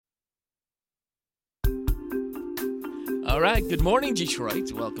All right, good morning,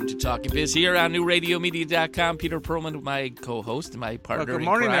 Detroit. Welcome to Talking Biz here on NewRadioMedia.com. Peter Perlman, my co-host and my partner Good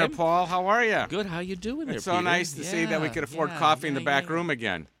morning in crime. there, Paul. How are you? Good. How you doing there, It's so Peter? nice to see that we could afford coffee in the back room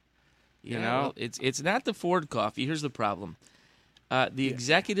again. Yeah, you know? well, it's not the Ford coffee. Here's the problem. The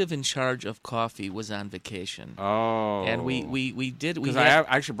executive in charge of coffee was on vacation. Oh. And we did. Because I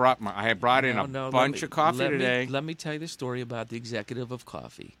actually brought in a bunch of coffee today. Let me tell you the story about the executive of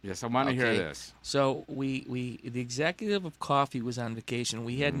coffee. Yes, I want to hear this. So the executive of coffee was on vacation.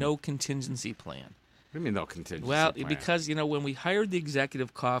 We had no contingency plan. What do you mean no contingency Well, plan? because, when we hired the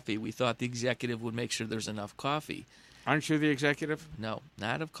executive coffee, we thought the executive would make sure there's enough coffee. Aren't you the executive? No,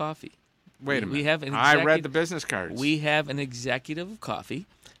 not of coffee. Wait a minute. We have an I read the business cards. We have an executive of coffee,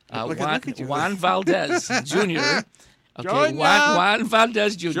 Look at you. Juan Valdez Jr. Okay, Junior! Juan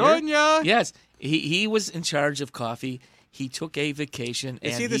Valdez Jr. Junior! Yes, he was in charge of coffee. He took a vacation.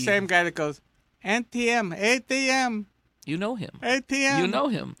 Is he the same guy that goes, ATM, ATM, You know him. ATM? You know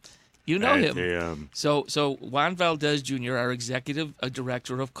him. You know him. ATM. So Juan Valdez Jr., our executive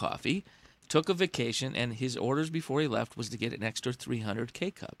director of coffee, took a vacation, and his orders before he left was to get an extra 300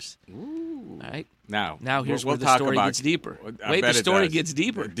 K-Cups. Ooh. All right? Now Here's we'll where the talk story about, gets deeper. I Wait, bet the it story does. gets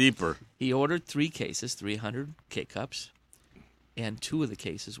deeper. Deeper. He ordered 3 cases, 300 K-Cups, and 2 of the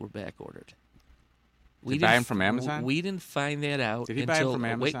cases were back ordered. Did he buy them from Amazon? We didn't find that out Did he buy them until from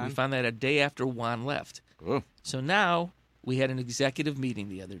Amazon? we found that a day after Juan left. Ooh. So now we had an executive meeting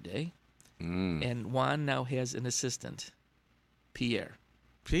the other day, Mm. and Juan now has an assistant, Pierre.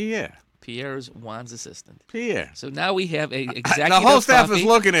 Pierre. Pierre is Juan's assistant. Pierre. So now we have a executive. The whole staff coffee. is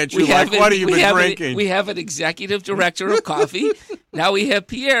looking at you We like, have what have you we been have drinking? We have an executive director of coffee. Now we have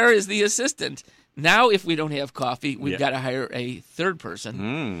Pierre as the assistant. Now, if we don't have coffee, we've got to hire a third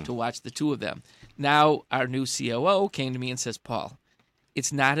person to watch the 2 of them. Now, our new COO came to me and says, Paul,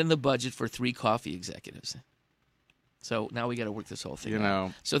 it's not in the budget for 3 coffee executives. So now we got to work this whole thing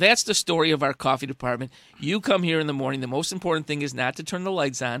out. So that's the story of our coffee department. You come here in the morning. The most important thing is not to turn the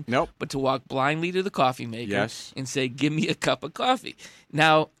lights on, but to walk blindly to the coffee maker and say, give me a cup of coffee.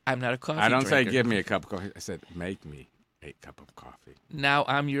 Now, I'm not a coffee I don't drinker. say give me a cup of coffee. I said make me a cup of coffee. Now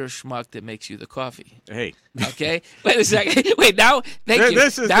I'm your schmuck that makes you the coffee. Hey. Okay? Wait a second. Wait, now thank you.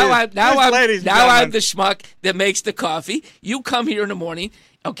 This is now the, I'm the schmuck that makes the coffee. You come here in the morning.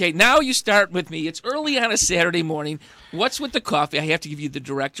 Okay, now you start with me. It's early on a Saturday morning. What's with the coffee? I have to give you the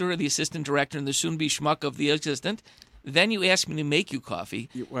director or the assistant director and the soon-be schmuck of the assistant. Then you ask me to make you coffee.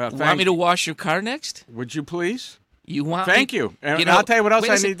 Want me to wash your car next? Would you please? You want Thank me? you. And I'll tell you what else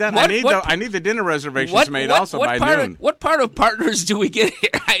I need done. I need the dinner reservations made also by noon. What part of partners do we get here?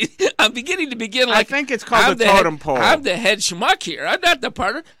 I'm beginning to begin like I think it's called the totem pole. I'm the head schmuck here. I'm not the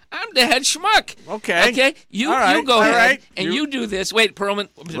partner. I'm the head schmuck. Okay. You right. go ahead right. and you do this. Wait, Perlman.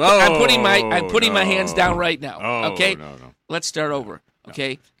 Whoa, I'm putting my hands down right now. Oh, okay. No. Let's start over.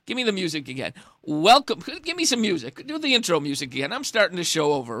 Okay. Give me the music again. Welcome. Give me some music. Do the intro music again. I'm starting the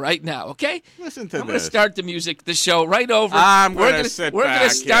show over right now, okay? Listen to I'm going to start the show right over. I'm going to sit We're back going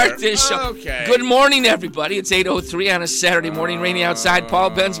to start here. this show. Okay. Good morning, everybody. It's 8:03 on a Saturday morning, rainy outside.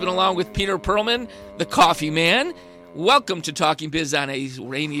 Paul Bensman along with Peter Perlman, the coffee man. Welcome to Talking Biz on a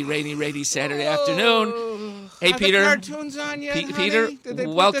rainy Saturday afternoon. Hey, Peter. Are the cartoons on yet, honey? Peter, Did they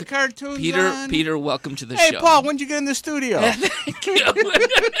welcome. put the cartoons Peter, on? Peter, welcome to the Hey, show. Paul, when'd you get in the studio? Thank you.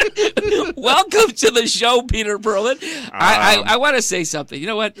 Welcome to the show, Peter Perlman. I want to say something. You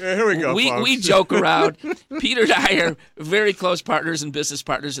know what? Here we go, folks. We joke around. Peter and I are very close partners and business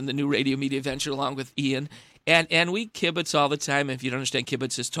partners in the new radio media venture, along with Ian. And we kibitz all the time. If you don't understand,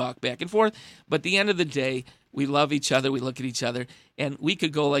 kibitz is talk back and forth. But at the end of the day, we love each other. We look at each other, and we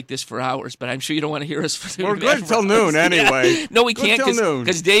could go like this for hours. But I'm sure you don't want to hear us for. We're good until noon, anyway. Yeah. No, we Good can't till noon.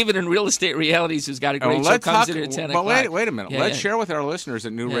 because David in Real Estate Realities, who's got a great show, comes in at 10 o'clock. But wait a minute. Yeah, let's share with our listeners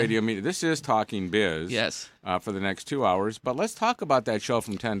at New Yeah. Radio Media. This is Talking Biz. Yes. For the next 2 hours. But let's talk about that show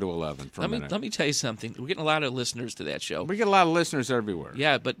from 10 to 11 for a minute. Let me tell you something. We're getting a lot of listeners to that show. We get a lot of listeners everywhere.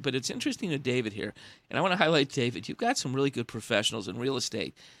 Yeah, but it's interesting to David here, and I want to highlight David. You've got some really good professionals in real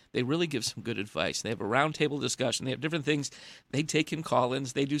estate. They really give some good advice. They have a roundtable discussion. They have different things. They take in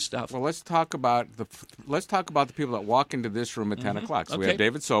call-ins. They do stuff. Well, let's talk about the people that walk into this room at 10 o'clock. So we Okay. have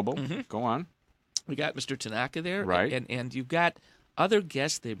David Sobel. Go on. We got Mr. Tanaka there, Right. And you've got other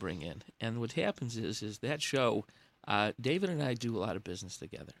guests they bring in. And what happens is that show, David and I do a lot of business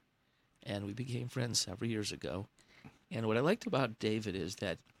together, and we became friends several years ago. And what I liked about David is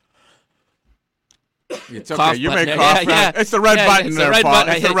that It's okay. You may button. cough. Yeah. It's the red button it's there, the red Paul.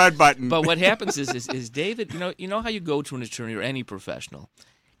 button. It's the red button. But what happens is David, you know how you go to an attorney or any professional,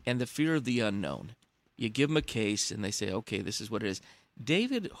 and the fear of the unknown. You give them a case, and they say, okay, this is what it is.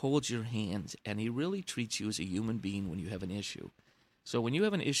 David holds your hand, and he really treats you as a human being when you have an issue. So when you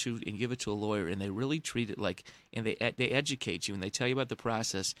have an issue and give it to a lawyer, and they really treat it like, and they educate you, and they tell you about the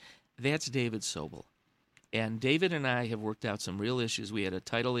process, that's David Sobel. And David and I have worked out some real issues. We had a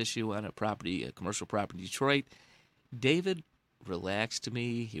title issue on a commercial property in Detroit. David relaxed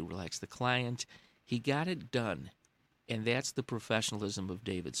me. He relaxed the client. He got it done. And that's the professionalism of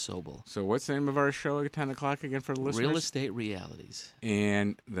David Sobel. So what's the name of our show at 10 o'clock again for the listeners? Real Estate Realities.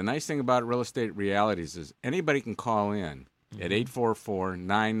 And the nice thing about Real Estate Realities is anybody can call in at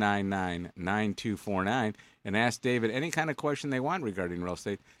 844-999-9249 and ask David any kind of question they want regarding real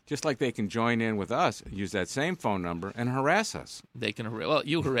estate, just like they can join in with us, use that same phone number, and harass us. They can well,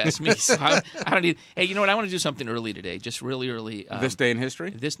 you harass me, so I don't need. Hey, you know what? I want to do something early today, just really early. This day in history?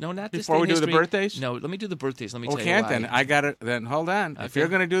 Not Before this day in history. Before we do the birthdays? No, let me do the birthdays. Let me tell you can't why. then. I got it. Then hold on. Okay. If you're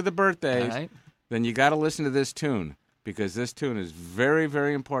going to do the birthdays, right, then you got to listen to this tune, because this tune is very,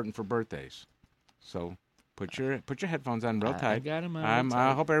 very important for birthdays. So put your headphones on real tight. I got them on.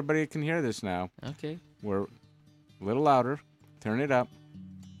 I hope everybody can hear this now. Okay. We're a little louder. Turn it up.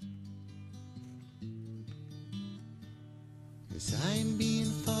 I'm being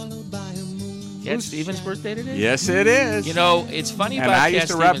followed by a moon. Cat Stevens' birthday today? Yes, it is. You know, it's funny and about I Cat used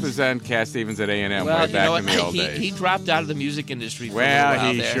to Stevens. represent Cat Stevens at A&M Well, way back in the old he, days. he dropped out of the music industry for a Well, little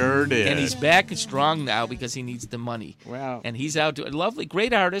while he there. sure did. And he's back and strong now because he needs the money. Well, and he's out doing lovely,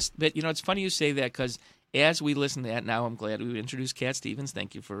 great artist. But, you know, it's funny you say that because as we listen to that now, I'm glad we introduced Cat Stevens.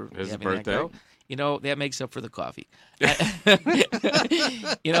 Thank you for His having birthday. that go. You know, that makes up for the coffee.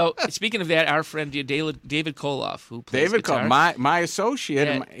 You know, speaking of that, our friend David Koloff, who plays guitar. my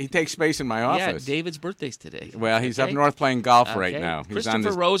associate, he takes space in my office. Yeah, David's birthday's today. Well, he's up north playing golf right now. He's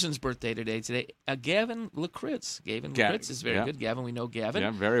Christopher Rosen's birthday today. Gavin Lakritz. Lakritz is very good. Gavin, we know Gavin.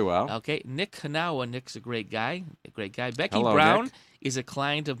 Yeah, very well. Okay, Nick Hanawa. Nick's a great guy. Becky Hello, Brown. Nick. Is a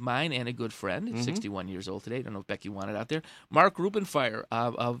client of mine and a good friend. 61 years old today. I don't know if Becky wanted out there. Mark Rubenfire,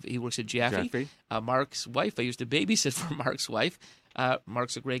 he works at Jaffe. Mark's wife. I used to babysit for Mark's wife.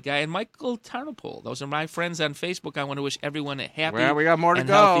 Mark's a great guy. And Michael Tarnopol. Those are my friends on Facebook. I want to wish everyone a happy we got more to and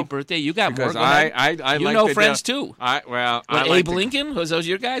go. healthy birthday. You got because more. I you like know friends too. Abe Lincoln? Was those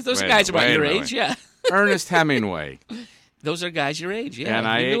your guys? Those guys are about your age, yeah. Ernest Hemingway. Those are guys your age, yeah.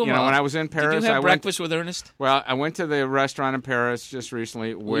 And when I was in Paris, did you have breakfast with Ernest? Well, I went to the restaurant in Paris just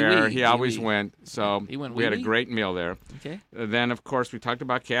recently where he always went. So we had a great meal there. Okay. Then, of course, we talked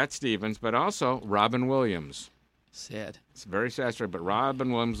about Cat Stevens, but also Robin Williams. Sad. It's a very sad story, but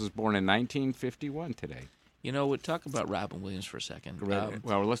Robin Williams was born in 1951 today. You know, we'll talk about Robin Williams for a second.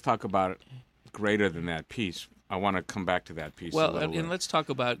 Well, let's talk about it greater than that piece. I want to come back to that piece. Well, and let's talk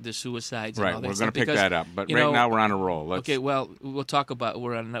about the suicides. Right, and all that we're going to pick because, that up. But now we're on a roll. Okay, well, we'll talk about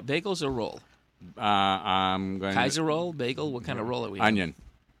we're on bagels or roll. I'm going Kaiser roll, bagel. What kind of roll are we? Onion.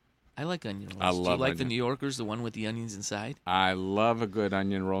 I like onion rolls. I love Do you like onion. the New Yorkers, the one with the onions inside? I love a good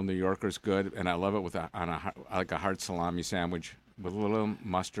onion roll. New Yorker's good, and I love it with like a hard salami sandwich with a little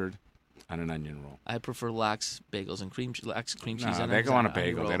mustard on an onion roll. I prefer Lox bagels and cream cheese. No, they go on a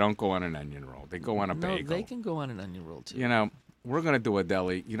bagel. They don't go on an onion roll. They go on a bagel. No, they can go on an onion roll too. You know, we're going to do a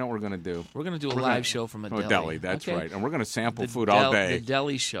deli. You know what we're going to do? We're going to do a live show from a deli. Deli, that's right. And we're going to sample food all day. The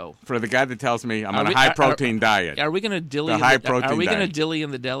deli show. For the guy that tells me I'm on a high-protein diet. Are we going to dilly? High-protein Are we going to diet. dilly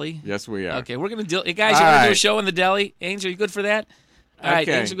in the deli? Yes, we are. Okay, we're going to dilly. Guys, you want to do a show in the deli? Angel, you good for that? All right,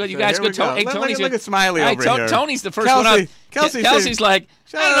 okay. Angel, good. You So guys here good? we go. Hey, Tony's look at Smiley over here. Tony's the first one up. Kelsey's like,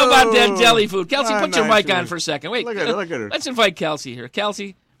 I don't know about that deli food. Kelsey, put your mic on for a second. Wait, look at her. Let's invite Kelsey here.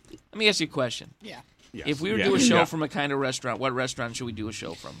 Kelsey, let me ask you a question. Yeah. Yes. If we were to do a show from a kind of restaurant, what restaurant should we do a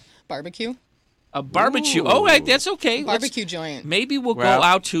show from? Barbecue. A barbecue. Ooh. Oh, right, that's okay. Barbecue joint. Maybe we'll go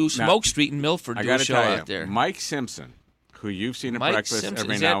out to Smoke Street in Milford I do a gotta show tell out there. Mike Simpson, who you've seen at Mike breakfast Simpson.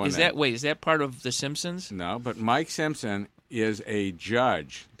 every now and then. Is that part of The Simpsons? No, but Mike Simpson is a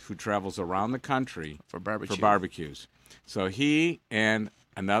judge who travels around the country For barbecue. for barbecues. So he and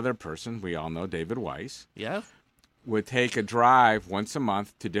another person, we all know David Weiss, Yeah. would take a drive once a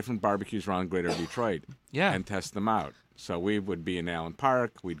month to different barbecues around Greater Detroit and test them out. So we would be in Allen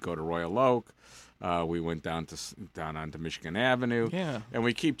Park. We'd go to Royal Oak. We went down onto Michigan Avenue. Yeah. And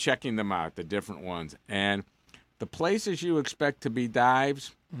we keep checking them out, the different ones. And the places you expect to be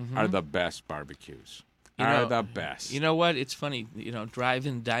dives are the best barbecues. The best. You know what? It's funny.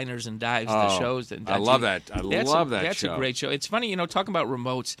 Drive-in diners and dives, the shows. That I love that. I love that That's show. a great show. It's funny, talking about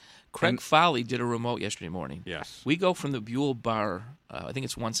remotes. Craig Foley did a remote yesterday morning. Yes. We go from the Buell Bar. I think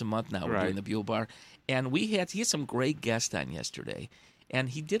it's once a month now. We're doing the Buell Bar. And he had some great guests on yesterday. And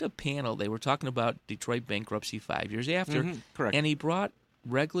he did a panel. They were talking about Detroit bankruptcy 5 years after. Correct. And he brought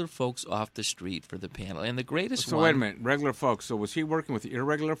regular folks off the street for the panel. And the greatest So one... wait a minute, regular folks. So was he working with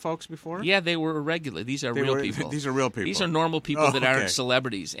irregular folks before? Yeah, they were irregular. These are real people. These are real people. These are normal people that okay. aren't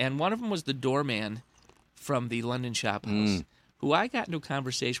celebrities. And one of them was the doorman from the London Shop House, who I got into a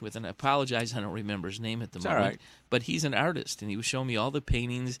conversation with, and I apologize, I don't remember his name at the moment. All right. But he's an artist, and he was showing me all the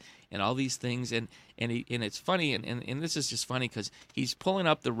paintings and all these things, and it's funny, and this is just funny because he's pulling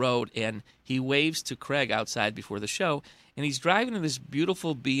up the road, and he waves to Craig outside before the show, and he's driving in this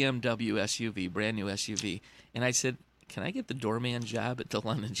beautiful BMW SUV, brand new SUV, and I said, can I get the doorman job at the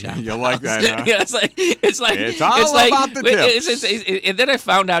London Shop You House? like that, huh? Yeah, it's all about the tips. and then I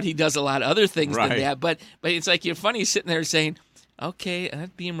found out he does a lot of other things Right. than that. But it's like you're funny sitting there saying, okay,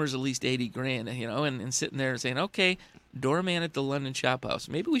 that Beamer's at least $80,000, and sitting there saying, okay, doorman at the London Shop House.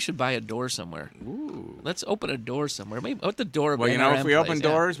 Maybe we should buy a door somewhere. Ooh. Let's open a door somewhere. Maybe at the door. Of Well, NRM if we open place,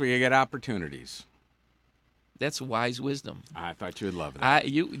 doors, we get opportunities. that's wise wisdom. I thought you would love that.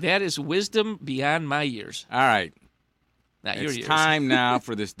 That is wisdom beyond my years. All right. Not your It's years. time now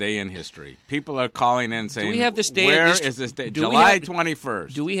for this day in history. People are calling in saying, we have this day in where history- is this day? do we July have-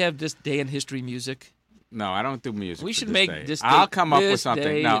 21st. Do we have this day in history music? No, I don't do music. We for should this make day. this I'll day- come up with this something.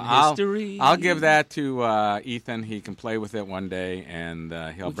 day No, in I'll history. give that to Ethan. He can play with it one day, and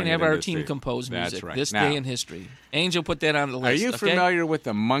he'll We bring can have it our into team the- compose That's music. right. This Now, day in history. Angel, put that on the Are list. you okay? familiar with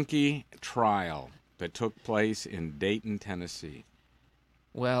the monkey trial that took place in Dayton, Tennessee?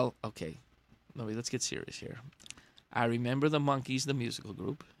 Well, okay. Let's get serious here. I remember the Monkees, the musical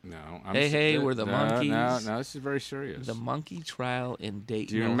group. No. Hey, we're the Monkees. No, this is very serious. The monkey trial in Dayton,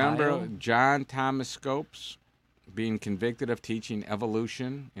 Do you remember Ohio. John Thomas Scopes being convicted of teaching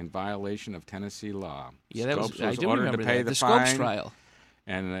evolution in violation of Tennessee law? Yeah, that Scopes I do ordered remember to pay that. the Scopes fine trial.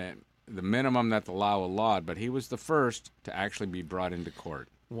 and the minimum that the law allowed, but he was the first to actually be brought into court.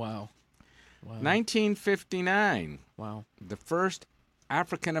 Wow. 1959, Wow. the first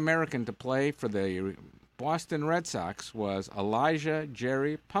African American to play for the Boston Red Sox was Elijah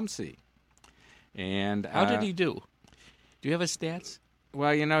Jerry Pumpsey. And How did he do? Do you have his stats?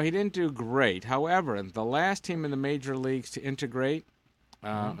 Well, he didn't do great. However, the last team in the major leagues to integrate,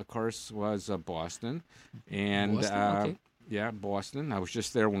 of course, was Boston. And Boston, okay. yeah, Boston. I was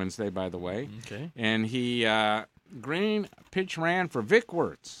just there Wednesday, by the way. Okay. And Green pitch ran for Vic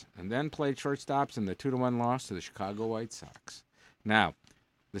Wertz and then played shortstops in the 2-1 loss to the Chicago White Sox. Now,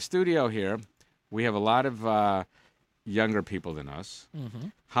 the studio here, we have a lot of younger people than us. Mm-hmm.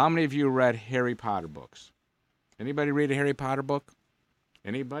 How many of you read Harry Potter books? Anybody read a Harry Potter book?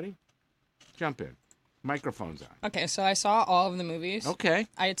 Anybody? Jump in. Microphone's on. Okay, so I saw all of the movies. Okay.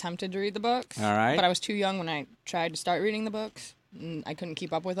 I attempted to read the books. All right. But I was too young when I tried to start reading the books. And I couldn't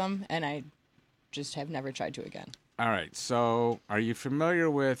keep up with them, and I just have never tried to again. All right. So, are you familiar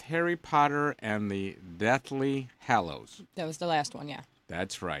with Harry Potter and the Deathly Hallows? That was the last one, yeah.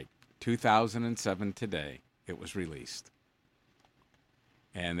 That's right. 2007 today, it was released.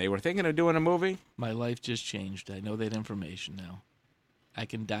 And they were thinking of doing a movie? My life just changed. I know that information now. I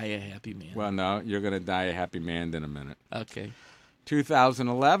can die a happy man. Well, no, you're going to die a happy man in a minute. Okay.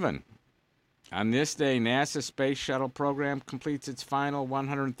 2011. On this day, NASA Space Shuttle program completes its final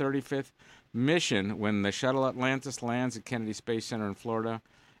 135th mission when the shuttle Atlantis lands at Kennedy Space Center in Florida,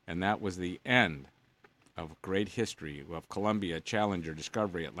 and that was the end of great history of Columbia, Challenger,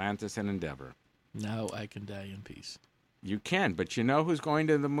 Discovery, Atlantis, and Endeavour. Now I can die in peace. You can, but you know who's going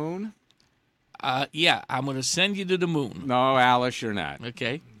to the moon? Yeah, I'm going to send you to the moon. No, Alice, you're not.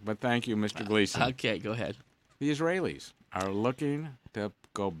 Okay. But thank you, Mr. Gleason. Okay, go ahead. The Israelis are looking to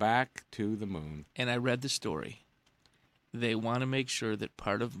go back to the moon. And I read the story. They want to make sure that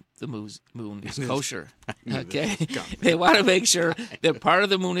part of the moon is kosher. Okay? They want to make sure that part of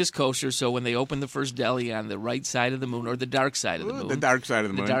the moon is kosher, so when they open the first deli on the right side of the moon, or the dark side of the moon. The dark side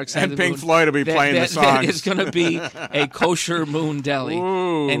of the moon. The dark side and of the Pink moon, Floyd will be playing the songs. That is going to be a kosher moon deli.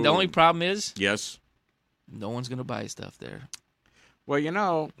 Ooh. And the only problem is, Yes. no one's going to buy stuff there. Well,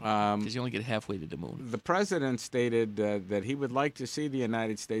 Because you only get halfway to the moon. the president stated that he would like to see the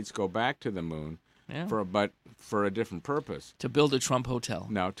United States go back to the moon, Yeah. but for a different purpose. To build a Trump hotel.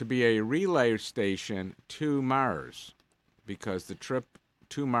 No, to be a relay station to Mars, because the trip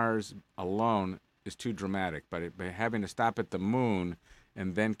to Mars alone is too dramatic. But having to stop at the moon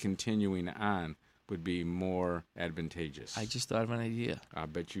and then continuing on would be more advantageous. I just thought of an idea. I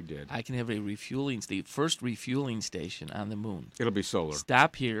bet you did. I can have a first refueling station on the moon. It'll be solar.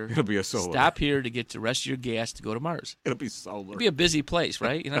 Stop here. It'll be a solar. Stop here to get the rest of your gas to go to Mars. It'll be solar. It'll be a busy place,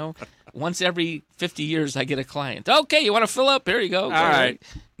 right? Once every 50 years, I get a client. Okay, you want to fill up? Here you go. All right.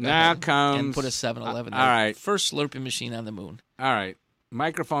 Now comes... And put a 7-Eleven all right. First Slurpee machine on the moon. All right.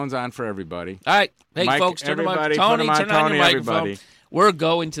 Microphone's on for everybody. All right. Hey, Mike, folks, turn them on. everybody, Tony, put 'em on turn on Tony, your microphone. everybody. We're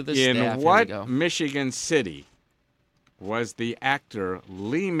going to the staff. In Here we what go. Michigan city was the actor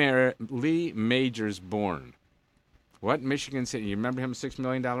Lee Majors born? What Michigan city? You remember him, $6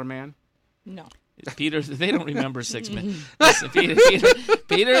 Million Man? No. Peter, they don't remember 6 minutes. Listen, Peter.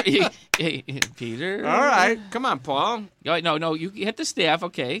 All right. Come on, Paul. No, you hit the staff,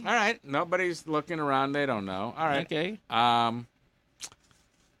 okay. All right. Nobody's looking around. They don't know. All right. Okay. Paul,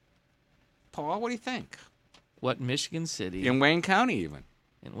 what do you think? What Michigan city? In Wayne County, even.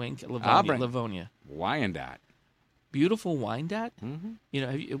 In Wayne, Auburn. Livonia. Wyandotte. Beautiful Wyandotte? Mm-hmm. You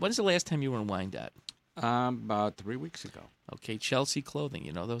know, when's the last time you were in Wyandotte? About 3 weeks ago. Okay, Chelsea Clothing.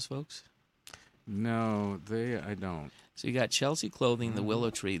 You know those folks? No, I don't. So you got Chelsea Clothing, the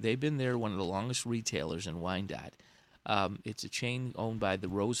Willow Tree. They've been there, one of the longest retailers in Wyandotte. It's a chain owned by the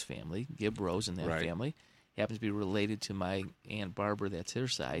Rose family, Gib Rose and that family. Happens to be related to my Aunt Barbara. That's her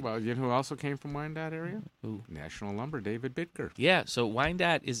side. Well, you know who also came from Wyandotte area? Who? National Lumber, David Bitker. Yeah, so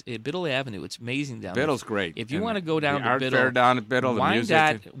Wyandotte is at Biddle Avenue. It's amazing down there. Biddle's great. If you want to go down the to art Biddle, fair down at Biddle, the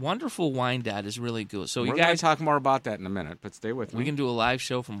music. Wonderful Wyandotte is really good. So We're you going guys to talk more about that in a minute, but stay with me. We can do a live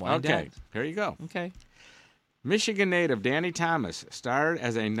show from Wyandotte. Okay, here you go. Okay. Michigan native Danny Thomas starred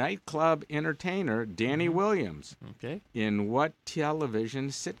as a nightclub entertainer, Danny Williams. Okay. In what television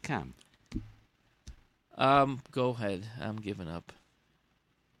sitcom? Go ahead. I'm giving up.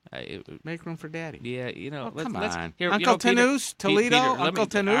 Make room for Daddy. Yeah, you know. Come on. Here, Uncle Tanous? Toledo? Peter, Uncle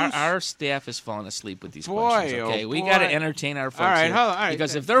Tanous? Our staff is falling asleep with these questions, okay? We got to entertain our folks all right, here. All right.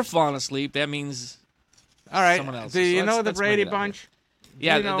 Because if they're falling asleep, that means someone else. Do you know the Brady Bunch?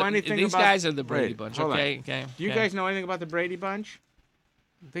 Yeah, do you know anything these about guys are the Brady Bunch, okay? Okay. Do you guys know anything about the Brady Bunch?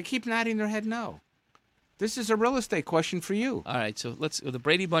 They keep nodding their head no. This is a real estate question for you. All right, so the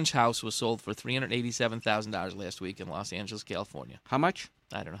Brady Bunch house was sold for $387,000 last week in Los Angeles, California. How much?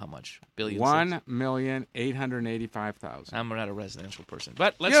 I don't know how much. $1,885,000. I'm not a residential person,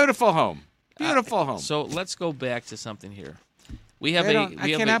 but beautiful home. Beautiful home. So let's go back to something here.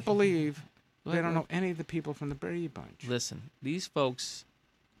 I cannot believe they don't know any of the people from the Brady Bunch. Listen, these folks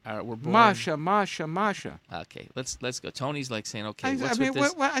were born. Masha. Okay, let's go. Tony's like saying, okay, what's with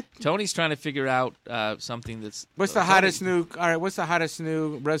this? Tony's trying to figure out something that's. What's the hottest new? All right, what's the hottest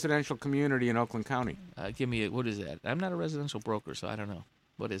new residential community in Oakland County? Give me what is that? I'm not a residential broker, so I don't know.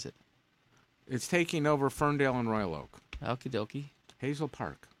 What is it? It's taking over Ferndale and Royal Oak. Okie dokie. Hazel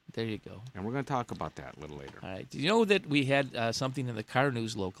Park. There you go. And we're going to talk about that a little later. All right. Do you know that we had something in the car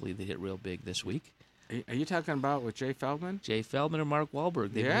news locally that hit real big this week? Are you talking about with Jay Feldman? Jay Feldman and Mark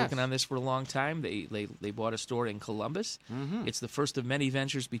Wahlberg. They've been working on this for a long time. They bought a store in Columbus. Mm-hmm. It's the first of many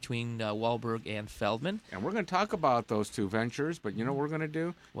ventures between Wahlberg and Feldman. And we're going to talk about those two ventures, but you know what we're going to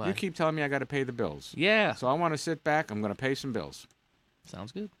do? What? You keep telling me I got to pay the bills. Yeah. So I want to sit back. I'm going to pay some bills.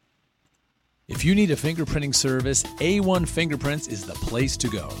 Sounds good. If you need a fingerprinting service, A1 Fingerprints is the place to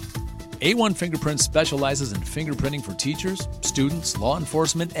go. A1 Fingerprints specializes in fingerprinting for teachers, students, law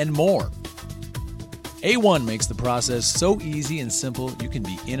enforcement, and more. A1 makes the process so easy and simple you can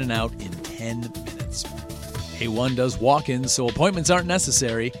be in and out in 10 minutes. A1 does walk-ins so appointments aren't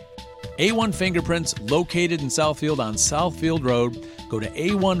necessary. A1 Fingerprints, located in Southfield on Southfield Road. Go to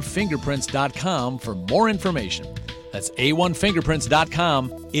a1fingerprints.com for more information. That's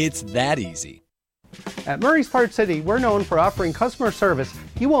a1fingerprints.com. It's that easy. At Murray's Part City, we're known for offering customer service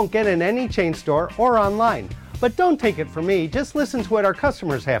you won't get in any chain store or online. But don't take it from me, just listen to what our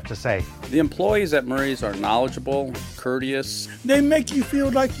customers have to say. The employees at Murray's are knowledgeable, courteous. They make you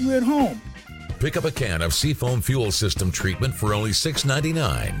feel like you're at home. Pick up a can of Seafoam Fuel System treatment for only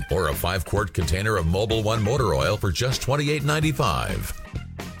 $6.99 or a 5-quart container of Mobil 1 motor oil for just $28.95.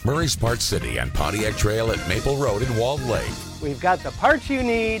 Murray's Part City and Pontiac Trail at Maple Road in Walled Lake. We've got the parts you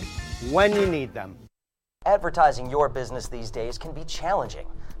need when you need them. Advertising your business these days can be challenging.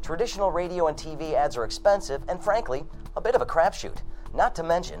 Traditional radio and TV ads are expensive and, frankly, a bit of a crapshoot. Not to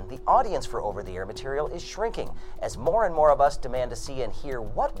mention, the audience for over-the-air material is shrinking as more and more of us demand to see and hear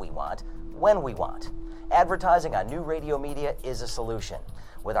what we want, when we want. Advertising on new radio media is a solution.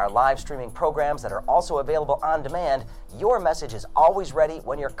 With our live streaming programs that are also available on demand, your message is always ready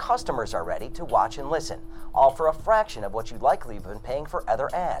when your customers are ready to watch and listen, all for a fraction of what you'd likely have been paying for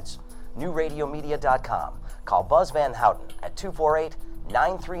other ads. NewRadioMedia.com. Call Buzz Van Houten at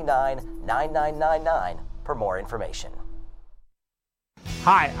 248-939-9999 for more information.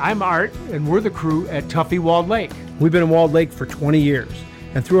 Hi, I'm Art, and we're the crew at Tuffy Walled Lake. We've been in Walled Lake for 20 years,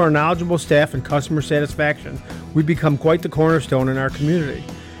 and through our knowledgeable staff and customer satisfaction, we've become quite the cornerstone in our community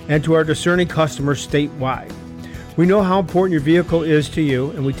and to our discerning customers statewide. We know how important your vehicle is to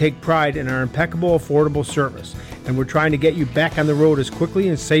you, and we take pride in our impeccable, affordable service, and we're trying to get you back on the road as quickly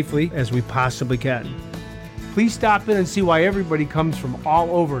and safely as we possibly can. Please stop in and see why everybody comes from all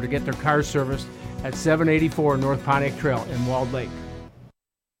over to get their cars serviced at 784 North Pontiac Trail in Walled Lake.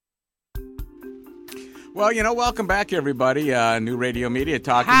 Well, welcome back, everybody. New Radio Media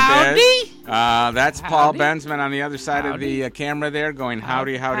Talking Howdy. Biz. That's Paul Howdy. Bensman on the other side Howdy. of the camera there going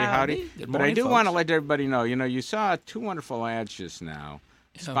howdy, howdy, howdy. Good But I morning, do folks. want to let everybody know, you saw 2 wonderful ads just now.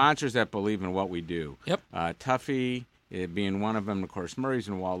 Sponsors that believe in what we do. Yep. Tuffy being one of them, of course, Murray's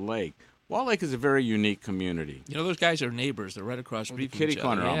and Walled Lake. Walled Lake is a very unique community. Those guys are neighbors. They're right across the street from Kitty each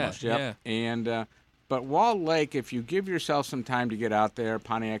corner other. almost, Yeah, yep. And but Walled Lake, if you give yourself some time to get out there,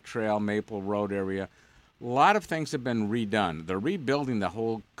 Pontiac Trail, Maple Road area, a lot of things have been redone. They're rebuilding the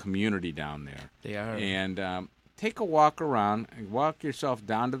whole community down there. They are. And take a walk around and walk yourself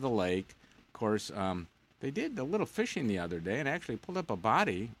down to the lake. Of course, they did a little fishing the other day and actually pulled up a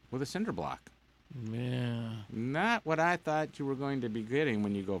body with a cinder block. Yeah. Not what I thought you were going to be getting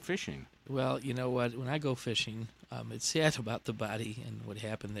when you go fishing. Well, you know what? When I go fishing, it's sad about the body and what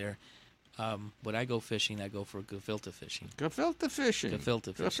happened there. When I go fishing, I go for gefilte fishing. Gefilte fishing.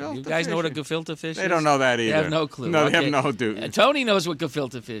 Gefilte fishing. Gefilte You guys know what a fishing. gefilte fish is? They don't know that either. They have no clue. No, Okay. they have no dude. Tony knows what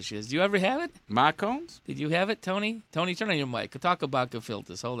gefilte fish is. Do you ever have it? Macones? Did you have it, Tony? Tony, turn on your mic. Talk about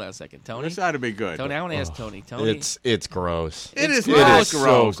gefiltes. Hold on a second. Tony? This ought to be good. Tony, I want to ask Tony. Tony? It's gross. It is gross. not so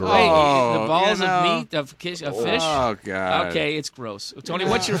gross. gross. Wait, Oh, the balls you know. of meat, of fish? Oh, God. Okay, it's gross. Tony,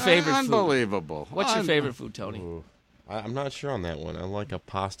 what's your favorite food? Unbelievable. What's your favorite food, Tony? Ooh. I'm not sure on that one. I like a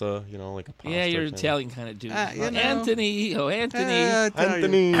pasta, like a pasta. Yeah, you're an thing. Italian kind of dude. you know. Anthony. Oh, Anthony.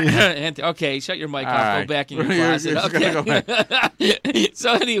 Anthony. Okay, shut your mic All off. right. Go back in your You're closet. just gonna Okay.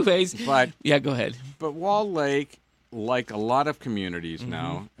 So, anyways, But yeah, go ahead. But Walled Lake, like a lot of communities Mm-hmm.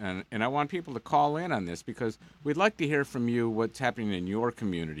 now, and I want people to call in on this because we'd like to hear from you what's happening in your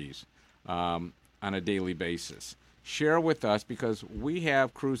communities on a daily basis. Share with us because we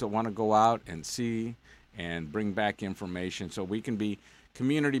have crews that want to go out and see and bring back information so we can be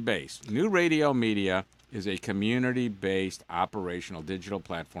community-based. New Radio Media is a community-based operational digital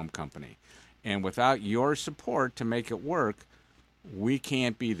platform company. And without your support to make it work, we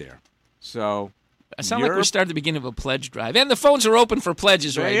can't be there. So I sound like we're starting the beginning of a pledge drive. And the phones are open for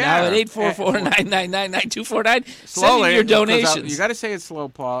pledges right now at 844-999-9249. Send in your donations. You got to say it slow,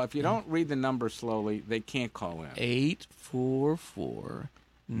 Paul. If you don't read the number slowly, they can't call in.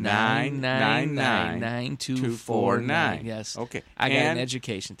 844-999-9249. Yes. Okay. I got an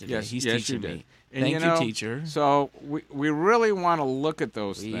education today. Yes, He's yes, teaching you did. me. And Thank you, teacher. So we really want to look at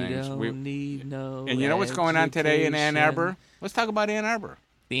those We things. don't need no And you know what's going on today in Ann education. Arbor? Let's talk about Ann Arbor.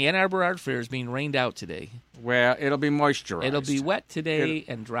 The Ann Arbor Art Fair is being rained out today. Well, it'll be moisturized. It'll be wet today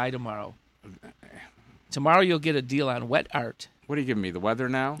and dry tomorrow. Tomorrow you'll get a deal on wet art. What are you giving me, the weather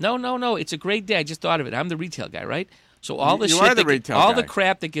now? No. It's a great day. I just thought of it. I'm the retail guy, right? So all the You shit are the that- retail all guy. the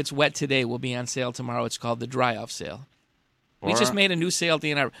crap that gets wet today will be on sale tomorrow. It's called the dry off sale. We Or- just made a new sale at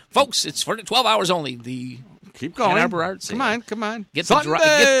the Ann Arbor. Folks, it's for 12 hours only. The Keep going. Ann Arbor Art Sale. Come on. Get the dry,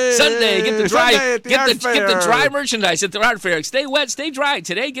 get the dry, Sunday at the art get the fair. dry merchandise at the art fair. Stay wet, stay dry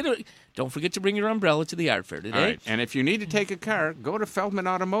today. Don't forget to bring your umbrella to the art fair today. All right. And if you need to take a car, go to Feldman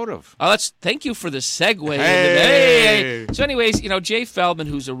Automotive. Oh, thank you for the segue. Hey. So, anyways, Jay Feldman,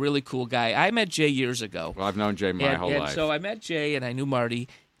 who's a really cool guy. I met Jay years ago. Well, I've known Jay my whole life. So I met Jay, and I knew Marty.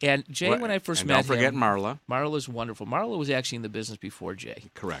 And Jay, when I first and met don't forget him, Marla. Marla's wonderful. Marla was actually in the business before Jay.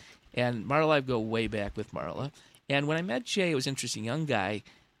 Correct. And Marla, I go way back with Marla. And when I met Jay, it was an interesting young guy.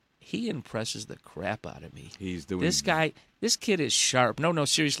 He impresses the crap out of me. He's doing This kid is sharp. No,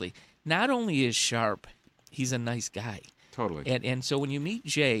 seriously. Not only is sharp, he's a nice guy. Totally. And so when you meet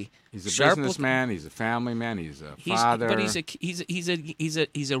Jay, He's a sharp businessman. He's a family man. He's a father. But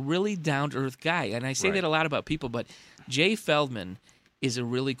he's a really down to earth guy. And I say Right. that a lot about people, but Jay Feldman is a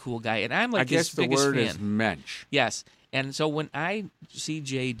really cool guy, and I'm like I guess his the biggest word fan. is mensch. Yes, and so when I see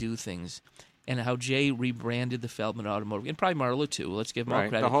Jay do things, and how Jay rebranded the Feldman Automotive, and probably Marla too. Let's give them all Right,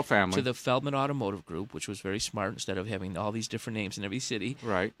 credit. the whole family. To the Feldman Automotive Group, which was very smart instead of having all these different names in every city.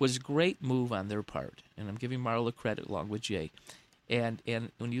 Right. Was a great move on their part, and I'm giving Marla credit along with Jay. And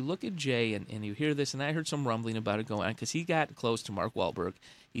when you look at Jay and you hear this, and I heard some rumbling about it going on because he got close to Mark Wahlberg.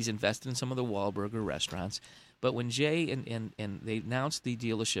 He's invested in some of the Wahlburger restaurants. But when Jay and they announced the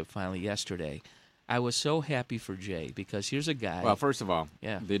dealership finally yesterday, I was so happy for Jay because here's a guy. Well, first of all,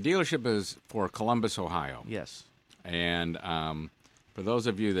 the dealership is for Columbus, Ohio. Yes. And for those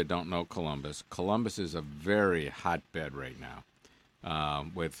of you that don't know Columbus, Columbus is a very hotbed right now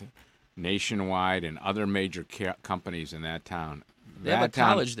with Nationwide and other major companies in that town. They have a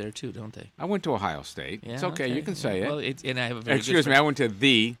college there too, don't they? I went to Ohio State. Yeah, it's okay. You can say Well, it. and I have a very Excuse good me. I went to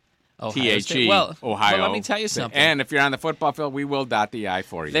the THE, Well, Ohio. let me tell you something. And if you're on the football field, we will dot the I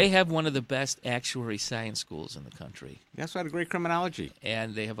for you. They have one of the best actuary science schools in the country. They also had a great criminology.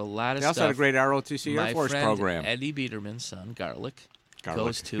 And they have a lot of stuff. They also had a great ROTC Air Force program. Eddie Biederman's son, Garlic.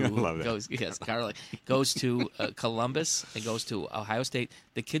 Goes to Garlic goes to Columbus and goes to Ohio State.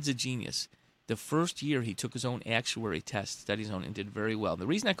 The kid's a genius. The first year he took his own actuary test, studied his own, and did very well. The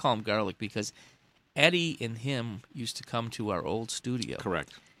reason I call him Garlic because Eddie and him used to come to our old studio.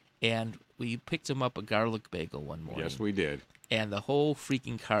 Correct. And we picked him up a garlic bagel one morning. Yes, we did. And the whole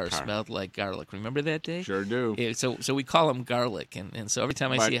freaking car smelled like garlic. Remember that day? Sure do. So we call him Garlic. And so every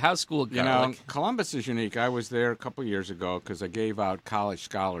time I see How's School Garlic. Columbus is unique. I was there a couple years ago because I gave out college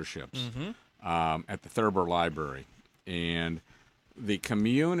scholarships at the Thurber Library. And the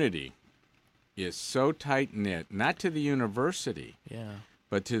community is so tight-knit, not to the university,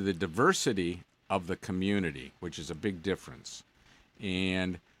 but to the diversity of the community, which is a big difference.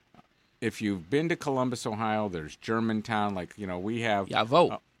 And if you've been to Columbus, Ohio, there's Germantown. We have...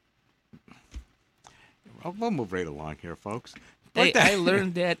 Yavo. We'll move right along here, folks. Hey, I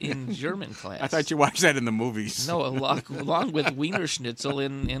learned that in German class. I thought you watched that in the movies. No, along with Wiener Schnitzel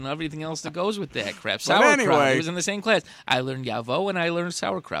and everything else that goes with that crap. Sauerkraut. Anyway, it was in the same class. I learned Yavo and I learned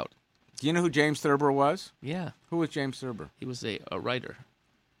sauerkraut. Do you know who James Thurber was? Yeah. Who was James Thurber? He was a writer.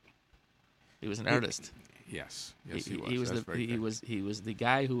 He was an artist. Yes, he was the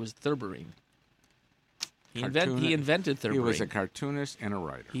guy who was Thurbering. He invented Thurbering. He was a cartoonist and a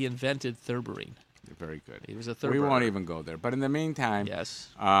writer. He invented Thurbering. Very good. He was a Thurber. We won't even go there. But in the meantime, yes,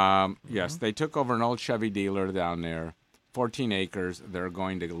 they took over an old Chevy dealer down there, 14 acres. They're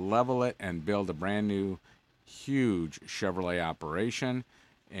going to level it and build a brand new, huge Chevrolet operation.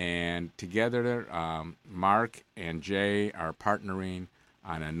 And together, Mark and Jay are partnering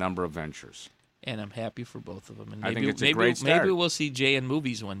on a number of ventures. And I'm happy for both of them. And I think it's a great start. Maybe we'll see Jay in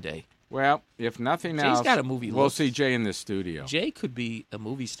movies one day. Well, if nothing else, Jay's got a movie we'll look. see Jay in the studio. Jay could be a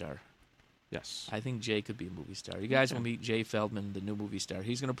movie star. Yes. I think Jay could be a movie star. You guys will meet Jay Feldman, the new movie star.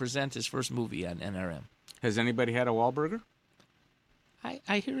 He's going to present his first movie on NRM. Has anybody had a Wahlburger?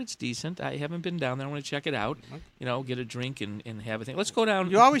 I hear it's decent. I haven't been down there. I want to check it out. Get a drink and have a thing. Let's go down.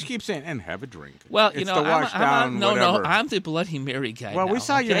 You always keep saying, and have a drink. Well, it's the wash down, no, I'm the Bloody Mary guy. Well, now, we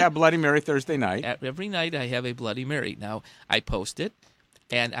saw you have Bloody Mary Thursday night. Every night I have a Bloody Mary. Now, I post it,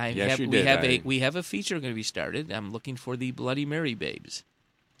 and we have a feature going to be started. I'm looking for the Bloody Mary babes.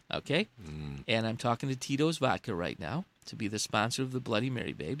 Okay? And I'm talking to Tito's Vodka right now to be the sponsor of the Bloody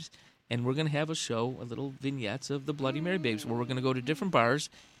Mary babes. And we're going to have a show, a little vignettes of the Bloody Mary babes, where we're going to go to different bars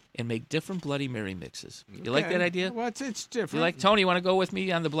and make different Bloody Mary mixes. You like that idea? Well, it's different. You like, Tony, you want to go with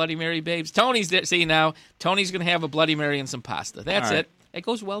me on the Bloody Mary babes? Tony's there. See, now, Tony's going to have a Bloody Mary and some pasta. That's it. It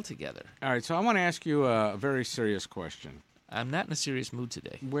goes well together. All right, so I want to ask you a very serious question. I'm not in a serious mood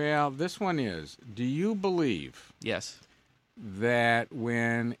today. Well, this one is, do you believe that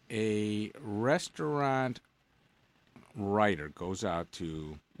when a restaurant writer goes out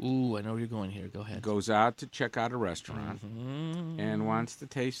to... Ooh, I know where you're going here. Go ahead. Goes out to check out a restaurant and wants to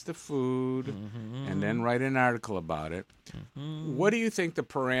taste the food and then write an article about it. What do you think the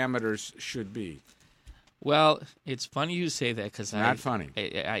parameters should be? Well, it's funny you say that because not funny.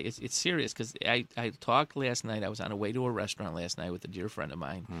 It's serious because I talked last night. I was on a way to a restaurant last night with a dear friend of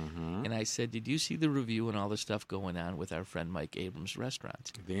mine, and I said, "Did you see the review and all the stuff going on with our friend Mike Abrams'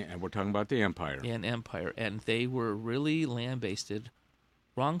 restaurant?" And we're talking about the Empire. And Empire, and they were really lambasted,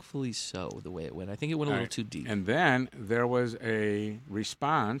 wrongfully so, the way it went. I think it went a little too deep. And then there was a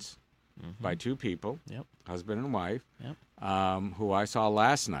response by two people, husband and wife, who I saw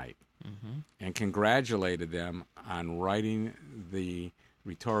last night. And congratulated them on writing the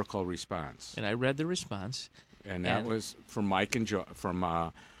rhetorical response. And I read the response, and that was from Mike and from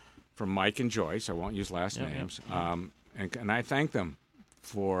Mike and Joyce. I won't use last names. And I thank them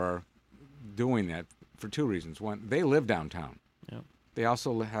for doing that for two reasons. One, they live downtown. They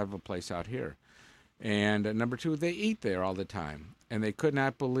also have a place out here, and number two, they eat there all the time, and they could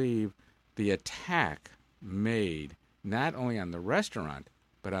not believe the attack made not only on the restaurant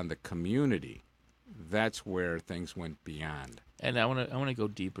but on the community. That's where things went beyond. And I want to go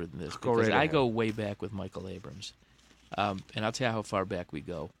deeper than this because I go way back with Michael Abrams, and I'll tell you how far back we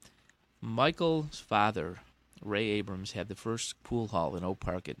go. Michael's father, Ray Abrams, had the first pool hall in Oak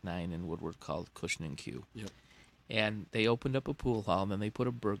Park at 9 in Woodward called Cushion & Q. And they opened up a pool hall, and then they put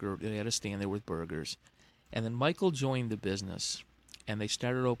they had a stand there with burgers. And then Michael joined the business, and they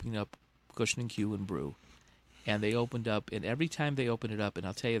started opening up Cushion & Q and Brew. And they opened up, and every time they opened it up, and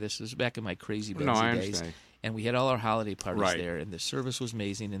I'll tell you this is back in my crazy Betsy days, and we had all our holiday parties there, and the service was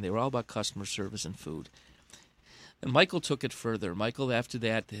amazing, and they were all about customer service and food. And Michael took it further. Michael, after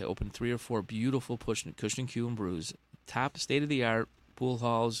that, they opened 3 or 4 beautiful Cushing Q and Brews, top state-of-the-art pool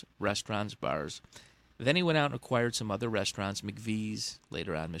halls, restaurants, bars. Then he went out and acquired some other restaurants, McVie's,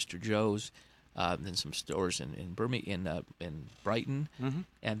 later on Mr. Joe's, then some stores in Brighton. Mm-hmm.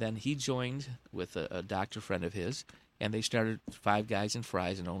 And then he joined with a doctor friend of his, and they started Five Guys and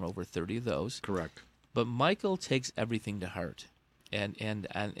Fries and own over 30 of those. Correct. But Michael takes everything to heart. And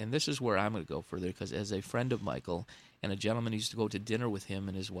this is where I'm going to go further, because as a friend of Michael and a gentleman who used to go to dinner with him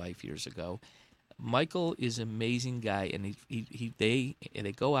and his wife years ago, Michael is an amazing guy, and they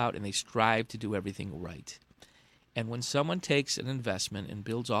go out and they strive to do everything right. And when someone takes an investment and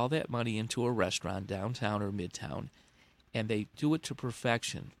builds all that money into a restaurant downtown or midtown, and they do it to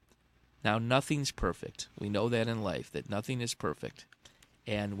perfection, now nothing's perfect. We know that in life, that nothing is perfect.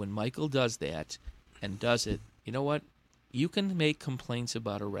 And when Michael does that and does it, you know what? You can make complaints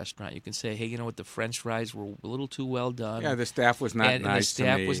about a restaurant. You can say, hey, you know what, the French fries were a little too well done. Yeah, the staff was not nice to me. And the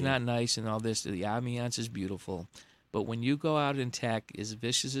staff was not nice and all this. The ambiance is beautiful. But when you go out and attack as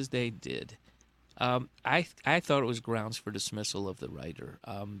vicious as they did, I thought it was grounds for dismissal of the writer.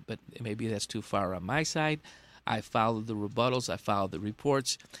 But maybe that's too far on my side. I followed the rebuttals. I followed the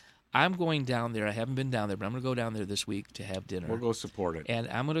reports. I'm going down there. I haven't been down there, but I'm going to go down there this week to have dinner. We'll go support it. And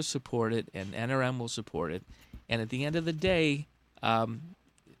I'm going to support it, and NRM will support it. And at the end of the day,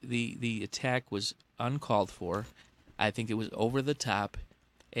 the attack was uncalled for. I think it was over the top.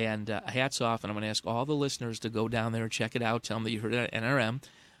 And hats off, and I'm going to ask all the listeners to go down there and check it out. Tell them that you heard it at NRM.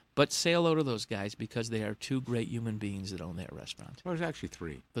 But say hello to those guys, because they are 2 great human beings that own that restaurant. Well, there's actually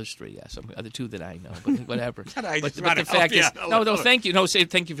 3. There's 3, yes. The 2 that I know, but whatever. but the fact is, no, thank you. No,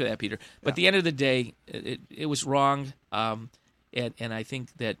 thank you for that, Peter. But at the end of the day, it was wrong. And I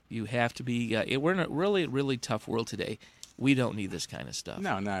think that you have to be we're in a really, really tough world today. We don't need this kind of stuff.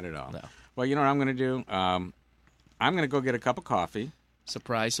 No, not at all. No. Well, you know what I'm going to do? I'm going to go get a cup of coffee.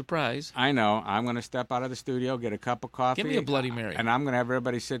 Surprise, surprise. I know. I'm going to step out of the studio, get a cup of coffee. Give me a Bloody Mary. And I'm going to have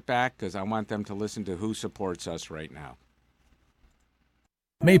everybody sit back, because I want them to listen to who supports us right now.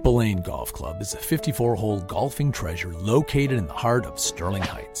 Maple Lane Golf Club is a 54-hole golfing treasure located in the heart of Sterling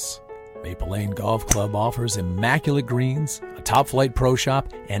Heights. Maple Lane Golf Club offers immaculate greens, a top-flight pro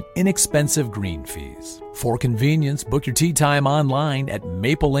shop, and inexpensive green fees. For convenience, book your tee time online at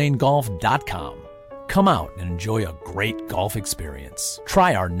maplelanegolf.com. Come out and enjoy a great golf experience.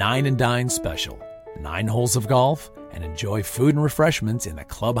 Try our 9 and Dine special. 9 holes of golf, and enjoy food and refreshments in the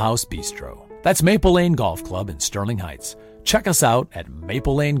Clubhouse Bistro. That's Maple Lane Golf Club in Sterling Heights. Check us out at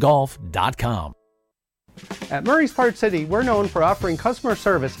maplelanegolf.com. At Murray's Part City, we're known for offering customer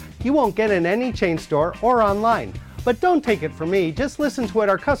service you won't get in any chain store or online. But don't take it from me, just listen to what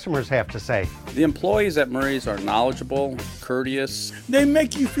our customers have to say. The employees at Murray's are knowledgeable, courteous. They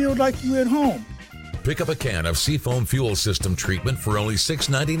make you feel like you're at home. Pick up a can of Seafoam Fuel System treatment for only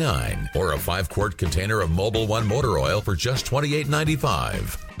 $6.99 or a 5-quart container of Mobil 1 motor oil for just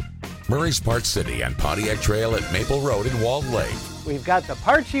 $28.95. Murray's Part City and Pontiac Trail at Maple Road in Walled Lake. We've got the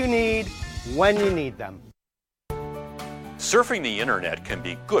parts you need when you need them. Surfing the internet can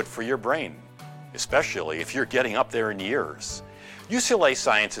be good for your brain, especially if you're getting up there in years. UCLA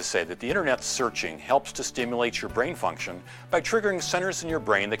scientists say that the internet searching helps to stimulate your brain function by triggering centers in your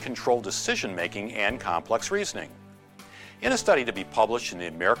brain that control decision-making and complex reasoning. In a study to be published in the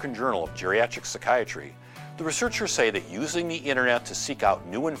American Journal of Geriatric Psychiatry, the researchers say that using the internet to seek out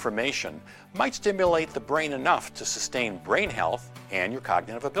new information might stimulate the brain enough to sustain brain health and your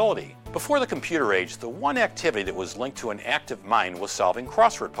cognitive ability. Before the computer age, the one activity that was linked to an active mind was solving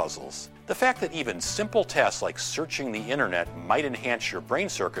crossword puzzles. The fact that even simple tasks like searching the internet might enhance your brain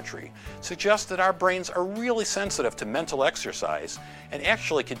circuitry suggests that our brains are really sensitive to mental exercise and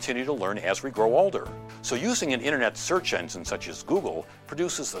actually continue to learn as we grow older. So using an internet search engine such as Google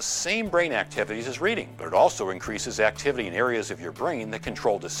produces the same brain activities as reading, but it also increases activity in areas of your brain that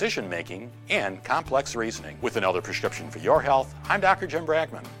control decision making and complex reasoning. With another prescription for your health, I'm Dr. Jim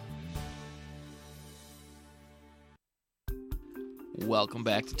Bragman. Welcome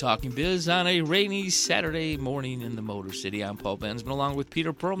back to Talking Biz on a rainy Saturday morning in the Motor City. I'm Paul Bensman along with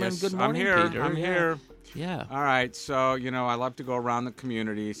Peter Perlman. Yes, Good morning, Peter. I'm here. Yeah. All right. So, I love to go around the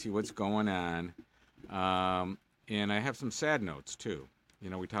community, see what's going on. And I have some sad notes, too.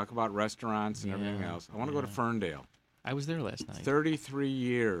 We talk about restaurants and everything else. I want to go to Ferndale. I was there last night. 33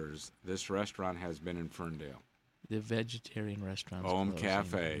 years this restaurant has been in Ferndale. The vegetarian restaurant. Home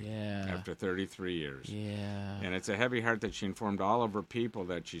Cafe. Yeah. After 33 years. Yeah. And it's a heavy heart that she informed all of her people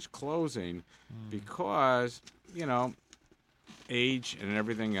that she's closing because, age and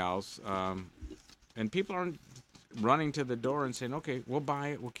everything else. And people aren't running to the door and saying, okay, we'll buy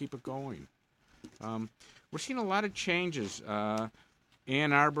it, we'll keep it going. we're seeing a lot of changes.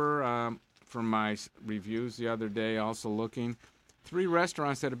 Ann Arbor, from my reviews the other day, also looking, 3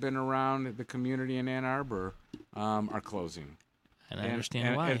 restaurants that have been around the community in Ann Arbor are closing. And I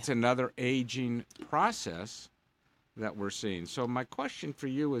understand why. It's another aging process that we're seeing. So my question for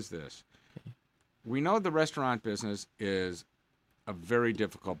you is this. We know the restaurant business is a very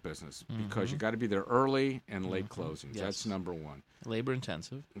difficult business because you got to be there early and late closings. Yes. That's number one. Labor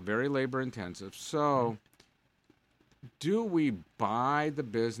intensive. Very labor intensive. So do we buy the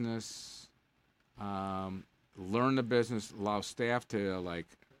business, learn the business, allow staff to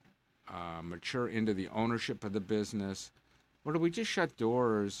mature into the ownership of the business? Or do we just shut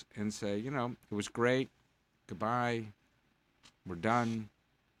doors and say, it was great, goodbye, we're done?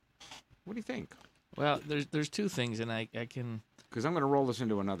 What do you think? Well, there's 2 things, and I can... Because I'm going to roll this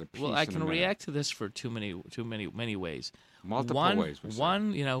into another piece. Well, I can react to this for many ways. Multiple ways.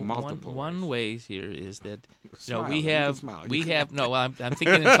 One way here is that Smile, we have. No, I'm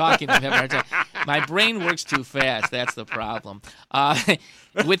thinking and talking. I'm having a hard time. My brain works too fast. That's the problem.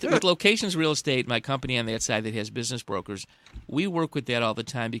 With Locations Real Estate, my company on that side that has business brokers, we work with that all the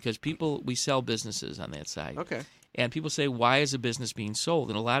time because we sell businesses on that side. Okay. And people say, why is a business being sold?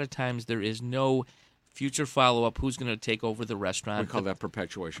 And a lot of times there is no future follow-up, who's going to take over the restaurant. We call that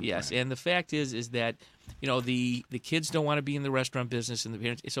perpetuation. Yes, plan. and the fact is that, the kids don't want to be in the restaurant business, and the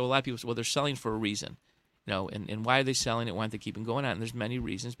parents. So a lot of people say, well, they're selling for a reason, and why are they selling it? Why aren't they keeping going on? And there's many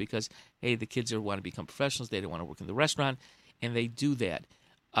reasons because, hey, the kids want to become professionals. They don't want to work in the restaurant, and they do that.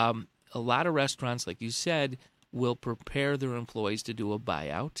 A lot of restaurants, like you said, will prepare their employees to do a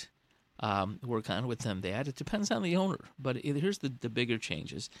buyout, work on with them that. It depends on the owner, but here's the bigger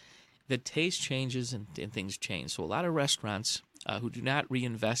changes. The taste changes and things change. So a lot of restaurants who do not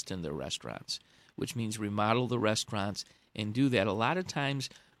reinvest in their restaurants, which means remodel the restaurants and do that, a lot of times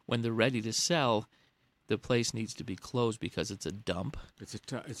when they're ready to sell, the place needs to be closed because it's a dump. It's a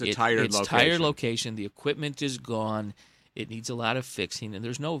tired location. It's a tired location. The equipment is gone. It needs a lot of fixing, and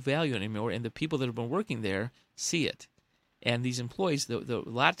there's no value anymore. And the people that have been working there see it. And these employees, a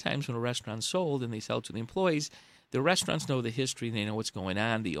lot of times when a restaurant's sold and they sell to the employees, the restaurants know the history, they know what's going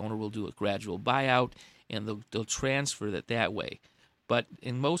on. The owner will do a gradual buyout, and they'll transfer that way. But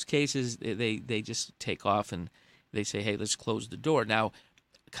in most cases, they just take off and they say, hey, let's close the door. Now,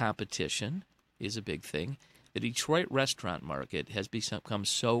 competition is a big thing. The Detroit restaurant market has become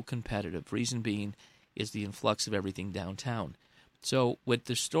so competitive. Reason being is the influx of everything downtown. So with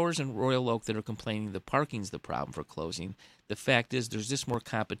the stores in Royal Oak that are complaining the parking's the problem for closing, the fact is there's just more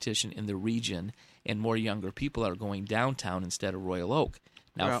competition in the region and more younger people are going downtown instead of Royal Oak.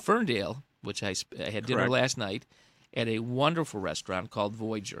 Now, Ferndale, which I had dinner last night at a wonderful restaurant called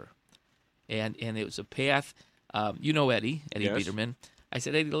Voyager. And it was a path, Eddie yes. Biederman. I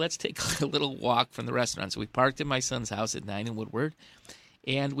said, Eddie, let's take a little walk from the restaurant. So we parked at my son's house at 9 in Woodward,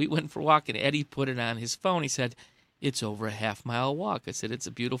 and we went for a walk, and Eddie put it on his phone. He said, it's over a half-mile walk. I said, it's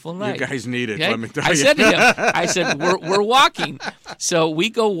a beautiful night. You guys need it, okay? let me tell you. I said, we're walking. So we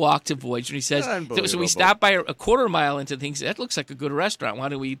go walk to Voyager, and he says, so we stop by a quarter mile into things. That looks like a good restaurant. Why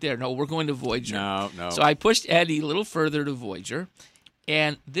don't we eat there? No, we're going to Voyager. No. So I pushed Eddie a little further to Voyager,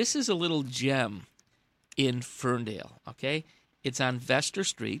 and this is a little gem in Ferndale, okay? It's on Vester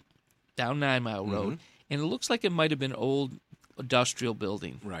Street, down 9 Mile Road, and it looks like it might have been an old industrial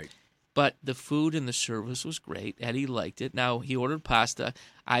building. Right. But the food and the service was great. Eddie liked it. Now, he ordered pasta.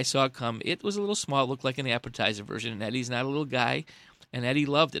 I saw it come. It was a little small. It looked like an appetizer version. And Eddie's not a little guy. And Eddie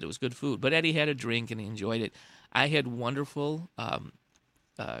loved it. It was good food. But Eddie had a drink, and he enjoyed it. I had wonderful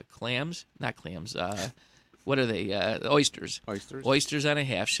clams. Not clams. What are they? Oysters. Oysters on a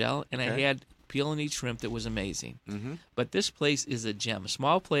half shell. And I had peel and eat shrimp that was amazing. Mm-hmm. But this place is a gem. A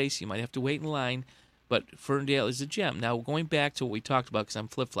small place. You might have to wait in line. But Ferndale is a gem. Now, going back to what we talked about, because I'm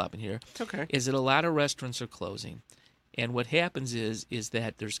flip-flopping here, is that a lot of restaurants are closing. And what happens is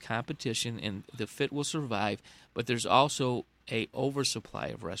that there's competition, and the fit will survive, but there's also a oversupply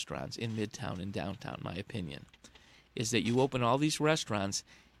of restaurants in Midtown and downtown, my opinion, is that you open all these restaurants,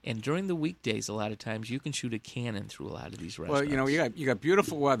 and during the weekdays, a lot of times, you can shoot a cannon through a lot of these restaurants. Well, you got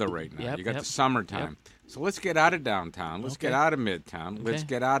beautiful weather right now. You got the summertime. Yep. So let's get out of downtown. Let's get out of Midtown. Okay. Let's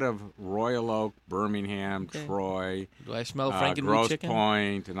get out of Royal Oak, Birmingham, Troy. Do I smell Frankenmuth Grosse chicken?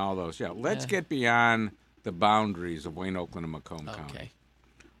 Point and all those. Yeah, let's get beyond the boundaries of Wayne, Oakland, and Macomb County.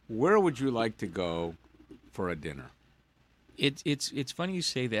 Where would you like to go for a dinner? It's funny you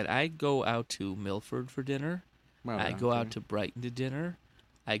say that. I go out to Milford for dinner. I go out to Brighton to dinner.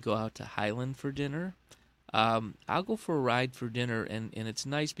 I go out to Highland for dinner. I'll go for a ride for dinner, and it's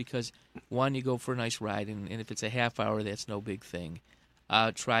nice because, one, you go for a nice ride, and if it's a half hour, that's no big thing.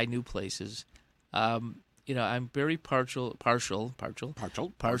 Try new places. I'm very partial to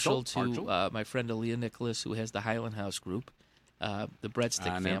my friend Aaliyah Nicholas, who has the Highland House Group, the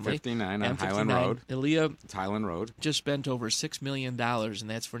Breadstick family. M59 on Highland Road. Aaliyah it's Highland Road. Just spent over $6 million, and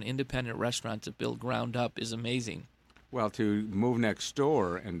that's for an independent restaurant to build ground up is amazing. Well, to move next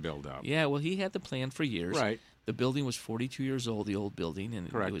door and build up. Yeah, well, he had the plan for years. Right. The building was 42 years old, the old building, and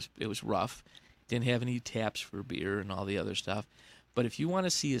it was rough. Didn't have any taps for beer and all the other stuff. But if you want to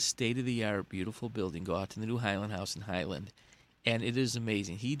see a state-of-the-art, beautiful building, go out to the new Highland House in Highland, and it is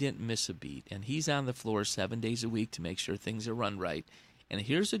amazing. He didn't miss a beat, and he's on the floor 7 days a week to make sure things are run right. And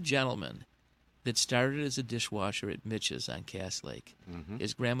here's a gentleman that started as a dishwasher at Mitch's on Cass Lake. Mm-hmm.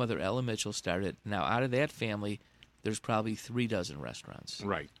 His grandmother, Ella Mitchell, started. Now, out of that family, there's probably 36 restaurants.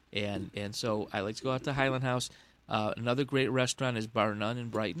 Right. And so I like to go out to Highland House. Another great restaurant is Bar None in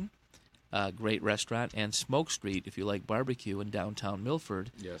Brighton. Great restaurant. And Smoke Street, if you like barbecue in downtown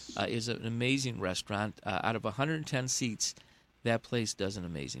Milford, yes. Is an amazing restaurant. Out of 110 seats, that place does an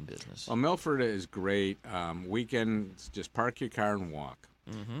amazing business. Well, Milford is great. Weekends, just park your car and walk.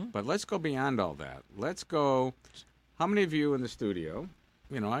 Mm-hmm. But let's go beyond all that. Let's go. How many of you in the studio,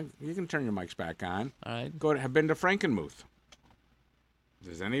 you can turn your mics back on. All right. Have been to Frankenmuth?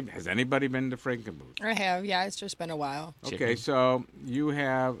 Has anybody been to Frankenmuth? I have, yeah. It's just been a while. Okay, so you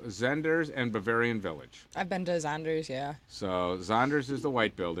have Zenders and Bavarian Village. I've been to Zonders, yeah. So Zonders is the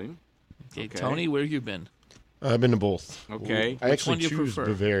white building. Okay, Tony, where have you been? I've been to both. Okay. I actually choose prefer?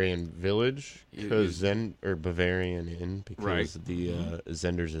 Bavarian Village because Bavarian Inn because the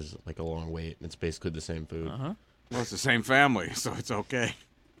Zenders is like a long wait and it's basically the same food. Uh-huh. Well, it's the same family, so it's okay.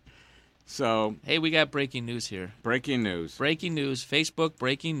 So, hey, we got breaking news here. Breaking news. Breaking news. Facebook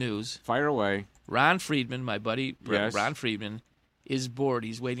breaking news. Fire away. Ron Friedman, my buddy, yes. Ron Friedman, is bored.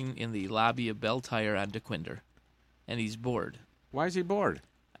 He's waiting in the lobby of Bell Tire on DeQuinder, and he's bored. Why is he bored?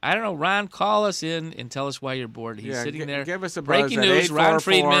 I don't know. Ron, call us in and tell us why you're bored. He's sitting there. Give us a breaking news. Ron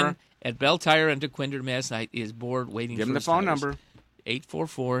Friedman at Bell Tire on DeQuinder, Mass. Night is bored waiting for his Give him the phone number.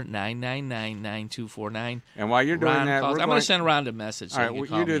 844-999-9249. And while you're doing that, I'm going to send Ron a message. All right,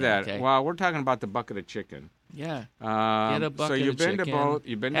 you do that. Okay? Well, we're talking about the bucket of chicken. Yeah. Get a bucket so you've of been chicken. to both.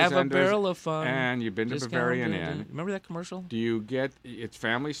 You've been to Have Zenders, a barrel of fun. And you've been to Bavarian Inn. Remember that commercial? Do you get it's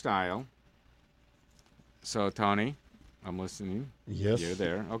family style? So Tony, I'm listening. Yes. You're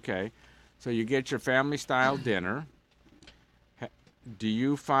there. Okay. So you get your family style dinner. Do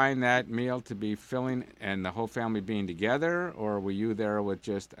you find that meal to be filling and the whole family being together, or were you there with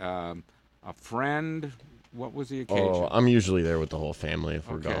just a friend? What was the occasion? Oh, I'm usually there with the whole family if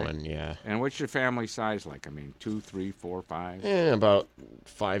we're going, yeah. And what's your family size like? I mean, 2, 3, 4, 5? About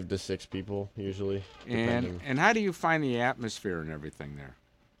 5 to 6 people usually. And how do you find the atmosphere and everything there?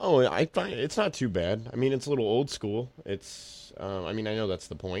 Oh, I find it's not too bad. I mean, it's a little old school. It's, I know that's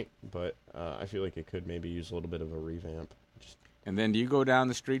the point, but I feel like it could maybe use a little bit of a revamp. And then do you go down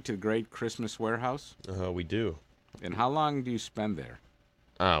the street to the Great Christmas Warehouse? We do. And how long do you spend there?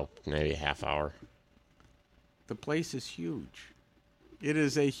 Oh, maybe a half hour. The place is huge. It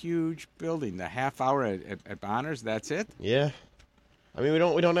is a huge building. The half hour at Bonner's, that's it? Yeah. I mean,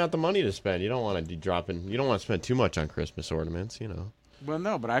 we don't have the money to spend. You don't want to be dropping. You don't want to spend too much on Christmas ornaments, Well,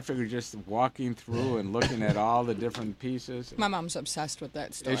 no, but I figured just walking through and looking at all the different pieces. My mom's obsessed with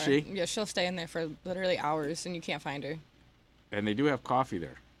that store. Is she? Yeah, she'll stay in there for literally hours, and you can't find her. And they do have coffee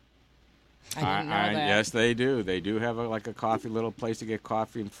there. I didn't know that. Yes, they do. They do have a coffee little place to get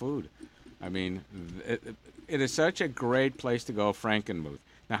coffee and food. I mean, it is such a great place to go, Frankenmuth.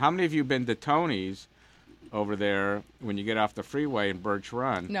 Now, how many of you have been to Tony's over there when you get off the freeway in Birch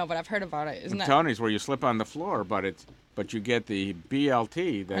Run? No, but I've heard about it. Isn't that Tony's where you slip on the floor, but you get the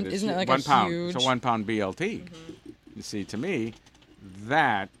BLT that is isn't it like 1 pound. Huge... It's a 1 pound BLT. Mm-hmm. You see, to me,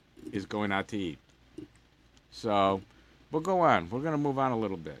 that is going out to eat. So we'll go on. We're going to move on a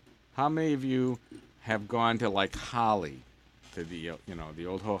little bit. How many of you have gone to like Holly, to the the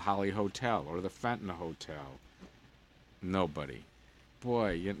old Holly Hotel or the Fenton Hotel? Nobody.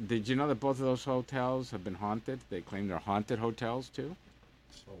 Boy, did you know that both of those hotels have been haunted? They claim they're haunted hotels too.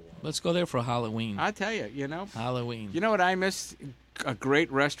 Let's go there for Halloween. I tell you, Halloween. You know what I miss? A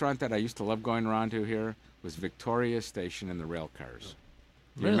great restaurant that I used to love going around to here was Victoria Station and the rail cars.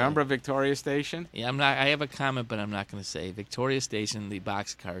 You remember Victoria Station? Yeah, I have a comment, but I'm not going to say Victoria Station. The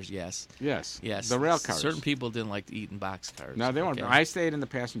box cars, yes. Yes. The rail cars. Certain people didn't like to eat in box cars. No, they weren't. Okay. I stayed in the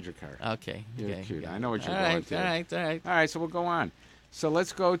passenger car. Okay. You're cute. I know what you're all going right, to. All right. All right. So we'll go on. So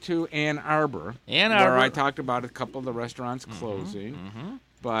let's go to Ann Arbor. Where I talked about a couple of the restaurants closing. Mm-hmm.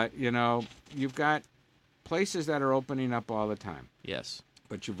 But you've got places that are opening up all the time. Yes.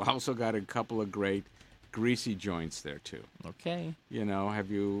 But you've also got a couple of great greasy joints there too. Okay. You know,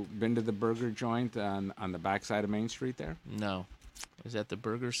 have you been to the burger joint on the backside of Main Street there? No. Is that the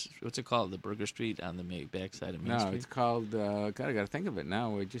burgers? What's it called? The Burger Street on the backside of Main Street? No, it's called. God, I got to think of it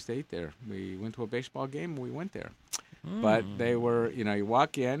now. We just ate there. We went to a baseball game. We went there, but they were. You know, you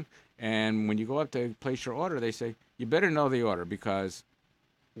walk in, and when you go up to place your order, they say you better know the order because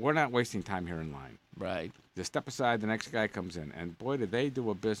we're not wasting time here in line. Right. Just step aside. The next guy comes in, and boy, do they do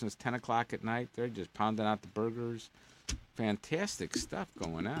a business. 10 o'clock at night, they're just pounding out the burgers. Fantastic stuff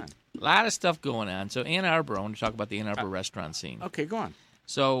going on. A lot of stuff going on. So Ann Arbor, I want to talk about the Ann Arbor restaurant scene. Okay, go on.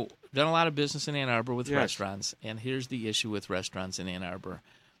 So done a lot of business in Ann Arbor with restaurants, and here's the issue with restaurants in Ann Arbor.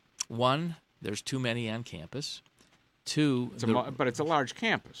 One, there's too many on campus. Two, but it's a large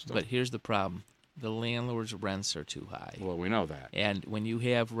campus. But here's the problem. The landlords' rents are too high. Well, we know that. And when you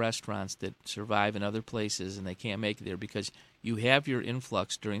have restaurants that survive in other places and they can't make it there because you have your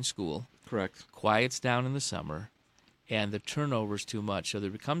influx during school. Correct. Quiets down in the summer. And the turnover's too much. So there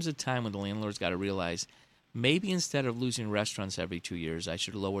becomes a time when the landlord's got to realize maybe instead of losing restaurants every 2 years, I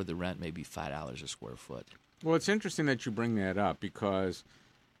should lower the rent maybe $5 a square foot. Well, it's interesting that you bring that up because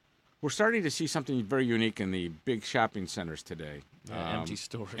we're starting to see something very unique in the big shopping centers today. Empty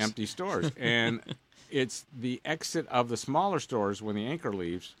stores. Empty stores. And it's the exit of the smaller stores when the anchor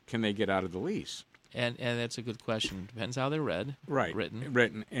leaves. Can they get out of the lease? And that's a good question. Depends how they're written.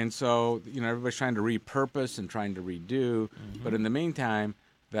 And so, you know, everybody's trying to repurpose and trying to redo. But in the meantime,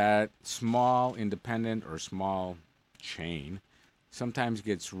 that small independent or small chain sometimes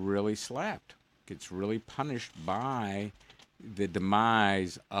gets really slapped, gets really punished by the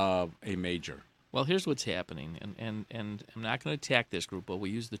demise of a major. Well, here's what's happening, and I'm not going to attack this group, but we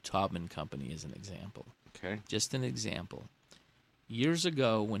use the Taubman Company as an example. Okay. Just an example. Years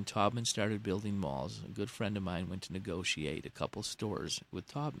ago, when Taubman started building malls, a good friend of mine went to negotiate a couple stores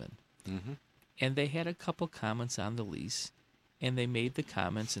with Taubman. And they had a couple comments on the lease, and they made the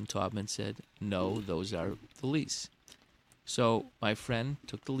comments, and Taubman said, no, those are the lease. So my friend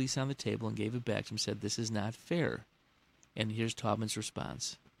took the lease on the table and gave it back to him and said, this is not fair. And here's Taubman's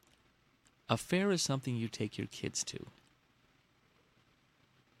response. A fair is something you take your kids to.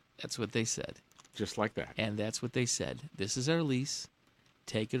 That's what they said. Just like that. And that's what they said. This is our lease.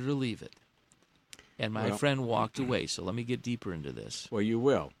 Take it or leave it. And my friend walked away. So let me get deeper into this. Well, you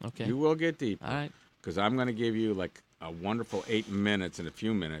will. Okay. You will get deeper. All right. Because I'm going to give you like a wonderful 8 minutes and a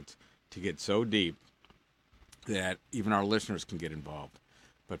few minutes to get so deep that even our listeners can get involved.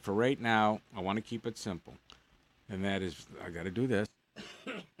 But for right now, I want to keep it simple. And that is, I got to do this.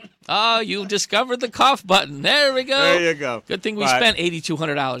 Oh, you discovered the cough button. There we go. There you go. Good thing we spent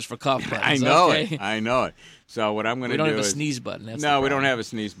 $8,200 for cough buttons. I know it. I know it. So what I'm going to do is... We don't have a sneeze button. No, we don't have a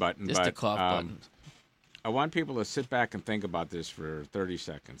sneeze button. Just a cough button. I want people to sit back and think about this for 30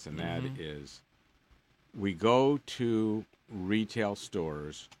 seconds, and that is we go to retail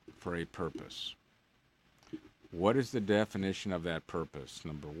stores for a purpose. What is the definition of that purpose,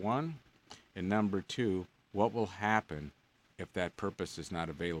 number one? And number two, what will happen if that purpose is not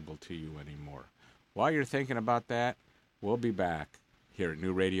available to you anymore? While you're thinking about that, we'll be back here at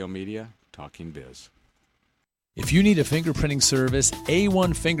New Radio Media, Talking Biz. If you need a fingerprinting service,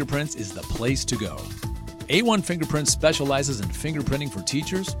 A1 Fingerprints is the place to go. A1 Fingerprints specializes in fingerprinting for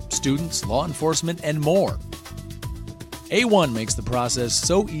teachers, students, law enforcement, and more. A1 makes the process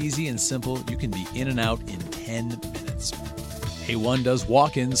so easy and simple you can be in and out in 10 minutes. A1 does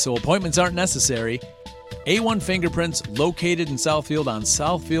walk-ins so appointments aren't necessary. A1 Fingerprints, located in Southfield on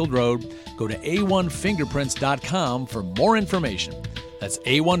Southfield Road. Go to a1fingerprints.com for more information. That's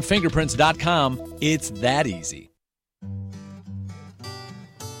a1fingerprints.com. It's that easy.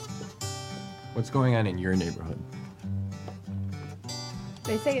 What's going on in your neighborhood?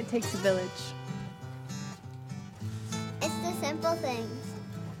 They say it takes a village. It's the simple things.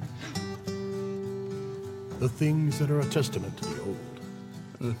 The things that are a testament to the old.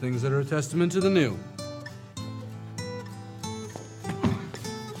 And the things that are a testament to the new.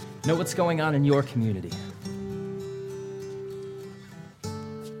 Know what's going on in your community.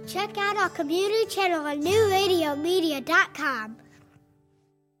 Check out our community channel on newradiomedia.com.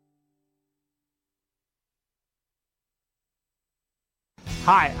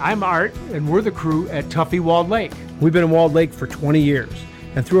 Hi, I'm Art, and we're the crew at Tuffy Walled Lake. We've been in Walled Lake for 20 years,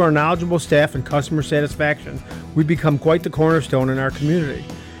 and through our knowledgeable staff and customer satisfaction, we've become quite the cornerstone in our community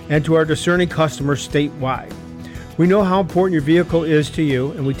and to our discerning customers statewide. We know how important your vehicle is to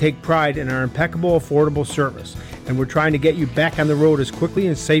you, and we take pride in our impeccable, affordable service, and we're trying to get you back on the road as quickly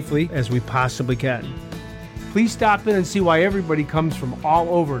and safely as we possibly can. Please stop in and see why everybody comes from all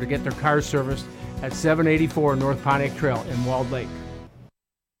over to get their cars serviced at 784 North Pontiac Trail in Walled Lake.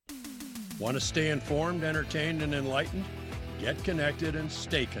 Want to stay informed, entertained, and enlightened? Get connected and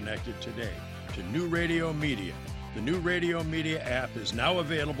stay connected today to New Radio Media. The New Radio Media app is now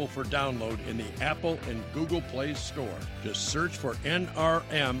available for download in the Apple and Google Play Store. Just search for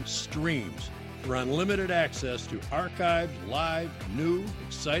NRM Streams for unlimited access to archived, live, new,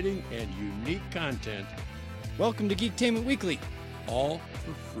 exciting, and unique content. Welcome to Geektainment Weekly. All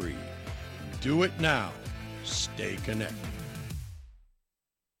for free. Do it now. Stay connected.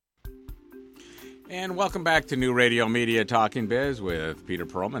 And welcome back to New Radio Media Talking Biz with Peter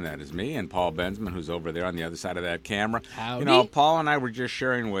Perlman, that is me, and Paul Bensman, who's over there on the other side of that camera. Howdy. You know, Paul and I were just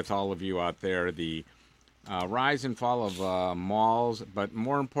sharing with all of you out there the rise and fall of malls, but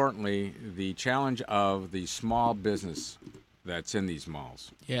more importantly, the challenge of the small business that's in these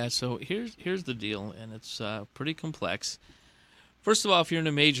malls. Yeah, so here's the deal, and it's pretty complex. First of all, if you're in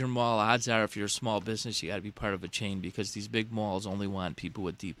a major mall, odds are if you're a small business, you got to be part of a chain because these big malls only want people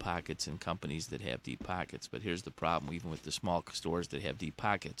with deep pockets and companies that have deep pockets. But here's the problem, even with the small stores that have deep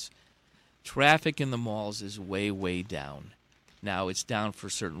pockets. Traffic in the malls is way, way down. Now, it's down for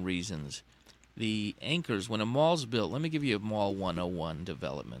certain reasons. The anchors, when a mall's built, let me give you a Mall 101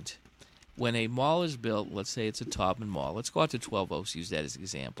 development. When a mall is built, let's say it's a Taubman Mall. Let's go out to 12 Oaks, use that as an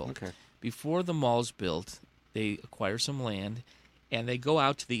example. Okay. Before the mall's built, they acquire some land, and they go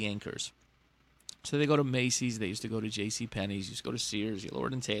out to the anchors. So they go to Macy's, they used to go to JCPenney's, used to go to Sears,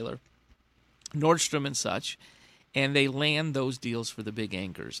 Lord & Taylor, Nordstrom and such, and they land those deals for the big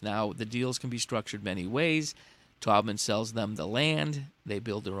anchors. Now, the deals can be structured many ways. Taubman sells them the land. They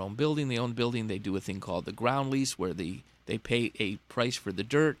build their own building. They own building. They do a thing called the ground lease where they pay a price for the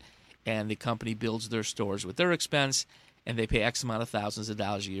dirt, and the company builds their stores with their expense, and they pay X amount of thousands of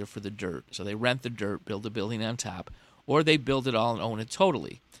dollars a year for the dirt. So they rent the dirt, build a building on top, or they build it all and own it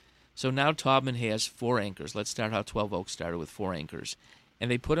totally. So now Taubman has 4 anchors. Let's start how 12 Oaks started with 4 anchors.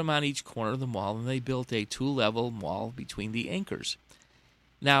 And they put them on each corner of the mall, and they built a 2-level mall between the anchors.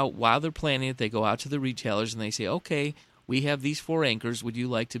 Now, while they're planning it, they go out to the retailers and they say, okay, we have these 4 anchors. Would you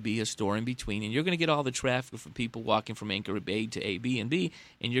like to be a store in between? And you're going to get all the traffic from people walking from anchor A to A, B, and B,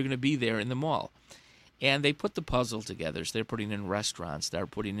 and you're going to be there in the mall. And they put the puzzle together. So they're putting in restaurants, they're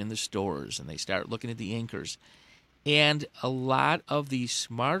putting in the stores, and they start looking at the anchors. And a lot of the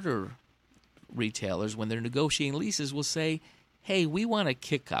smarter retailers, when they're negotiating leases, will say, hey, we want a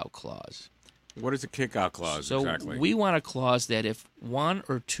kick-out clause. What is a kick-out clause exactly? So we want a clause that if 1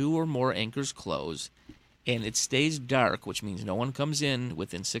 or 2 or more anchors close and it stays dark, which means no one comes in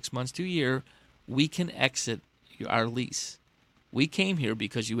within 6 months to a year, we can exit our lease. We came here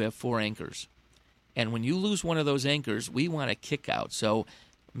because you have 4 anchors. And when you lose one of those anchors, we want a kick-out. So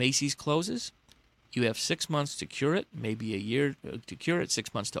Macy's closes. You have 6 months to cure it, maybe a year to cure it,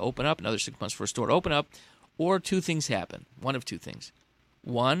 6 months to open up, another 6 months for a store to open up, or 2 things happen. One of 2 things.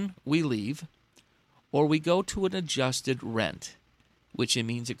 1, we leave, or we go to an adjusted rent, which it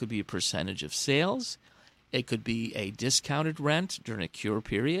means it could be a percentage of sales, it could be a discounted rent during a cure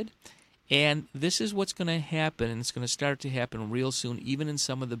period, and this is what's going to happen, and it's going to start to happen real soon, even in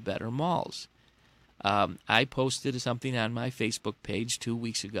some of the better malls. I posted something on my Facebook page 2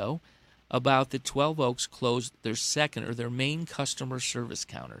 weeks ago about the 12 Oaks closed their second or their main customer service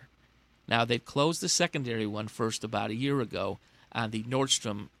counter. Now, they closed the secondary one first about a year ago on the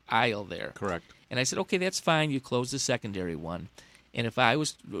Nordstrom aisle there. Correct. And I said, okay, that's fine. You close the secondary one. And if I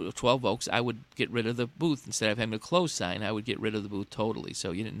was 12 Oaks, I would get rid of the booth. Instead of having a close sign, I would get rid of the booth totally,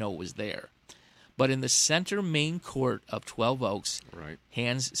 so you didn't know it was there. But in the center main court of 12 Oaks,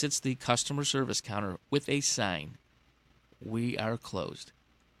 sits the customer service counter with a sign. We are closed.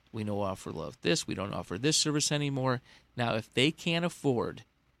 We no offer this. We don't offer this service anymore. Now, if they can't afford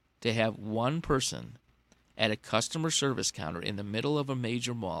to have one person at a customer service counter in the middle of a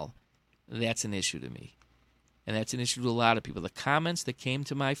major mall, that's an issue to me. And that's an issue to a lot of people. The comments that came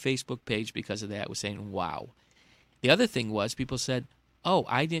to my Facebook page because of that was saying, wow. The other thing was people said, oh,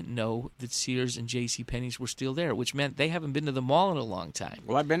 I didn't know that Sears and JCPenney's were still there, which meant they haven't been to the mall in a long time.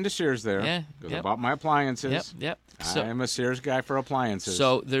 Well, I've been to Sears there. Yeah. Because I bought my appliances. Yep. I am a Sears guy for appliances.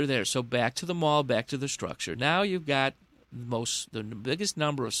 So they're there. So back to the mall, back to the structure. Now you've got the biggest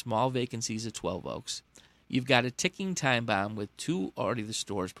number of small vacancies at 12 Oaks. You've got a ticking time bomb with 2 already the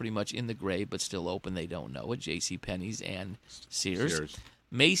stores pretty much in the gray but still open. They don't know it. JCPenney's and Sears.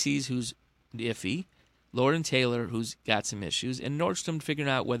 Macy's, who's iffy. Lord & Taylor, who's got some issues. And Nordstrom figuring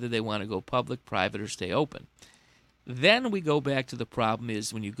out whether they want to go public, private, or stay open. Then we go back to the problem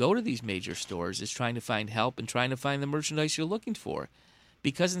is when you go to these major stores is trying to find help and trying to find the merchandise you're looking for.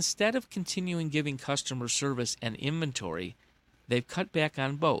 Because instead of continuing giving customer service and inventory, they've cut back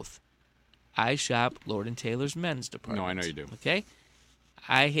on both. I shop Lord & Taylor's men's department. No, I know you do. Okay?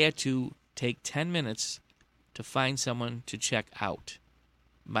 I had to take 10 minutes to find someone to check out.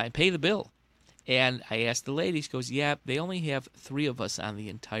 Pay the bill. And I asked the lady, she goes, yeah, they only have 3 of us on the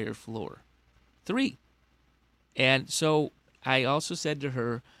entire floor. 3. And so I also said to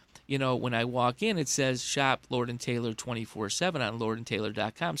her, you know, when I walk in, it says shop Lord & Taylor 24/7 on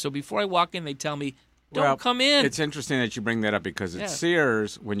lordandtaylor.com. So before I walk in, they tell me, don't come in. It's interesting that you bring that up because at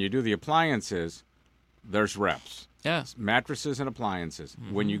Sears, when you do the appliances, there's reps. Yeah. Mattresses and appliances.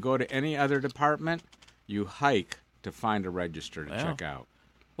 Mm-hmm. When you go to any other department, you hike to find a register to check out.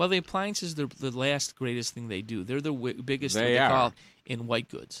 Well, the appliances, they're the last greatest thing they do. They're the biggest thing they call in white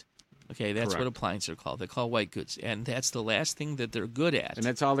goods. Okay, that's what appliances are called. They're called white goods, and that's the last thing that they're good at. And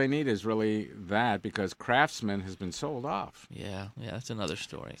that's all they need is really that, because Craftsman has been sold off. Yeah, that's another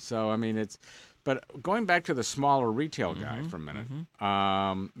story. So, I mean, but going back to the smaller retail guy for a minute,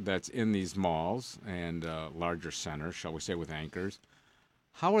 that's in these malls and larger centers, shall we say, with anchors,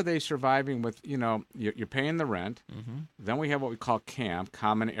 how are they surviving with, you know, you're paying the rent, then we have what we call CAMP,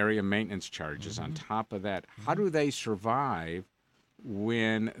 Common Area Maintenance Charges on top of that. How do they survive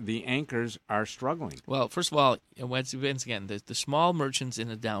when the anchors are struggling? Well, first of all, once again, the small merchants in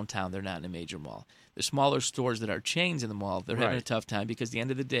the downtown, they're not in a major mall. The smaller stores that are chains in the mall, they're having a tough time because at the end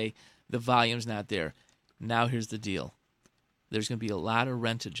of the day, the volume's not there. Now here's the deal. There's going to be a lot of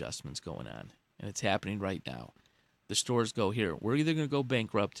rent adjustments going on, and it's happening right now. The stores go, here, we're either going to go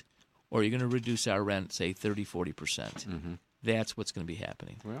bankrupt or you're going to reduce our rent, say, 30, 40%. That's what's going to be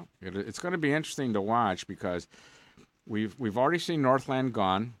happening. Well, it's going to be interesting to watch because we've already seen Northland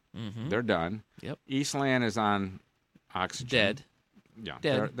gone. They're done. Yep. Eastland is on oxygen. Dead. Yeah,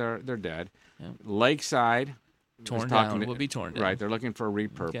 dead. They're dead. Yep. Lakeside torn down. Will be torn down. Right, they're looking for a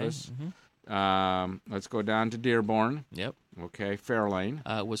repurpose. Okay. Let's go down to Dearborn. Yep. Okay, Fairlane.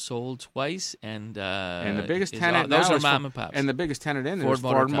 Was sold twice, and the biggest tenant those now are mom and pops. And the biggest tenant in there is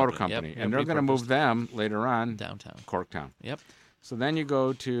Ford Motor Company, yep. And they're going to move them later on downtown Corktown. Yep. So then you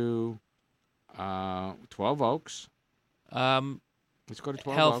go to 12 Oaks. Let's go to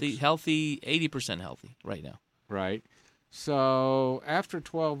 12 Oaks. Healthy, 80% healthy right now. Right. So after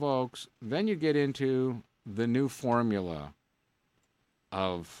 12 Oaks, then you get into the new formula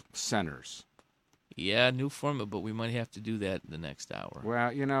of centers. Yeah, new formula, but we might have to do that in the next hour.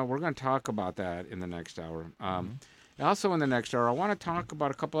 Well, you know, we're going to talk about that in the next hour. Also in the next hour, I want to talk about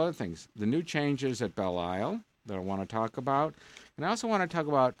a couple other things. The new changes at Belle Isle that I want to talk about. And I also want to talk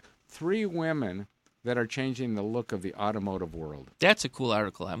about 3 women that are changing the look of the automotive world. That's a cool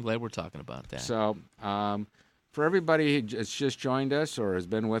article. I'm glad we're talking about that. So, for everybody who has just joined us or has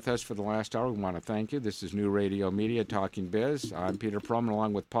been with us for the last hour, we want to thank you. This is New Radio Media Talking Biz. I'm Peter Perlman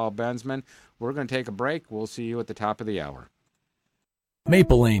along with Paul Bensman. We're going to take a break. We'll see you at the top of the hour.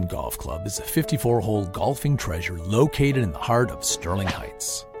 Maple Lane Golf Club is a 54-hole golfing treasure located in the heart of Sterling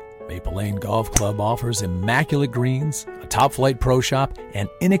Heights. Maple Lane Golf Club offers immaculate greens, a top-flight pro shop, and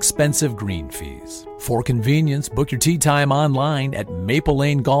inexpensive green fees. For convenience, book your tee time online at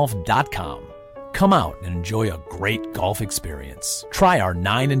maplelanegolf.com. Come out and enjoy a great golf experience. Try our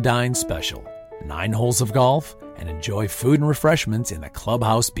 9 and Dine special, 9 holes of golf, and enjoy food and refreshments in the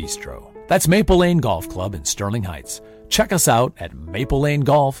Clubhouse Bistro. That's Maple Lane Golf Club in Sterling Heights. Check us out at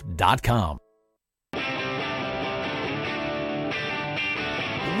maplelanegolf.com.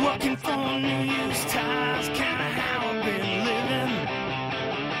 Working for news ties, kinda how I've been living.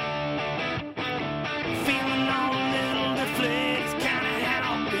 Feeling all a little deflated, kinda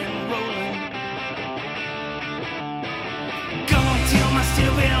how I've been rolling. Going till my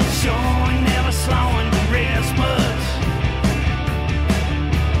steel belt showing, never slowing to rest much.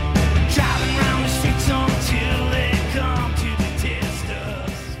 Driving around the streets until they come to detest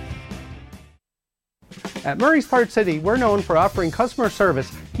us. At Murray's Part City, we're known for offering customer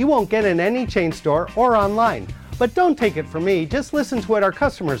service you won't get in any chain store or online. But don't take it from me, just listen to what our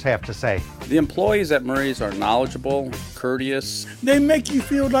customers have to say. The employees at Murray's are knowledgeable, courteous. They make you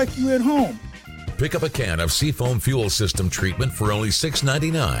feel like you're at home. Pick up a can of Seafoam Fuel System treatment for only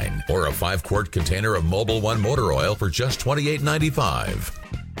 $6.99 or a 5-quart container of Mobil 1 motor oil for just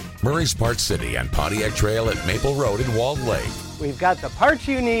 $28.95. Murray's Part City and Pontiac Trail at Maple Road in Walled Lake. We've got the parts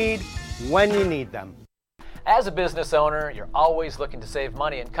you need when you need them. As a business owner, you're always looking to save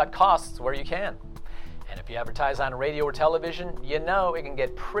money and cut costs where you can. And if you advertise on radio or television, you know it can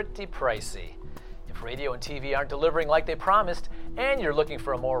get pretty pricey. If radio and TV aren't delivering like they promised, and you're looking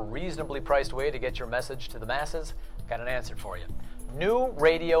for a more reasonably priced way to get your message to the masses, I've got an answer for you. New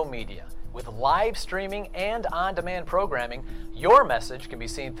Radio Media. With live streaming and on-demand programming, your message can be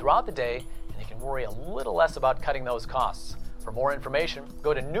seen throughout the day, and you can worry a little less about cutting those costs. For more information,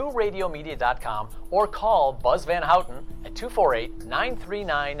 go to newradiomedia.com or call Buzz Van Houten at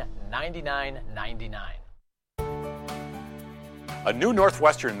 248-939-9999. $99.99. A new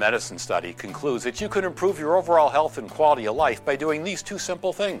Northwestern medicine study concludes that you can improve your overall health and quality of life by doing these two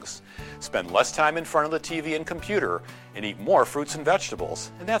simple things. Spend less time in front of the TV and computer and eat more fruits and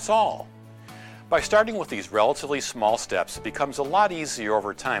vegetables, and that's all. By starting with these relatively small steps, it becomes a lot easier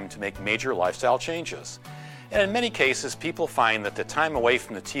over time to make major lifestyle changes. And in many cases, people find that the time away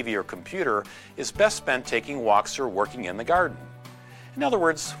from the TV or computer is best spent taking walks or working in the garden. In other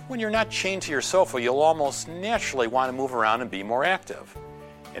words, when you're not chained to your sofa, you'll almost naturally want to move around and be more active.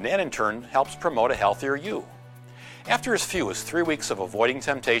 And that in turn helps promote a healthier you. After as few as 3 weeks of avoiding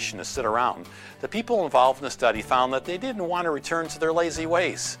temptation to sit around, the people involved in the study found that they didn't want to return to their lazy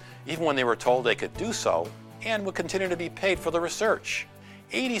ways, even when they were told they could do so, and would continue to be paid for the research.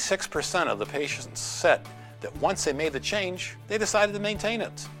 86% of the patients said that once they made the change, they decided to maintain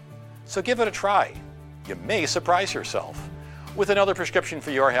it. So give it a try. You may surprise yourself. With another prescription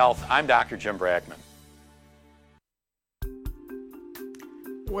for your health, I'm Dr. Jim Bragman.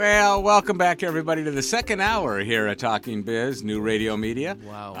 Well, welcome back, everybody, to the second hour here at Talking Biz, New Radio Media.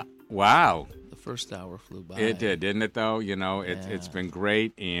 Wow. Wow. The first hour flew by. It did, didn't it, though? You know, it's been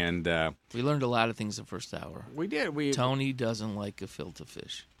great. And we learned a lot of things the first hour. We did. Tony doesn't like gefilte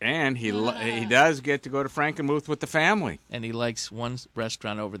fish. And he does get to go to Frankenmuth with the family. And he likes one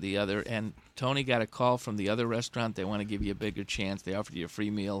restaurant over the other. And Tony got a call from the other restaurant. They want to give you a bigger chance. They offered you a free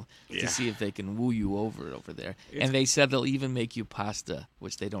meal to see if they can woo you over there. And they said they'll even make you pasta,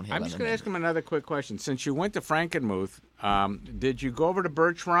 which they don't have. I'm just going to ask him another quick question. Since you went to Frankenmuth, did you go over to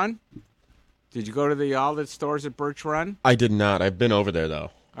Birch Run? Did you go to all the stores at Birch Run? I did not. I've been over there,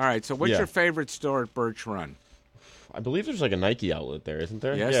 though. All right. So what's your favorite store at Birch Run? I believe there's like a Nike outlet there, isn't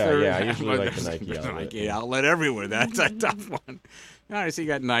there? Yes, there is. Yeah, I usually like the Nike There's outlet. a Nike outlet everywhere. That's a tough one. All right, so you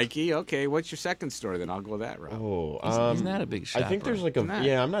got Nike. Okay, what's your second store then? I'll go that route. Oh, he's not a big shopper. I think there's like a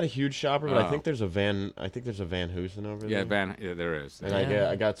I'm not a huge shopper, but I think there's a Van. I think there's a Van Heusen over there. Yeah, there is. And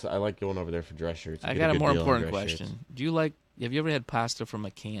I like going over there for dress shirts. I got a more important question. Have you ever had pasta from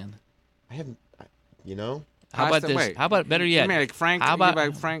a can? I haven't. You know. How about this? Wait. How about better yet? You mean like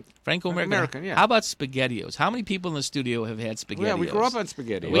Franco-American? Yeah. How about SpaghettiOs? How many people in the studio have had SpaghettiOs? Yeah, we grew up on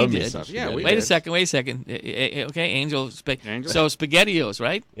SpaghettiOs. We did. Yeah, we Wait did. a second. Okay, Angel. So SpaghettiOs,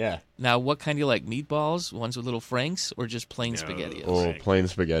 right? Yeah. Now, what kind do you like? Meatballs, ones with little franks, or just plain SpaghettiOs? Oh, plain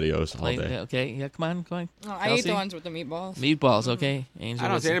SpaghettiOs all day. Okay, yeah, come on. Oh, I eat the ones with the meatballs. Meatballs, okay. Angel, I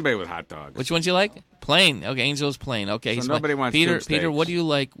don't see anybody with hot dogs. Which ones you like? Plain. Okay, Angel's plain. Okay, so nobody wants Peter, steaks. what do you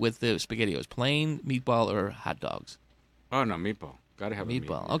like with the SpaghettiOs? Plain, meatball, or hot dogs? Oh, no, meatball. Got to have a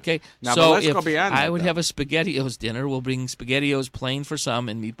meatball. Okay, now, so but let's if go beyond I that, would though. have a SpaghettiOs dinner, we'll bring SpaghettiOs plain for some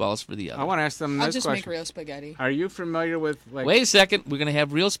and meatballs for the other. I want to ask them this I'll just question. make real spaghetti. Are you familiar with like? Wait a second. We're going to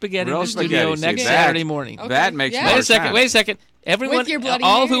have real spaghetti in the studio next Saturday morning. Okay. That makes more Wait a sense. second. Everyone, With your Bloody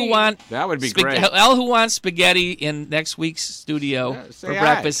all Mary. who want that would be great. All who want spaghetti in next week's studio for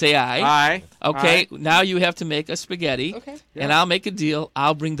breakfast, say aye. Aye. Okay. Aye. Now you have to make a spaghetti. Okay. And I'll make a deal.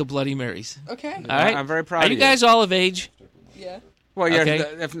 I'll bring the Bloody Marys. Okay. All right. I'm very proud Are of you you. guys all of age? Yeah. Well, Okay.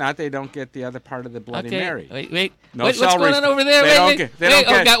 if not, they don't get the other part of the Bloody Mary. Wait. No What's celery going on stick. over there? They don't get. They don't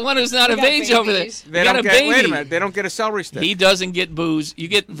get. Got one who's not We of got age over there. babies. They You don't got a get. baby. Wait a minute. They don't get a celery stick. He doesn't get booze. You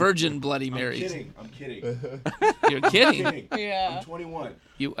get virgin Bloody Marys. I'm kidding. You're kidding. Yeah. I'm 21.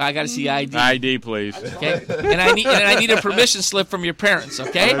 I got to see ID. ID, please. Okay. And I need a permission slip from your parents.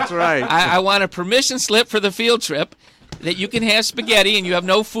 Okay. That's right. I want a permission slip for the field trip that you can have spaghetti and you have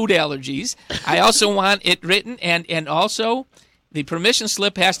no food allergies. I also want it written and also. The permission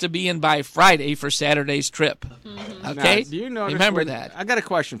slip has to be in by Friday for Saturday's trip. Okay? Now, do you notice Remember that. I got a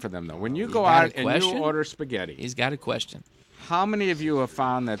question for them, though. When you go got out a and question? you order spaghetti, He's got a question. how many of you have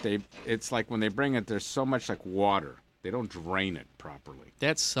found that it's like when they bring it, there's so much like water. They don't drain it properly.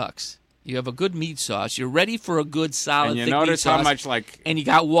 That sucks. You have a good meat sauce. You're ready for a good, solid, And you thick meat notice sauce. how much like And you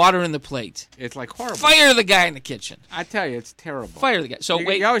got water in the plate. it's like horrible. Fire the guy in the kitchen. I tell you, it's terrible. Fire the guy. So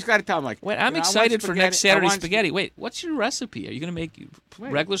you always got to tell them like. Wait, I'm you know, I want excited for next spaghetti. I Saturday's want spaghetti. Wait, what's your recipe? Are you going to make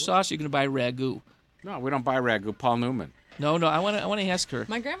regular sauce or are you going to buy ragu? No, we don't buy ragu. Paul Newman. No, I want to ask her.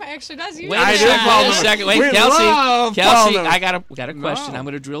 My grandma actually does use Wait I a do, second. Paul Wait a Newman. second. Wait, We love Paul Kelsey, Newman. I got a question. No. I'm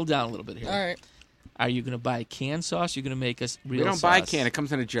going to drill down a little bit here. All right. Are you going to buy canned sauce? You're going to make us real We don't sauce? buy can. It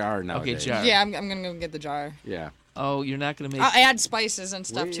comes in a jar nowadays. jar. Yeah, I'm gonna go get the jar. Yeah. Oh, you're not going to make. I'll add spices and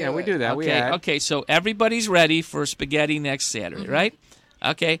stuff to it. we do that. We Okay, add. okay. So everybody's ready for spaghetti next Saturday, right?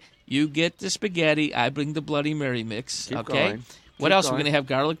 Okay. You get the spaghetti. I bring the Bloody Mary mix. Keep okay. going. What Keep else? We're going. going to have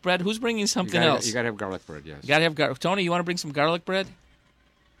garlic bread. Who's bringing something you gotta, else? You got to have garlic bread. Yes. You got to have garlic. Tony, you want to bring some garlic bread?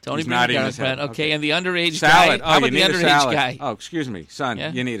 Tony, He's bring the nodding garlic his head. bread. Okay. And the underage Salad. guy. Oh, How about you the need a underage salad. guy? Oh, excuse me, son.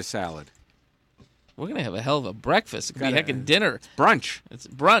 Yeah? You need a salad. We're going to have a hell of a breakfast. It could be heckin' dinner. Brunch. It's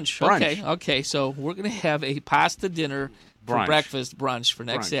brunch. Okay. So we're going to have a pasta dinner for breakfast, brunch for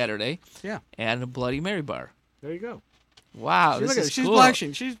next Saturday. Yeah. And a Bloody Mary bar. There you go. Wow, this is she's cool.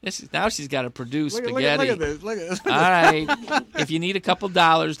 blushing. Now she's got to produce spaghetti. Look at this. Look at this. All right. If you need a couple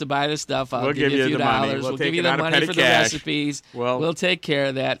dollars to buy the stuff, I'll give you a few dollars. We'll give you the money for the recipes. We'll take care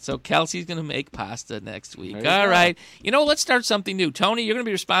of that. So Kelsey's going to make pasta next week. All right. Let's start something new. Tony, you're going to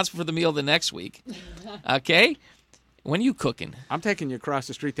be responsible for the meal the next week. Okay? When are you cooking? I'm taking you across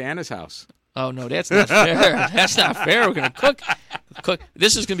the street to Anna's house. Oh, no, that's not fair. That's not fair. We're going to cook.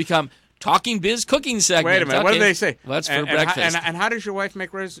 This is going to become Talking Biz cooking segment. Wait a minute. What do they say? What's for breakfast? And how does your wife make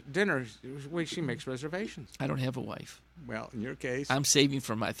dinner? She makes reservations. I don't have a wife. Well, in your case. I'm saving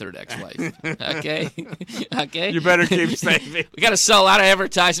for my third ex-wife. Okay? Okay? You better keep saving. We got to sell a lot of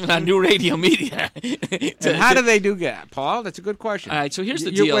advertisement on New Radio Media. And how do they do that, Paul? That's a good question. All right, so here's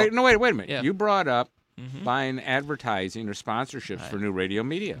the deal. Wait a minute. Yeah. You brought up buying advertising or sponsorships for New Radio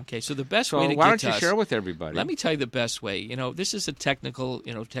Media. Okay, so the best way to why get don't to you us, share with everybody? Let me tell you the best way. This is a technical,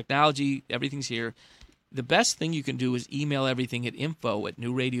 technology, everything's here. The best thing you can do is email everything at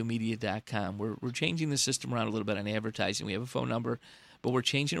info@newradiomedia.com. We're changing the system around a little bit on advertising. We have a phone number, but we're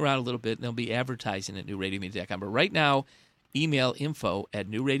changing it around a little bit, and there'll be advertising at newradiomedia.com. But right now, email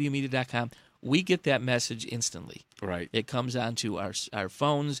info@newradiomedia.com. We get that message instantly. Right. It comes onto our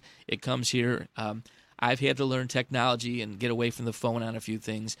phones. It comes here. I've had to learn technology and get away from the phone on a few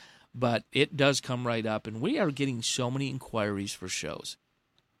things, but it does come right up, and we are getting so many inquiries for shows.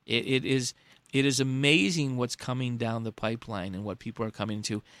 It is amazing what's coming down the pipeline and what people are coming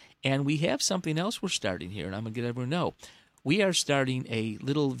to, and we have something else we're starting here, and I'm going to get everyone to know. We are starting a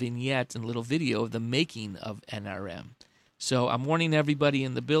little vignette and little video of the making of NRM. So I'm warning everybody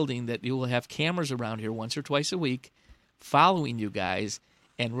in the building that you will have cameras around here once or twice a week following you guys,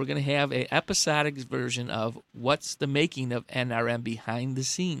 and we're going to have an episodic version of what's the making of NRM behind the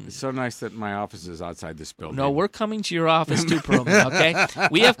scenes. It's so nice that my office is outside this building. No, we're coming to your office too, Perlman, okay?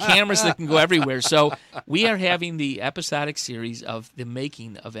 We have cameras that can go everywhere. So we are having the episodic series of the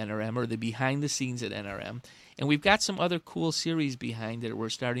making of NRM, or the behind the scenes at NRM. And we've got some other cool series behind it we're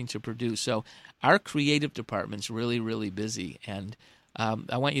starting to produce. So our creative department's really, really busy. And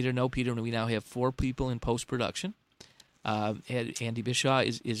I want you to know, Peter, we now have 4 people in post-production. Andy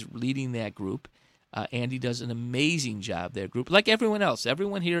Bishaw is leading that group. Andy does an amazing job, that group. Like everyone else,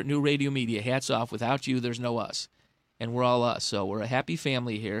 everyone here at New Radio Media, hats off. Without you, there's no us. And we're all us. So we're a happy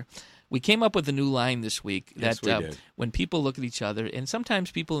family here. We came up with a new line this week that Yes, we did. when people look at each other, and sometimes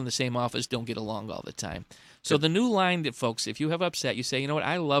people in the same office don't get along all the time. So the new line that, folks, if you have upset, you say, you know what,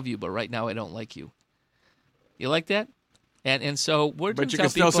 I love you, but right now I don't like you. You like that? And so we're But you tell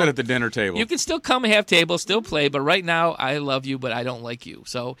can still people, sit at the dinner table. You can still come and have tables, still play, but right now I love you, but I don't like you.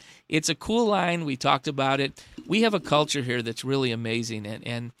 So it's a cool line. We talked about it. We have a culture here that's really amazing,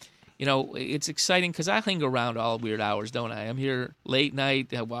 and it's exciting because I hang around all weird hours, don't I? I'm here late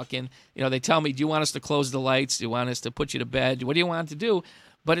night. I walk in. They tell me, do you want us to close the lights? Do you want us to put you to bed? What do you want to do?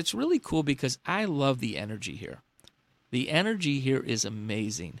 But it's really cool because I love the energy here. The energy here is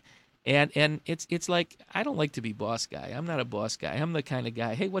amazing. And it's like, I don't like to be boss guy. I'm not a boss guy. I'm the kind of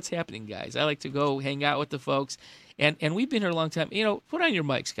guy, hey, what's happening, guys? I like to go hang out with the folks. And we've been here a long time. Put on your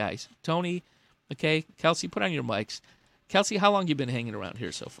mics, guys. Tony, okay? Kelsey, put on your mics. Kelsey, how long you been hanging around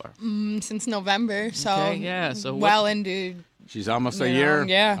here so far? Since November, so okay, yeah. So into. She's almost a year.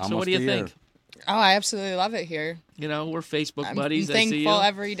 Yeah. Almost so what do you think? Oh, I absolutely love it here. We're Facebook buddies. I'm thankful I see you.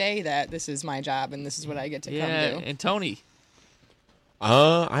 every day that this is my job and this is what I get to come do. And Tony.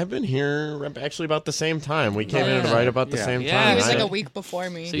 I've been here actually about the same time. We came in right about the same time. It was like a week before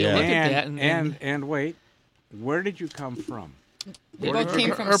me. So you look at that and wait, where did you come from? We both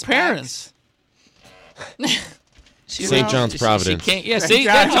came from her parents. St. John's Providence. See, Tony gets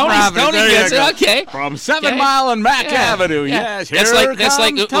it. Okay. From 7 Mile and Mack Avenue. Yes, here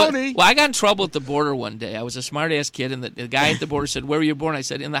comes Tony. Well, I got in trouble at the border one day. I was a smart-ass kid, and the guy at the border said, where were you born? I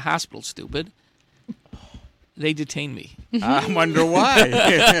said, in the hospital, stupid. They detained me. I wonder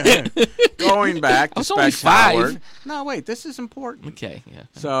why. Going back to Specs Howard. No, wait, this is important. Okay, yeah.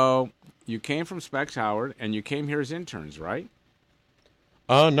 So you came from Specs Howard, and you came here as interns, right?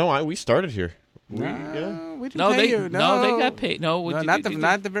 No, we started here. We didn't pay you. No, they got paid. No, not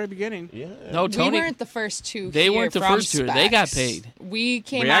at the very beginning. Yeah. No, Tony. We weren't the first two. They weren't the first two. Specs. They got paid. We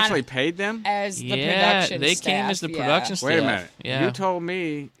came. We actually paid them as the Yeah, production. they staff. came as the production staff. Wait a minute. Yeah. You told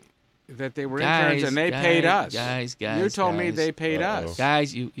me that they were interns and they paid us. Guys. You told me they paid us.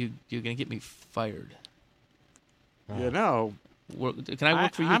 Guys, you're gonna get me fired. Can I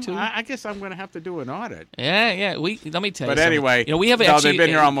work for you too? I guess I'm going to have to do an audit. Yeah. Let me tell you. But anyway, we have actually. They've been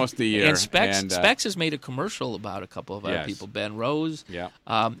here almost a year. And Specs has made a commercial about a couple of our people. Ben Rose. Yeah.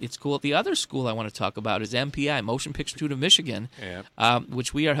 It's cool. The other school I want to talk about is MPI, Motion Picture Institute of Michigan,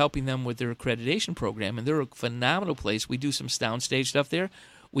 which we are helping them with their accreditation program, and they're a phenomenal place. We do some downstage stuff there.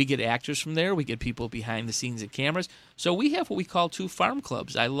 We get actors from there. We get people behind the scenes and cameras. So we have what we call 2 farm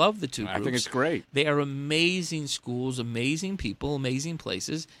clubs. I love the 2 groups. I think it's great. They are amazing schools, amazing people, amazing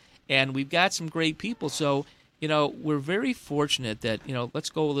places, and we've got some great people. So, we're very fortunate that, let's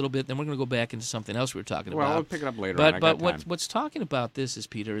go a little bit, then we're going to go back into something else we were talking about. Well, we'll pick it up later But on. what's talking about this is,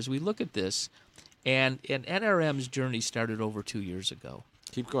 Peter, as we look at this, and NRM's journey started over 2 years ago.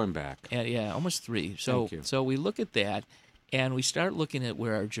 Keep going back. And almost 3. Thank you. So we look at that. And we start looking at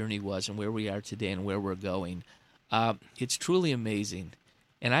where our journey was and where we are today and where we're going. It's truly amazing.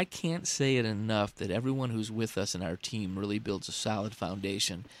 And I can't say it enough that everyone who's with us in our team really builds a solid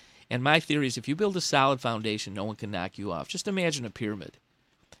foundation. And my theory is if you build a solid foundation, no one can knock you off. Just imagine a pyramid.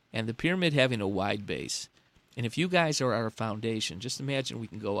 And the pyramid having a wide base. And if you guys are our foundation, just imagine we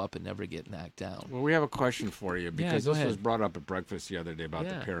can go up and never get knocked down. Well, we have a question for you because go this ahead. was brought up at breakfast the other day about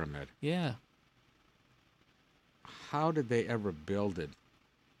the pyramid. Yeah. How did they ever build it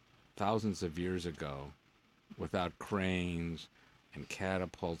thousands of years ago without cranes and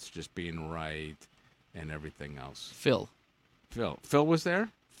catapults just being right and everything else? Phil was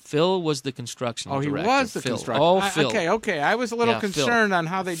there? Phil was the construction director. He was the construction. Oh, Phil. Okay. I was a little concerned on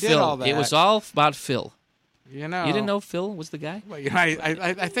how they did all that. It was all about Phil. You didn't know Phil was the guy? Well,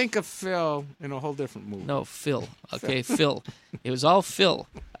 I think of Phil in a whole different movie. No, Phil. Okay, Phil. It was all Phil.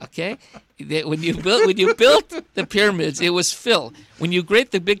 Okay, when you built the pyramids, it was Phil. When you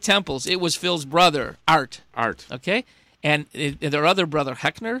create the big temples, it was Phil's brother, Art. Okay, and their other brother,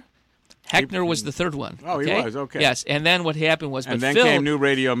 Heckner. Heckner was the third one. Oh, okay? He was, okay. Yes, and then what happened was, and then came New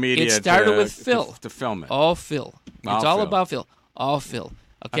Radio Media. It started with Phil to film it. All Phil. It's all about Phil. All Phil.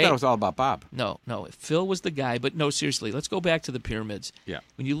 Okay? I thought it was all about Bob. No. Phil was the guy, but no, seriously, let's go back to the pyramids. Yeah.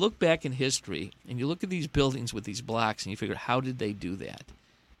 When you look back in history and you look at these buildings with these blocks and you figure, how did they do that?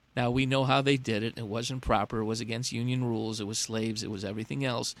 Now, we know how they did it. It wasn't proper. It was against union rules. It was slaves. It was everything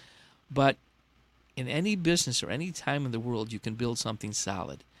else. But in any business or any time in the world, you can build something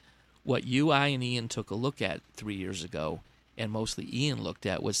solid. What you, I, and Ian took a look at 3 years ago, and mostly Ian looked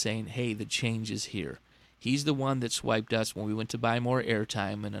at, was saying, hey, the change is here. He's the one that swiped us when we went to buy more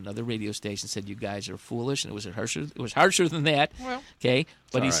airtime, and another radio station said, you guys are foolish, and it was harsher than that. Well, okay?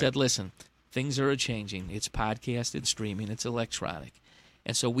 But he right. said, listen, things are changing. It's podcast, it's streaming, it's electronic.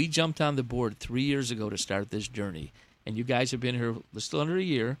 And so we jumped on the board 3 years ago to start this journey. And you guys have been here still under a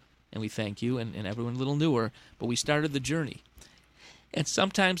year, and we thank you, and everyone a little newer, but we started the journey. And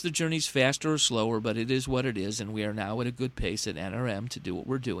sometimes the journey's faster or slower, but it is what it is, and we are now at a good pace at NRM to do what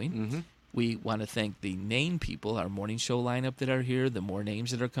we're doing. Mm-hmm. We want to thank the name people, our morning show lineup that are here, the more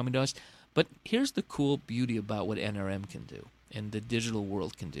names that are coming to us. But here's the cool beauty about what NRM can do and the digital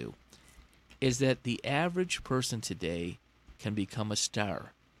world can do, is that the average person today can become a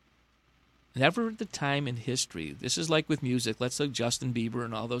star. Never at the time in history. This is like with music. Let's look Justin Bieber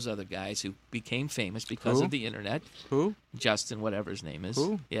and all those other guys who became famous because of the internet. Who? Justin, whatever his name is.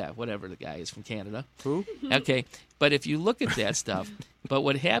 Who? Yeah, whatever the guy is from Canada. Who? Okay, but if you look at that stuff, but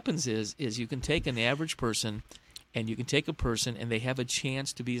what happens is you can take an average person and you can take a person and they have a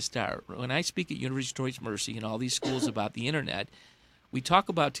chance to be a star. When I speak at University of Detroit's Mercy and all these schools about the internet, we talk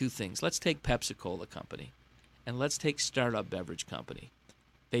about two things. Let's take Pepsi-Cola Company and let's take Startup Beverage Company.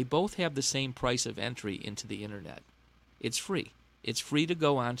 They both have the same price of entry into the internet. It's free. It's free to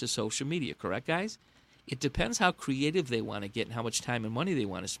go on to social media, correct, guys? It depends how creative they want to get and how much time and money they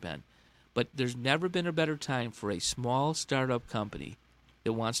want to spend. But there's never been a better time for a small startup company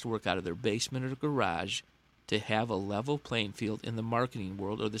that wants to work out of their basement or garage to have a level playing field in the marketing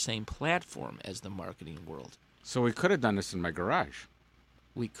world or the same platform as the marketing world. So we could have done this in my garage.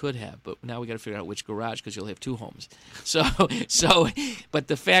 We could have, but now we got to figure out which garage because you'll have two homes. So, but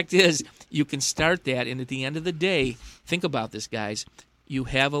the fact is, you can start that, and at the end of the day, think about this, guys. You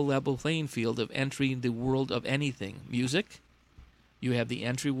have a level playing field of entering the world of anything. Music, you have the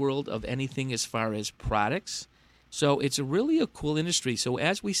entry world of anything as far as products. So it's really a cool industry. So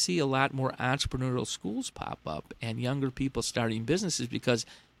as we see a lot more entrepreneurial schools pop up and younger people starting businesses because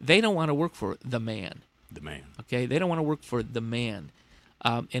they don't want to work for the man. The man. Okay? They don't want to work for the man.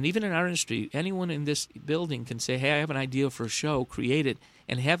 And even in our industry, anyone in this building can say, hey, I have an idea for a show, create it,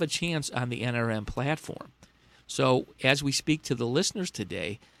 and have a chance on the NRM platform. So as we speak to the listeners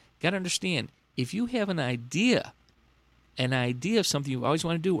today, got to understand, if you have an idea of something you always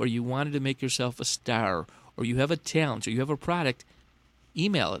want to do, or you wanted to make yourself a star, or you have a talent, or you have a product,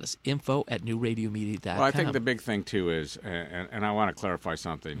 email us, info@newradiomedia.com. Well, I think the big thing, too, is, and I want to clarify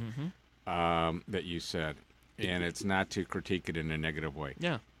something that you said, and it's not to critique it in a negative way.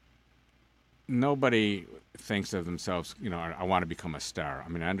 Yeah. Nobody thinks of themselves, I want to become a star. I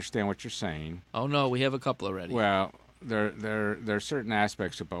mean, I understand what you're saying. Oh, no, we have a couple already. Well, there are certain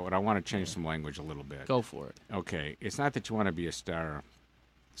aspects about it. I want to change some language a little bit. Go for it. Okay. It's not that you want to be a star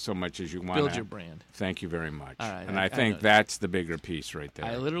so much as you want to build your brand. Thank you very much. All right, and I think that's the bigger piece right there.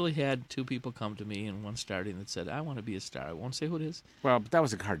 I literally had 2 people come to me, and one starting that said, I want to be a star. I won't say who it is. Well, but that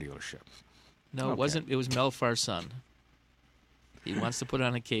was a car dealership. No, It wasn't. It was Melfar's son. He wants to put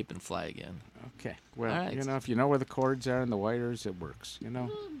on a cape and fly again. Okay. Well, right. If you know where the cords are and the wires, it works, All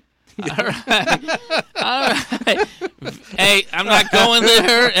right. All right. Hey, I'm not going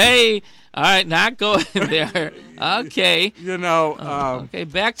there. Hey. All right, not going there. Okay. Okay,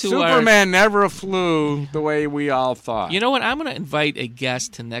 back to Superman never flew the way we all thought. You know what? I'm going to invite a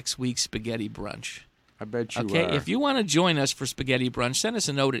guest to next week's Spaghetti Brunch. I bet you Okay, are. if you want to join us for Spaghetti Brunch, send us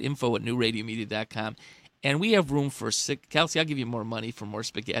a note at info@newradiomedia.com. And we have room for Kelsey, I'll give you more money for more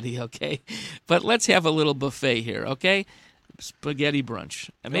spaghetti, okay? But let's have a little buffet here, okay? Spaghetti Brunch.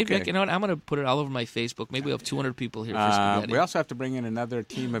 And maybe, Okay. you know what, I'm going to put it all over my Facebook. Maybe we'll have 200 people here for spaghetti. We also have to bring in another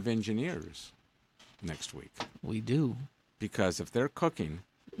team of engineers next week. We do. Because if they're cooking...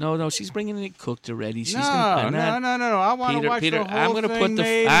 No, she's bringing it cooked already. She's No. I want to watch the whole I'm gonna thing put the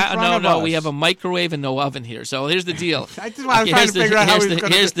made in front of us. We have a microwave and no oven here. So here's the deal. I was trying to figure out how he was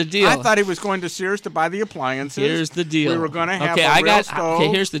going to... Here's the deal. I thought he was going to Sears to buy the appliances. Here's the deal. We were going to have a real stove. Okay,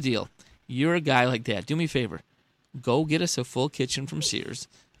 here's the deal. You're a guy like that. Do me a favor. Go get us a full kitchen from Sears,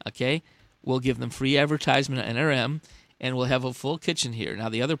 okay? We'll give them free advertisement at NRM, and we'll have a full kitchen here. Now,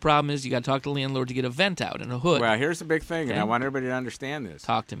 the other problem is you got to talk to the landlord to get a vent out and a hood. Well, here's the big thing, Okay. and I want everybody to understand this.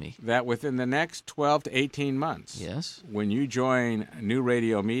 Talk to me. That within the next 12 to 18 months, yes, when you join New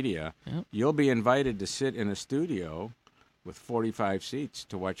Radio Media, you'll be invited to sit in a studio with 45 seats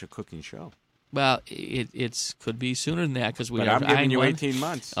to watch a cooking show. Well, it could be sooner than that because we But are. I'm giving you 18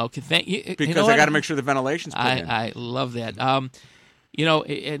 months. Okay, thank you. Because I got to make sure the ventilation's put in. I love that. Not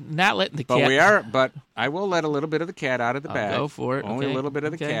letting the cat. But we are. But I will let a little bit of the cat out of the bag. Go for it. Only Okay. a little bit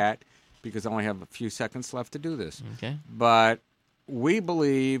of the Okay. cat, because I only have a few seconds left to do this. Okay. But we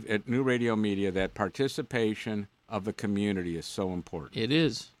believe at New Radio Media that participation of the community is so important. It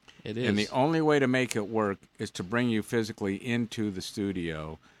is. It is. And the only way to make it work is to bring you physically into the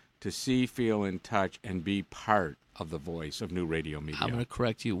studio to see, feel, and touch, and be part of the voice of New Radio Media. I'm going to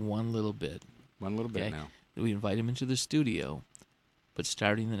correct you one little bit. One little bit now. We invite him into the studio, but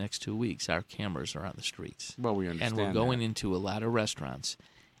starting the next 2 weeks, our cameras are on the streets. Well, we understand And we're going into a lot of restaurants.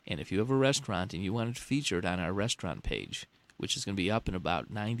 And if you have a restaurant and you want it featured on our restaurant page, which is going to be up in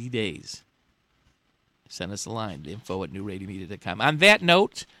about 90 days, send us a line, info@newradiomedia.com. On that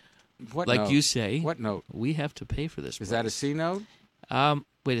note, What like note? you say, What note? we have to pay for this. Is that a C note?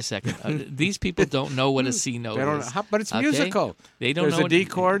 Wait a second. These people don't know what a C note They don't is. know, but it's okay? musical. They don't There's know a D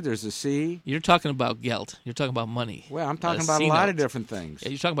chord. There's a C. You're talking about geld. You're talking about money. Well, I'm talking A about a C lot note. of different things. Yeah,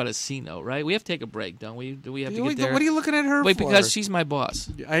 you're talking about a C note, right? We have to take a break, don't we? Do we have to What get there? are you looking at her Wait, for? because she's my boss.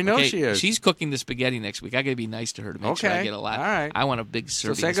 I know Okay, she is. She's cooking the spaghetti next week. I got to be nice to her to make sure I Okay. get a lot. All right. I want a big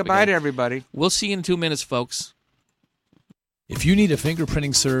serving. So say of goodbye spaghetti. to everybody. We'll see you in 2 minutes, folks. If you need a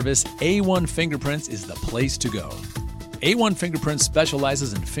fingerprinting service, A1 Fingerprints is the place to go. A1 Fingerprints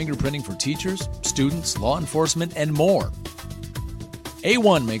specializes in fingerprinting for teachers, students, law enforcement, and more.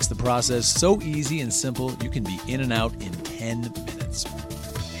 A1 makes the process so easy and simple you can be in and out in 10 minutes.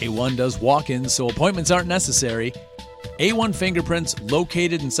 A1 does walk-ins so appointments aren't necessary. A1 Fingerprints,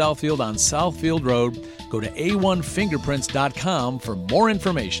 located in Southfield on Southfield Road. Go to a1fingerprints.com for more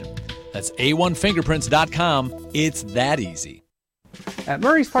information. That's a1fingerprints.com. It's that easy. At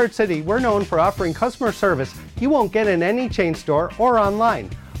Murray's Part City, we're known for offering customer service you won't get in any chain store or online.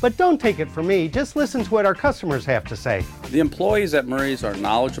 But don't take it from me, just listen to what our customers have to say. The employees at Murray's are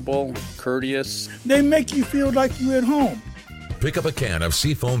knowledgeable, courteous. They make you feel like you're at home. Pick up a can of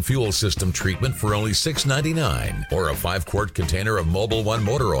Seafoam Fuel System treatment for only $6.99 or a 5-quart container of Mobil 1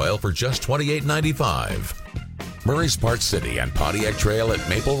 motor oil for just $28.95. Murray's Part City and Pontiac Trail at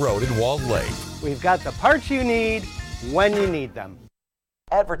Maple Road in Walled Lake. We've got the parts you need when you need them.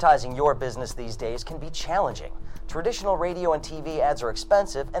 Advertising your business these days can be challenging. Traditional radio and TV ads are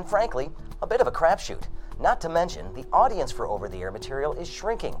expensive and, frankly, a bit of a crapshoot. Not to mention, the audience for over-the-air material is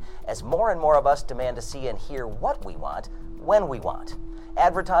shrinking as more and more of us demand to see and hear what we want, when we want.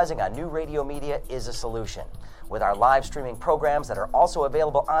 Advertising on New Radio Media is a solution. With our live streaming programs that are also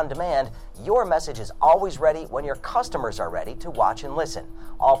available on demand, your message is always ready when your customers are ready to watch and listen,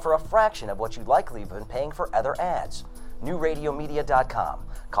 all for a fraction of what you'd likely have been paying for other ads. NewRadioMedia.com.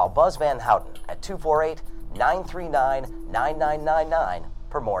 Call Buzz Van Houten at 248-939-9999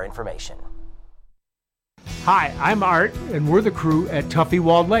 for more information. Hi, I'm Art, and we're the crew at Tuffy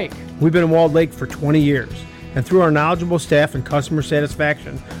Walled Lake. We've been in Walled Lake for 20 years, and through our knowledgeable staff and customer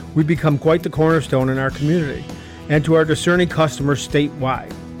satisfaction, we've become quite the cornerstone in our community and to our discerning customers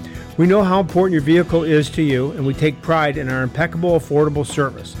statewide. We know how important your vehicle is to you, and we take pride in our impeccable, affordable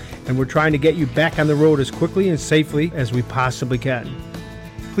service, and we're trying to get you back on the road as quickly and safely as we possibly can.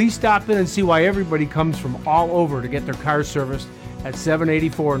 Please stop in and see why everybody comes from all over to get their cars serviced at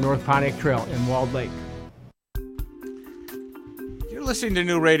 784 North Pontiac Trail in Walled Lake. You're listening to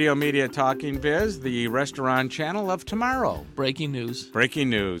New Radio Media Talking Biz, the restaurant channel of tomorrow. Breaking news. Breaking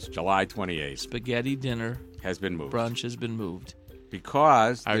news, July 28th. Spaghetti dinner has been moved. Brunch has been moved.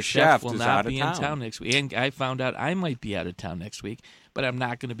 Because our the chef will not out be of in town next week. And I found out I might be out of town next week, but I'm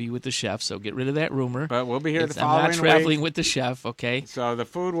not going to be with the chef, so get rid of that rumor. But we'll be here the following week. I'm not traveling with the chef, okay? So the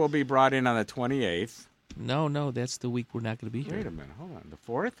food will be brought in on the 28th. No, that's the week we're not going to be here. Wait a minute, hold on. The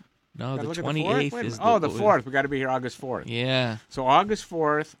 4th? No, the 28th is the 4th. We got to be here August 4th. Yeah. So August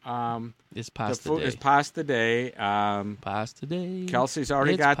 4th, it's pasta the food day. is pasta day. Pasta day. Kelsey's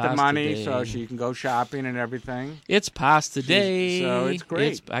already got the money, so she can go shopping and everything. It's pasta day. So it's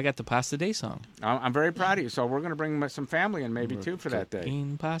great. I got the pasta day song. I'm very proud of you. So we're going to bring some family in maybe too for that day.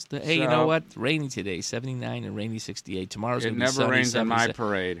 Pasta. Hey, you know what? Rainy today, 79 and rainy 68. Tomorrow's going to be sunny. It never rains in my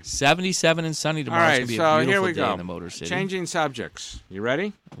parade. 77 and sunny tomorrow. All right, it's going to be so a beautiful here we day go. in the Motor City. Changing subjects. You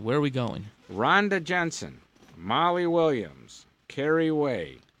ready? Where are we going? Rhonda Jensen, Molly Williams, Carrie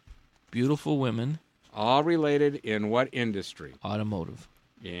Way. Beautiful women. All related in what industry? Automotive.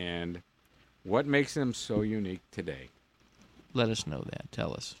 And what makes them so unique today? Let us know that.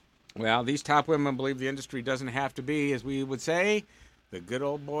 Tell us. Well, these top women believe the industry doesn't have to be, as we would say, the good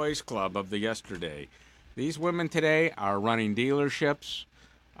old boys club of the yesterday. These women today are running dealerships,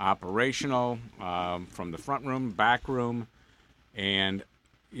 operational, from the front room, back room, and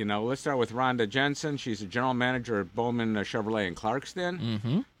let's start with Rhonda Jensen. She's a general manager at Bowman Chevrolet in Clarkston.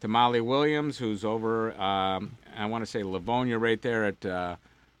 Mm-hmm. To Molly Williams, who's over, I want to say Livonia right there at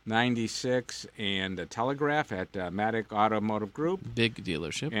 96 and Telegraph at Matic Automotive Group. Big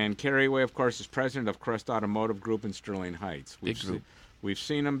dealership. And Carrie Way, of course, is president of Crest Automotive Group in Sterling Heights. Big group. We've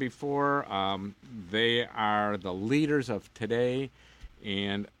seen them before. They are the leaders of today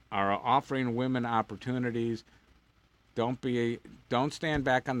and are offering women opportunities. Don't stand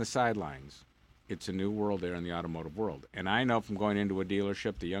back on the sidelines. It's a new world there in the automotive world. And I know from going into a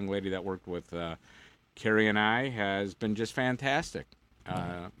dealership, the young lady that worked with Carrie and I has been just fantastic.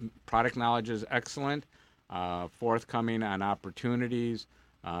 Product knowledge is excellent, forthcoming on opportunities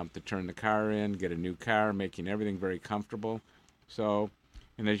to turn the car in, get a new car, making everything very comfortable. So,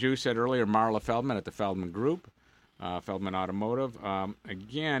 and as you said earlier, Marla Feldman at the Feldman Group, Feldman Automotive.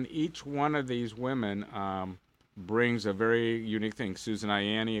 Again, each one of these women brings a very unique thing. Susan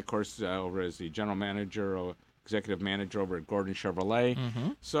Ianni, of course, over as the general manager or executive manager over at Gordon Chevrolet. Mm-hmm.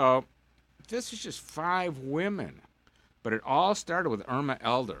 So this is just 5 women. But it all started with Irma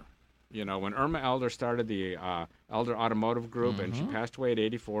Elder. When Irma Elder started the Elder Automotive Group, and she passed away at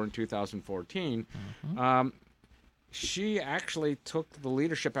 84 in 2014, she actually took the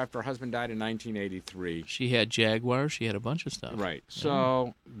leadership after her husband died in 1983. She had Jaguar. She had a bunch of stuff. Right.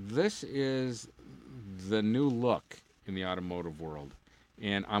 So this is the new look in the automotive world.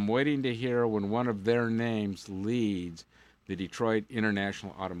 And I'm waiting to hear when one of their names leads the Detroit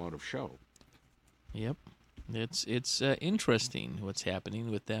International Automotive Show. Yep. It's interesting what's happening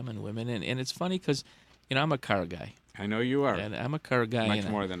with them and women. And it's funny because, I'm a car guy. I know you are. And I'm a car guy. Much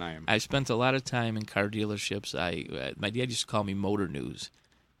more than I am. I spent a lot of time in car dealerships. My dad used to call me Motor News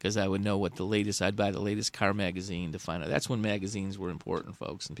because I would know what the latest. I'd buy the latest car magazine to find out. That's when magazines were important,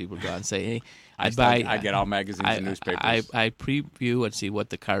 folks. And people would go out and say, hey, I get all magazines and newspapers. I preview and see what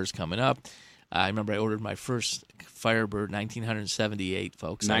the car's coming up. I remember I ordered my first Firebird, 1978,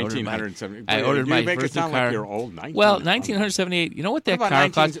 folks. 1978. I ordered my make first it sound car. Like you're old. Well, 1978. You know what that car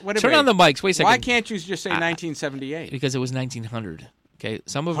cost? Turn on the mics. Wait a second. Why can't you just say 1978? Because it was 1900. Okay,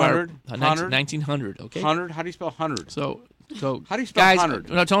 some of 100? our 1900. Okay, 100. How do you spell 100? So how do you spell guys, 100?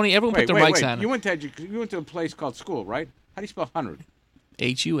 No, Tony. Everyone put their mics on. You went to a place called school, right? How do you spell 100?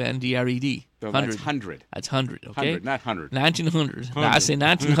 HUNDRED. So that's 100. That's 100, okay? 100, not 100. 1900. Now, I say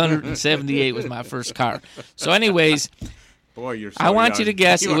 1978 was my first car. So anyways, boy, you're so I want young. you to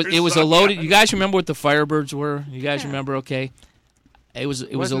guess. It was a loaded. You guys remember what the Firebirds were? You guys remember, okay? It was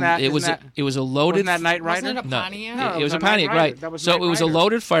a Wasn't that loaded. Wasn't that Knight Rider? Wasn't it a Pontiac? No, it was a Knight Pontiac, Rider. right? That was So Knight it was a Rider.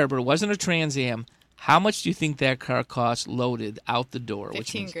 loaded Firebird. It wasn't a Trans Am. How much do you think that car cost loaded out the door?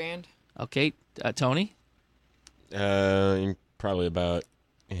 15 grand. Okay, Tony. Probably about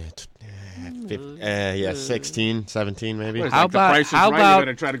 16, 17 maybe. How about You're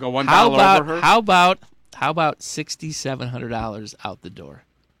gonna try to go $1 over her? How about $6,700 out the door?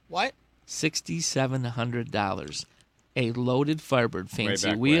 What? $6,700. A loaded Firebird, fancy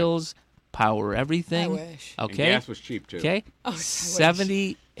back wheels, power everything. I wish. Okay. And gas was cheap too. Okay. Oh, I wish.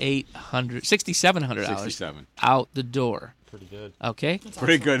 $6,700 out the door. Pretty good. Okay.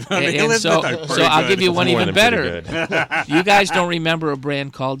 Pretty good. And so I'll give you one even better. You guys don't remember a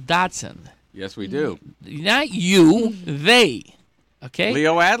brand called Datsun. Yes, we do. Not you, they. Okay.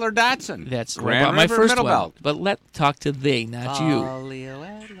 Leo Adler Datsun. That's Grand about my River first Middle one. Belt. But let's talk to they, not you. Leo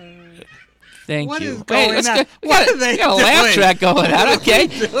Adler. Thank What you. is going let's on? go- What are they got a laugh doing? track going on. Okay.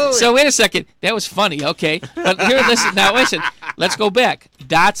 What are they doing? So wait a second. That was funny. Okay. But here, listen. Let's go back.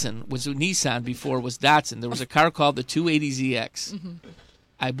 Datsun was Nissan before it was Datsun. There was a car called the 280ZX. Mm-hmm.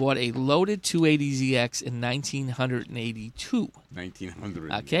 I bought a loaded 280ZX in 1982.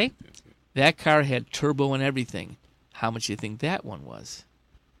 1900. Okay. That car had turbo and everything. How much do you think that one was?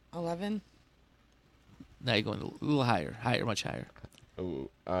 11. Now you're going a little higher, much higher.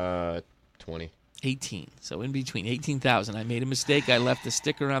 20. 18. So in between, 18,000. I made a mistake. I left the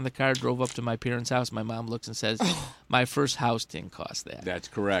sticker on the car, drove up to my parents' house. My mom looks and says, my first house didn't cost that. That's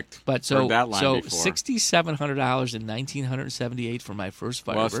correct. But so Heard that line before. $6,700 in 1978 for my first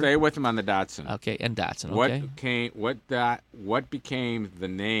Firebird. Well, stay with him on the Datsun. Okay, and Datsun. Okay. What became the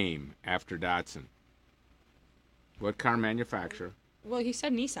name after Datsun? What car manufacturer? Well, he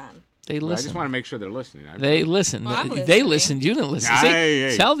said Nissan. They Well, I listen. just want to make sure they're listening. They listen. Well, I'm They listening. listened. You didn't listen.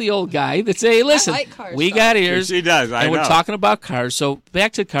 Hey. Tell the old guy that say, listen, like cars, we though. got ears. She does, I and we're know. talking about cars. So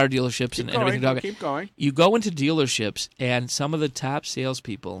back to car dealerships and going, everything. keep going. You go into dealerships, and some of the top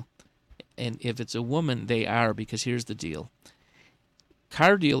salespeople, and if it's a woman, they are, because here's the deal.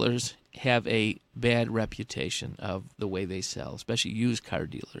 Car dealers have a bad reputation of the way they sell, especially used car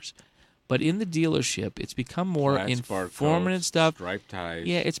dealers. But in the dealership, it's become more Flat spark informative coats, stuff. striped ties.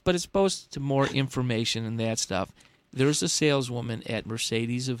 Yeah, it's supposed to more information and that stuff. There's a saleswoman at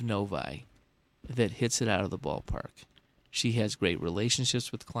Mercedes of Novi that hits it out of the ballpark. She has great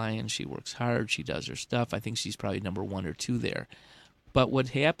relationships with clients. She works hard. She does her stuff. I think she's probably number 1 or 2 there. But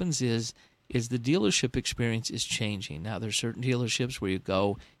what happens is the dealership experience is changing. Now, there's certain dealerships where you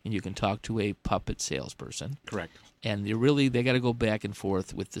go and you can talk to a puppet salesperson. Correct. And they got to go back and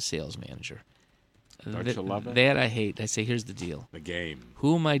forth with the sales manager. Don't you love it? That I hate. I say, here's the deal. The game.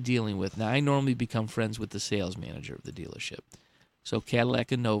 Who am I dealing with? Now, I normally become friends with the sales manager of the dealership. So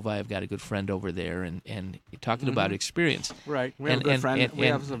Cadillac and Nova, I've got a good friend over there, and you're talking about experience. Right. We have a good friend. We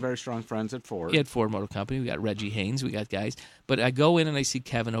have some very strong friends at Ford. At Ford Motor Company. We got Reggie Haynes. We got guys. But I go in and I see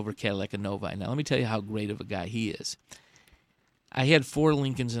Kevin over at Cadillac and Nova. Now, let me tell you how great of a guy he is. I had 4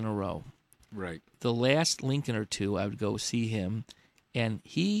 Lincolns in a row. Right. The last Lincoln or 2, I would go see him, and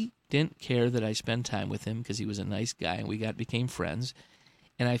he didn't care that I spend time with him because he was a nice guy, and we became friends.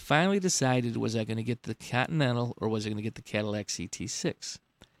 And I finally decided, was I going to get the Continental or was I going to get the Cadillac CT6?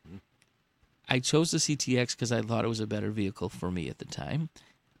 I chose the CTX because I thought it was a better vehicle for me at the time.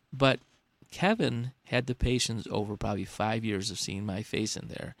 But Kevin had the patience over probably 5 years of seeing my face in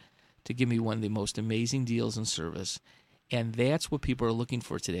there to give me one of the most amazing deals in service. And that's what people are looking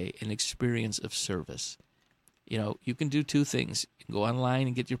for today, an experience of service. You know, you can do 2 things. You can go online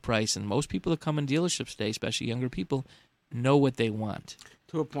and get your price, and most people that come in dealerships today, especially younger people, know what they want.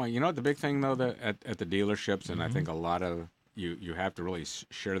 To a point. You know what the big thing, though, that at the dealerships, and I think a lot of you have to really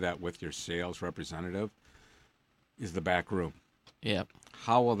share that with your sales representative, is the back room. Yep.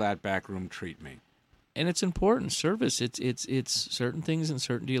 How will that back room treat me? And it's important. Service, it's certain things in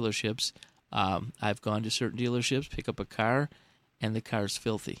certain dealerships. I've gone to certain dealerships, pick up a car, and the car's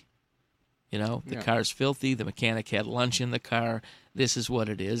filthy. You know, the car's filthy. The mechanic had lunch in the car. This is what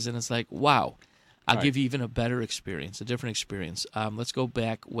it is. And it's like, wow. I'll give you even a better experience, a different experience. Let's go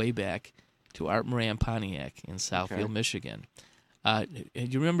way back to Art Moran Pontiac in Southfield, Michigan. Do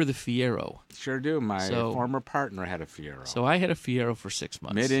you remember the Fiero? Sure do. My former partner had a Fiero. So I had a Fiero for 6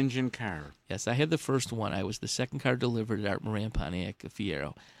 months. Mid-engine car. Yes, I had the first one. I was the second car delivered at Art Moran Pontiac, a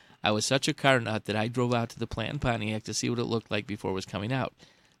Fiero. I was such a car nut that I drove out to the plant in Pontiac to see what it looked like before it was coming out.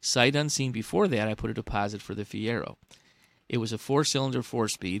 Sight unseen before that, I put a deposit for the Fiero. It was a 4-cylinder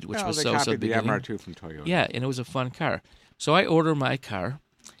 4-speed, which was so-so the MR2 from Toyota. Yeah, and it was a fun car. So I order my car,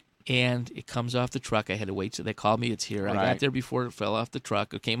 and it comes off the truck. I had to wait till they called me. It's here. I got there before it fell off the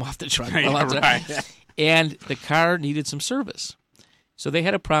truck. It came off the truck. And the car needed some service. So they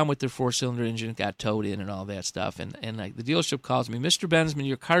had a problem with their 4-cylinder engine, got towed in and all that stuff. And the dealership calls me, Mr. Bensman,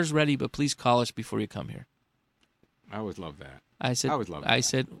 your car's ready, but please call us before you come here. I always love that. I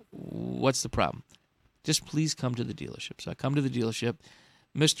said, what's the problem? Just please come to the dealership. So I come to the dealership.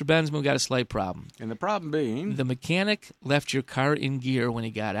 Mr. Bensman, we got a slight problem. And the problem being? The mechanic left your car in gear when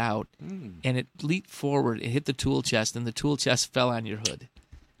he got out, and it leaped forward. It hit the tool chest, and the tool chest fell on your hood.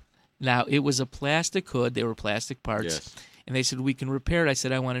 Now, it was a plastic hood. They were plastic parts. Yes. And they said, we can repair it. I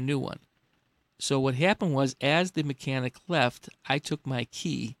said, I want a new one. So what happened was, as the mechanic left, I took my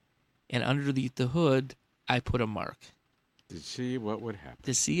key, and underneath the hood, I put a mark. To see what would happen.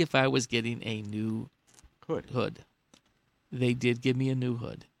 To see if I was getting a new hood. They did give me a new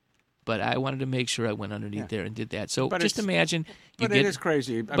hood, but I wanted to make sure I went underneath there and did that. So just imagine. But it is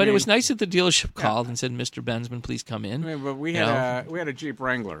crazy. It was nice that the dealership called and said, Mr. Bensman, please come in. But we had a Jeep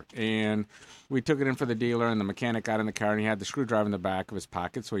Wrangler, and we took it in for the dealer, and the mechanic got in the car, and he had the screwdriver in the back of his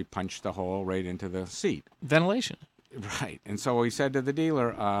pocket, so he punched the hole right into the seat. Ventilation. Right. And so he said to the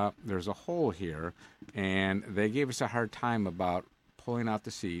dealer, there's a hole here, and they gave us a hard time about pulling out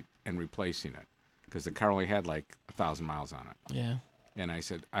the seat and replacing it because the car only had like 1,000 miles on it. Yeah. And I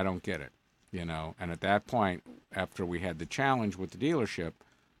said, I don't get it, And at that point, after we had the challenge with the dealership,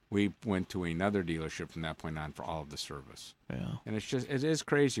 we went to another dealership from that point on for all of the service. Yeah. And it is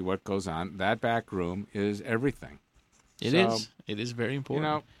crazy what goes on. That back room is everything. It is very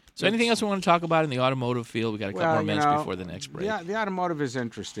important. So anything else we want to talk about in the automotive field? We got a couple more minutes before the next break. Yeah, the automotive is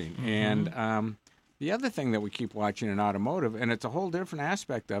interesting. Mm-hmm. And the other thing that we keep watching in automotive, and it's a whole different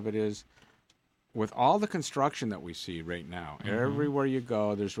aspect of it, is with all the construction that we see right now, everywhere you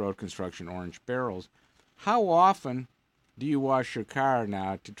go, there's road construction, orange barrels. How often do you wash your car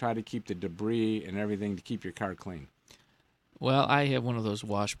now to try to keep the debris and everything to keep your car clean? Well, I have one of those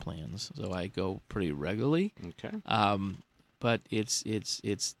wash plans, so I go pretty regularly. Okay. But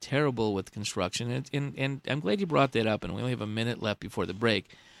it's terrible with construction, and I'm glad you brought that up. And we only have a minute left before the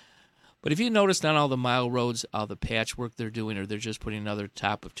break. But if you noticed on all the mile roads, all the patchwork they're doing, or they're just putting another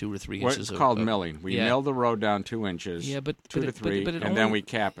top of 2 or 3 inches. It's called milling. We mill the road down 2 inches. Yeah, but 2 to 3, but and then we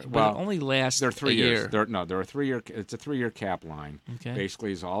cap it. But it only lasts. They're 3 a years. year. They're a 3-year. It's a 3-year cap line. Okay.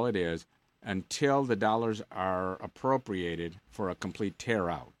 Basically, is all it is until the dollars are appropriated for a complete tear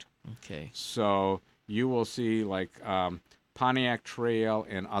out. Okay. So you will see like Pontiac Trail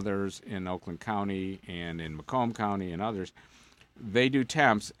and others in Oakland County and in Macomb County and others. They do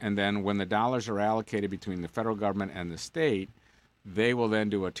temps, and then when the dollars are allocated between the federal government and the state, they will then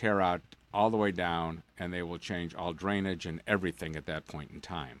do a tear out all the way down, and they will change all drainage and everything at that point in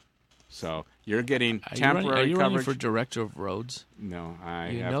time. So you're getting temporary Are you coverage. running for director of roads? No,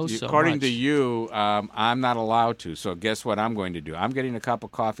 so according much. to you, I'm not allowed to. So guess what I'm going to do? I'm getting a cup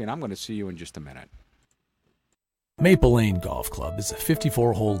of coffee, and I'm going to see you in just a minute. Maple Lane Golf Club is a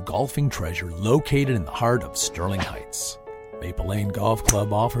 54-hole golfing treasure located in the heart of Sterling Heights. Maple Lane Golf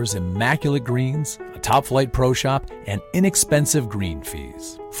Club offers immaculate greens, a top-flight pro shop, and inexpensive green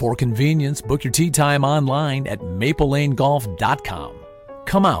fees. For convenience, book your tee time online at maplelanegolf.com.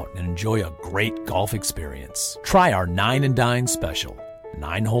 Come out and enjoy a great golf experience. Try our 9 and Dine special,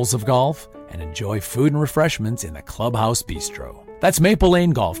 9 holes of golf, and enjoy food and refreshments in the Clubhouse Bistro. That's Maple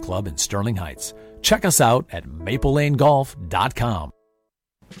Lane Golf Club in Sterling Heights. Check us out at maplelanegolf.com.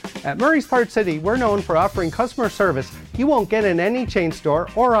 At Murray's Part City, we're known for offering customer service you won't get in any chain store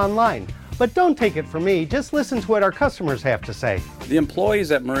or online. But don't take it from me, just listen to what our customers have to say. The employees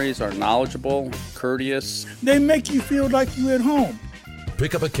at Murray's are knowledgeable, courteous. They make you feel like you're at home.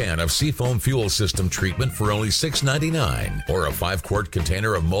 Pick up a can of Seafoam Fuel System treatment for only $6.99 or a 5-quart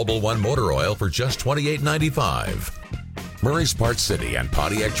container of Mobil 1 motor oil for just $28.95. Murray's Part City and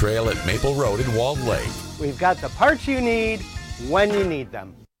Pontiac Trail at Maple Road in Walled Lake. We've got the parts you need when you need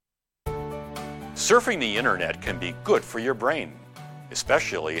them. Surfing the internet can be good for your brain,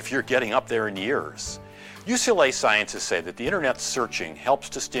 especially if you're getting up there in years. UCLA scientists say that the internet searching helps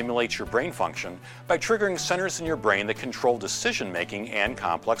to stimulate your brain function by triggering centers in your brain that control decision-making and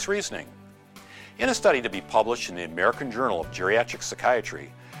complex reasoning. In a study to be published in the American Journal of Geriatric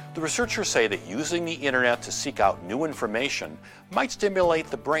Psychiatry, the researchers say that using the internet to seek out new information might stimulate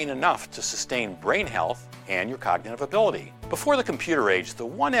the brain enough to sustain brain health and your cognitive ability. Before the computer age, the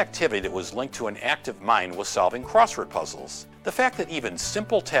one activity that was linked to an active mind was solving crossword puzzles. The fact that even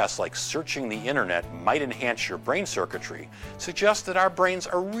simple tasks like searching the internet might enhance your brain circuitry suggests that our brains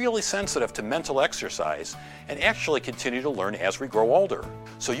are really sensitive to mental exercise and actually continue to learn as we grow older.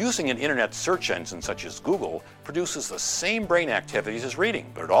 So using an internet search engine such as Google produces the same brain activities as reading,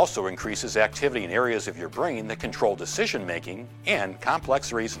 but it also increases activity in areas of your brain that control decision making and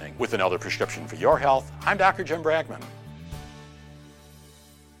complex reasoning. With another prescription for your health, I'm Dr. Jim Bragman.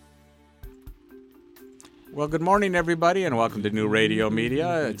 Well, good morning, everybody, and welcome to New Radio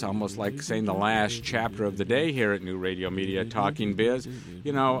Media. It's almost like saying the last chapter of the day here at New Radio Media Talking Biz.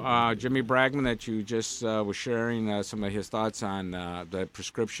 You know, Jimmy Bragman, that you just was sharing some of his thoughts on the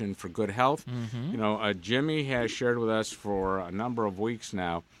prescription for good health. Mm-hmm. You know, Jimmy has shared with us for a number of weeks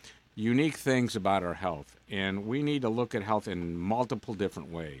now unique things about our health, and we need to look at health in multiple different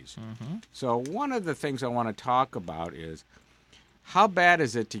ways. Mm-hmm. So one of the things I want to talk about is how bad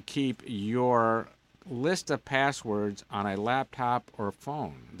is it to keep your list of passwords on a laptop or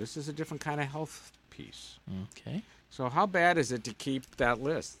phone? This is a different kind of health piece. Okay. So how bad is it to keep that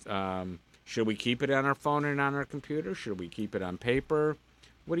list? Should we keep it on our phone and on our computer? Should we keep it on paper?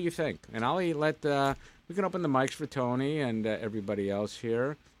 What do you think? And I'll let we can open the mics for Tony and everybody else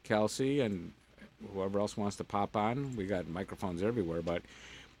here, Kelsey, and whoever else wants to pop on. We got microphones everywhere, but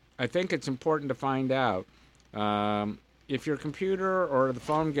I think it's important to find out if your computer or the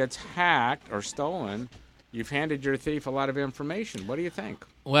phone gets hacked or stolen, you've handed your thief a lot of information. What do you think?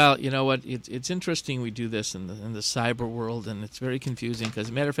 Well, you know what? It's interesting we do this in the cyber world, and it's very confusing because, as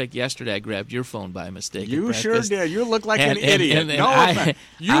a matter of fact, yesterday I grabbed your phone by mistake. You sure did. You look like an idiot.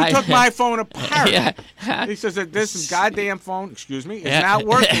 You took my phone apart. Yeah. He says that this goddamn phone, excuse me, is not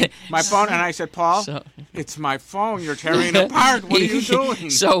working. My phone, and I said, Paul, it's my phone. You're tearing it apart. What are you doing?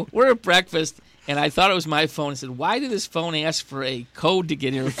 So we're at breakfast. And I thought it was my phone. I said, why did this phone ask for a code to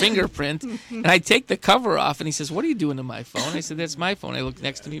get your fingerprint? And I take the cover off, and he says, what are you doing to my phone? I said, that's my phone. I look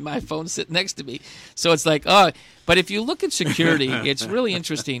next to me. My phone's sitting next to me. So it's like, oh. But if you look at security, it's really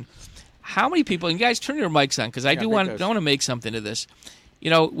interesting. How many people, and guys, turn your mics on, because I want to make something of this. You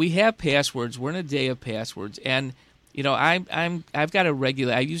know, we have passwords. We're in a day of passwords. And, you know, I've got a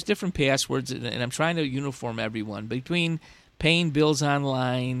regular, I use different passwords, and I'm trying to uniform everyone. Between paying bills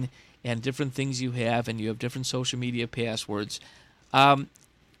online and different things you have, and you have different social media passwords.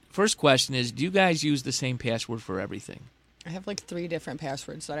 First question is, do you guys use the same password for everything? I have like 3 different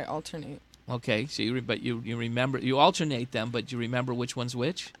passwords that I alternate. Okay, so you remember, you alternate them, but you remember which one's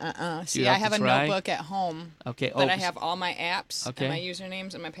which? See, I have a notebook at home. Okay. That I have all my apps and my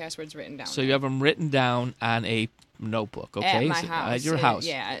usernames and my passwords written down. So you have them written down on a notebook, okay? At my house. At your house.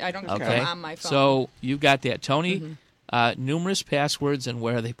 Yeah, I don't put them on my phone. So you've got that. Tony, numerous passwords, and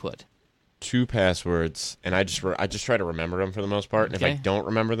where are they put? 2 passwords, and I just try to remember them for the most part. And if I don't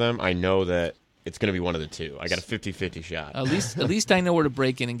remember them, I know that it's going to be one of the 2. I got a 50-50 shot. At least I know where to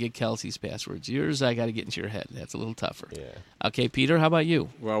break in and get Kelsey's passwords. Yours, I got to get into your head. That's a little tougher. Yeah. Okay, Peter, how about you?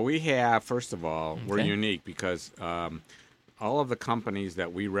 Well, we have, first of all, we're unique because all of the companies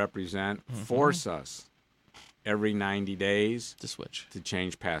that we represent force us every 90 days to switch, to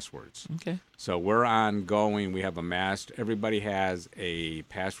change passwords. Okay. So we're ongoing. We have a master. Everybody has a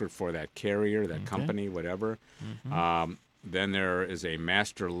password for that carrier, that company, whatever. Then there is a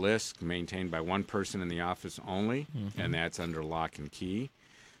master list maintained by one person in the office only, and that's under lock and key.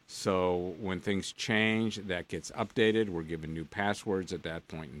 So when things change, that gets updated. We're given new passwords at that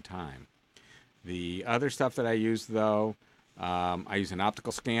point in time. The other stuff that I use, though, I use an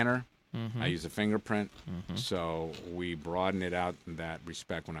optical scanner. I use a fingerprint, so we broaden it out in that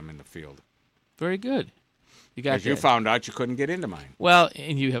respect when I'm in the field. Very good. Because you found out you couldn't get into mine. Well,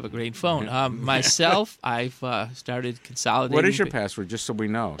 and you have a great phone. Myself, I've started consolidating. What is your password, just so we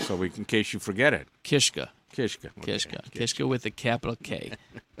know, in case you forget it? Kishka. Kishka. Okay. Kishka with a capital K,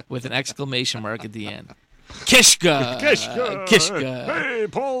 with an exclamation mark at the end. Kishka. Kishka. Hey,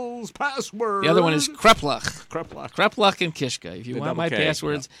 Paul's password. The other one is Kreplach. Kreplach and Kishka. If you want my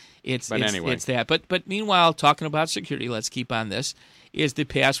passwords, it's that. But meanwhile, talking about security, let's keep on this, is the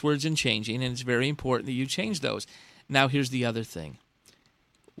passwords and changing, and it's very important that you change those. Now, here's the other thing.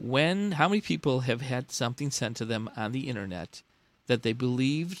 How many people have had something sent to them on the internet that they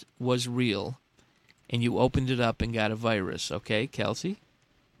believed was real, and you opened it up and got a virus? Okay, Kelsey?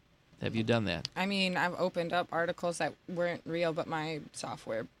 Have you done that? I mean, I've opened up articles that weren't real, but my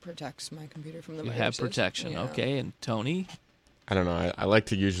software protects my computer from the viruses. You have protection, okay. And Tony? I don't know. I like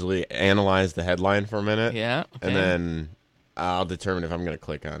to usually analyze the headline for a minute. Yeah. Okay. And then I'll determine if I'm going to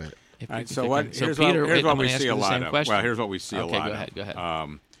click on it. All right, here's what we see a lot of. Well, here's what we see a lot of. Okay, go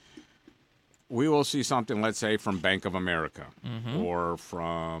ahead. We will see something, let's say, from Bank of America or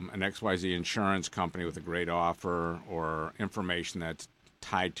from an XYZ insurance company with a great offer or information that's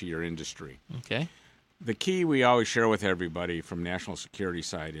tied to your industry. Okay. The key we always share with everybody from national security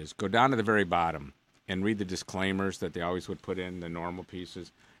side is go down to the very bottom and read the disclaimers that they always would put in the normal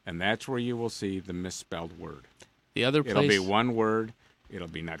pieces, and that's where you will see the misspelled word. The other place, it'll be one word, it'll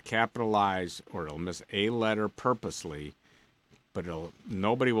be not capitalized, or it'll miss a letter purposely, but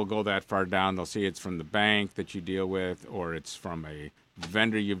nobody will go that far down. They'll see it's from the bank that you deal with, or it's from a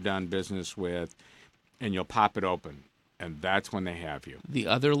vendor you've done business with. and you'll pop it open, and that's when they have you. The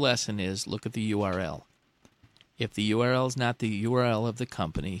other lesson is look at the URL. If the URL is not the URL of the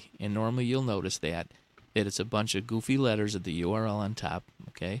company, and normally you'll notice that it's a bunch of goofy letters at the URL on top,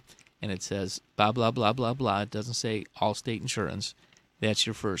 okay? And it says blah, blah, blah, blah, blah. It doesn't say Allstate Insurance. That's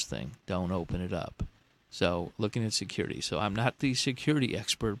your first thing. Don't open it up. So looking at security. So I'm not the security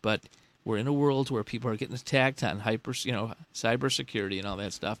expert, but we're in a world where people are getting attacked on cybersecurity and all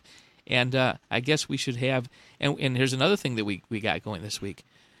that stuff. And I guess we should have, and here's another thing that we got going this week.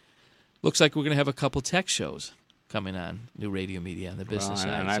 Looks like we're going to have a couple tech shows coming on New Radio Media on the business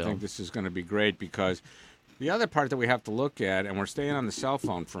side. And I think this is going to be great because the other part that we have to look at, and we're staying on the cell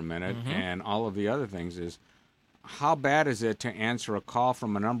phone for a minute, and all of the other things is, how bad is it to answer a call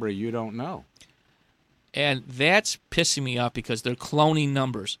from a number you don't know? And that's pissing me off because they're cloning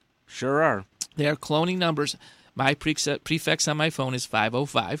numbers. Sure are. They're cloning numbers. My prefix on my phone is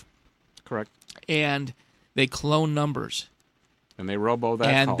 505. Correct. And they clone numbers. And they robo that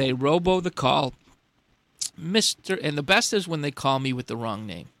call. And they robo the call. And the best is when they call me with the wrong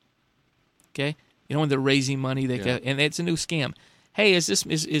name. Okay? You know, when they're raising money, and it's a new scam. Hey,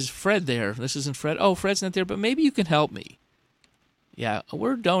 is Fred there? This isn't Fred. Oh, Fred's not there, but maybe you can help me. Yeah,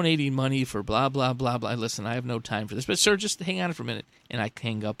 we're donating money for blah, blah, blah, blah. Listen, I have no time for this. But, sir, just hang on for a minute, and I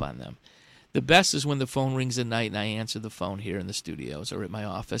hang up on them. The best is when the phone rings at night and I answer the phone here in the studios or at my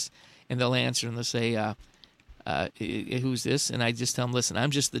office, and they'll answer and they'll say, who's this? And I just tell them, listen,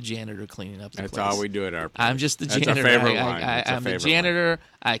 I'm just the janitor cleaning up the place. That's all we do at our place. I'm just the janitor. That's our favorite line. I'm the janitor. Line.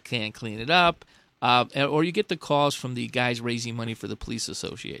 I can't clean it up. Or you get the calls from the guys raising money for the police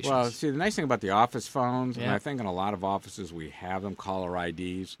associations. Well, see, the nice thing about the office phones, and I think in a lot of offices we have them caller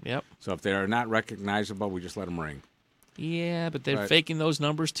IDs. Yep. So if they're not recognizable, we just let them ring. Yeah, but they're faking those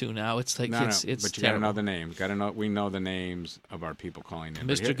numbers too now. It's like it's but you got to know the names. We know the names of our people calling in.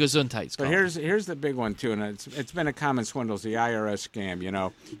 Mr. Gesundheit's calling. But here's the big one too, and it's been a common swindle. It's the IRS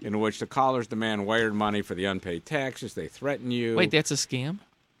scam, in which the callers demand wired money for the unpaid taxes. They threaten you. Wait, that's a scam?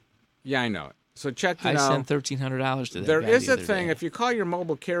 Yeah, I know it. So check. I sent $1,300 to that. There guy is the a other thing. day. If you call your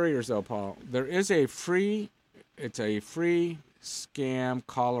mobile carriers, though, Paul, there is a free. It's a free scam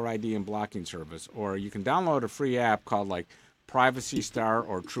caller ID and blocking service, or you can download a free app called like Privacy Star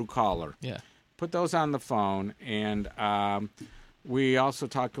or Truecaller. Yeah. Put those on the phone, and we also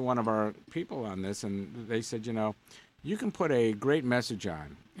talked to one of our people on this, and they said, you can put a great message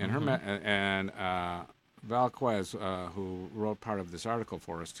on, and Valquez, who wrote part of this article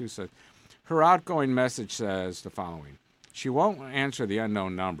for us too, said her outgoing message says the following: she won't answer the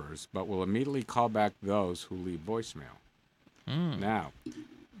unknown numbers, but will immediately call back those who leave voicemail. Now,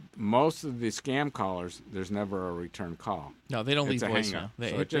 most of the scam callers, there's never a return call. No, they don't leave voicemail. So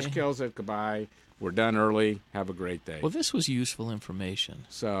it just kills it. Goodbye. We're done early. Have a great day. Well, this was useful information.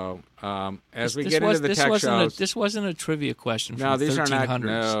 So as we get into the tech shows, this wasn't a trivia question from no, these the 1300s.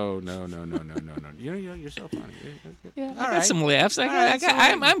 are not. No. You're so funny. Yeah, I got some laughs.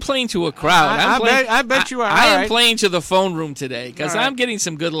 I'm playing to a crowd. I bet you are. I am playing to the phone room today because I'm getting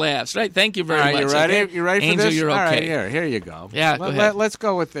some good laughs. Right? Thank you very much. You ready? Okay? You ready for Angel, this? You're okay. All right, here you go. Yeah, go ahead. Let's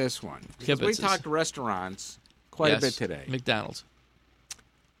go with this one. We Kibitzes. talked restaurants quite a bit today. McDonald's.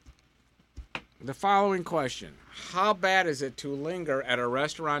 The following question: how bad is it to linger at a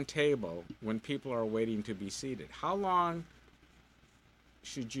restaurant table when people are waiting to be seated? How long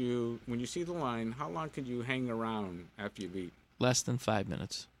should you, when you see the line, how long could you hang around after you've eaten? Less than 5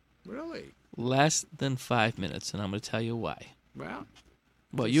 minutes. Really? Less than 5 minutes, and I'm going to tell you why.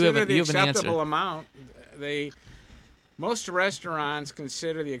 Well, you have an answer. Acceptable amount. Most restaurants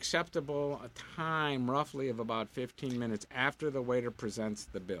consider the acceptable time roughly of about 15 minutes after the waiter presents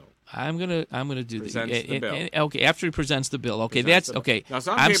the bill. I'm gonna do the bill. Okay, after he presents the bill. Okay, presents that's okay. Now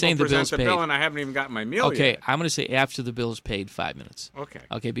some I'm people saying the present bill's the paid. bill and I haven't even gotten my meal yet. Okay, I'm gonna say after the bill is paid, 5 minutes.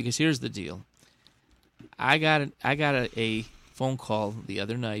 Okay, because here's the deal. I got a phone call the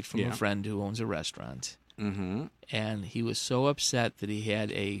other night from a friend who owns a restaurant, and he was so upset that he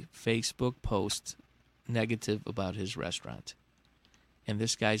had a Facebook post negative about his restaurant. And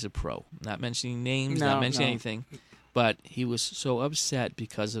this guy's a pro. Not mentioning names, not mentioning anything. But he was so upset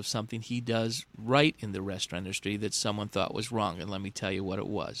because of something he does right in the restaurant industry that someone thought was wrong. And let me tell you what it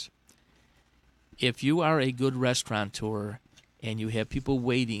was. If you are a good restaurateur and you have people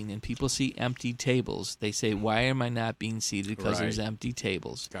waiting and people see empty tables, they say, why am I not being seated? Because there's empty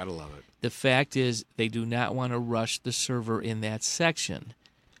tables. Gotta love it. The fact is they do not want to rush the server in that section.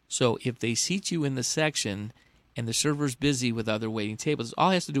 So if they seat you in the section and the server's busy with other waiting tables, it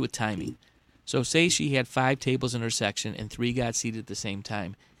all has to do with timing. So say she had 5 tables in her section and 3 got seated at the same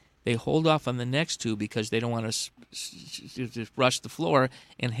time. They hold off on the next 2 because they don't want to rush the floor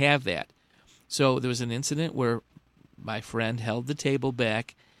and have that. So there was an incident where my friend held the table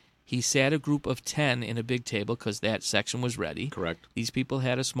back. He sat a group of 10 in a big table because that section was ready. Correct. These people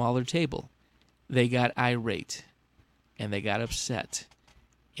had a smaller table. They got irate, and they got upset.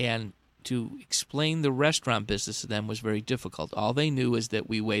 And to explain the restaurant business to them was very difficult. All they knew is that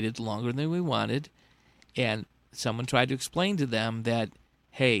we waited longer than we wanted, and someone tried to explain to them that,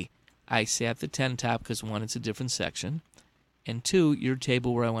 hey, I sat the 10 top because, one, it's a different section, and two, your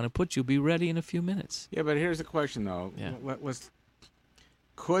table where I want to put you will be ready in a few minutes. Yeah, but here's the question, though. Yeah.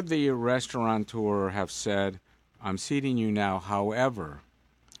 Could the restaurateur have said, I'm seating you now, however,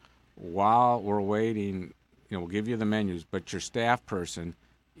 while we're waiting, we'll give you the menus, but your staff person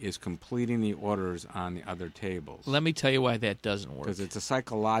is completing the orders on the other tables? Let me tell you why that doesn't work. Because it's a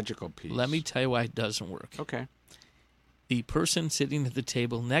psychological piece. Let me tell you why it doesn't work. Okay. The person sitting at the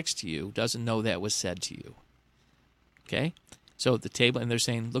table next to you doesn't know that was said to you. Okay? So at the table, and they're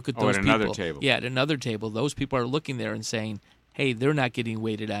saying, look at those people. At another table. Yeah, at another table. Those people are looking there and saying, hey, they're not getting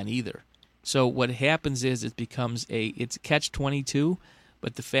waited on either. So what happens is it becomes it's catch-22,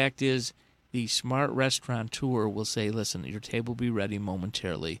 but the fact is the smart restaurateur will say, listen, your table will be ready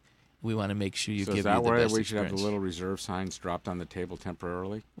momentarily. We want to make sure you give you the best experience. So is that why we should have the little reserve signs dropped on the table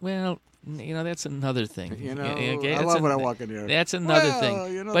temporarily? Well, that's another thing. I love when I walk in here. That's another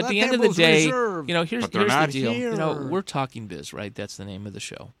thing. But at the end of the day, here's the deal. Here. We're Talking Biz, right? That's the name of the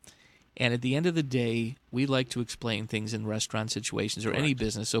show. And at the end of the day, we like to explain things in restaurant situations or any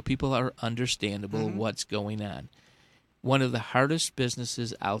business so people are understandable what's going on. One of the hardest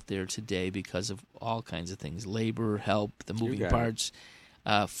businesses out there today because of all kinds of things, labor, help, the moving parts,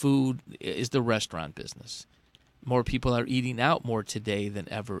 food, is the restaurant business. More people are eating out more today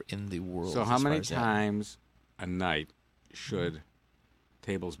than ever in the world. So how many times a night should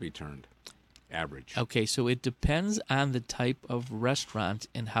tables be turned? Average. Okay, so it depends on the type of restaurant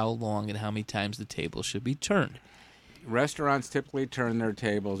and how long and how many times the table should be turned. Restaurants typically turn their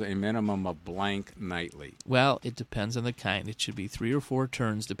tables a minimum of blank nightly. Well, it depends on the kind. It should be 3 or 4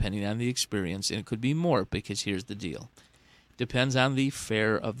 turns depending on the experience, and it could be more because here's the deal. Depends on the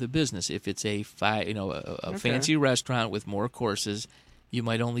fare of the business. If it's a fancy restaurant with more courses, you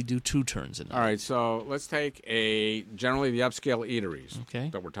might only do 2 turns a night. All right, so let's take generally the upscale eateries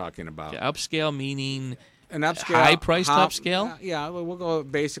that we're talking about. Upscale meaning an upscale, high-priced upscale? Yeah, we'll go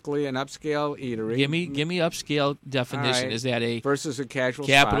basically an upscale eatery. Give me upscale definition. Right. Is that a versus a casual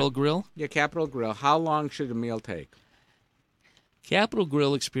Capital spot? Grill? Yeah, Capital Grill. How long should a meal take? Capital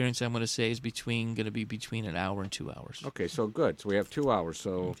Grill experience, I'm going to say, is going to be between an hour and 2 hours. Okay, so good. So we have 2 hours.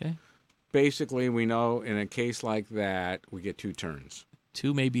 So basically, we know in a case like that, we get 2 turns.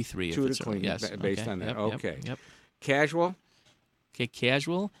 2, maybe 3. 2 to clean, based on that. Yep. Casual? Okay,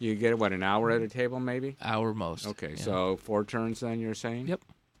 casual. You get, an hour at a table maybe? Hour most. Okay, so 4 turns then, you're saying? Yep.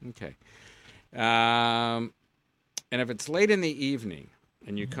 Okay. And if it's late in the evening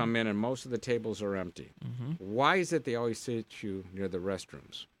and you come in and most of the tables are empty, why is it they always sit you near the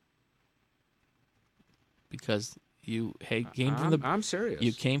restrooms? Because you came from the. I'm serious.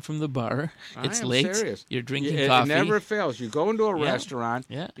 You came from the bar. It's late. Serious. You're drinking coffee. It never fails. You go into a restaurant.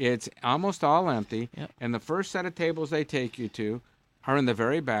 Yeah. It's almost all empty, and the first set of tables they take you to are in the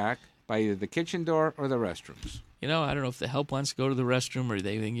very back by either the kitchen door or the restrooms. I don't know if the help wants to go to the restroom or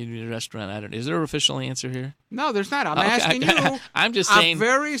they think you need a restaurant. I don't know. Is there an official answer here? No, there's not. I'm asking you. I'm just saying. A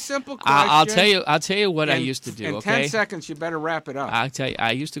very simple question. I'll tell you what I used to do. In 10 seconds, you better wrap it up. I'll tell you.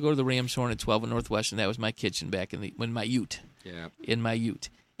 I used to go to the Ram's Horn at 12 and Northwestern. That was my kitchen back in my ute. Yeah. In my ute.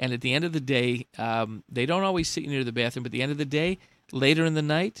 And at the end of the day, they don't always sit near the bathroom. But at the end of the day, later in the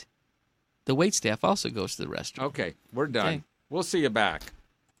night, the waitstaff also goes to the restroom. Okay, we're done. Okay. We'll see you back.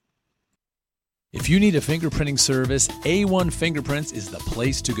 If you need a fingerprinting service, A1 Fingerprints is the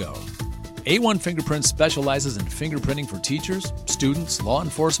place to go. A1 Fingerprints specializes in fingerprinting for teachers, students, law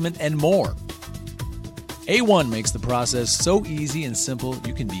enforcement, and more. A1 makes the process so easy and simple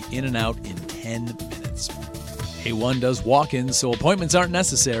you can be in and out in 10 minutes. A1 does walk-ins so appointments aren't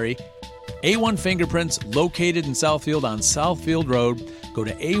necessary. A1 Fingerprints, located in Southfield on Southfield Road. Go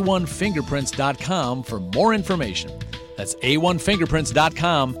to a1fingerprints.com for more information. That's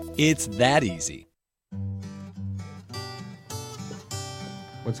a1fingerprints.com. It's that easy.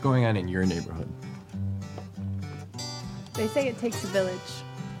 What's going on in your neighborhood? They say it takes a village.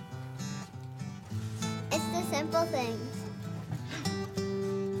 It's the simple things.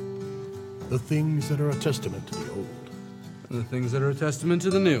 The things that are a testament to the old. And the things that are a testament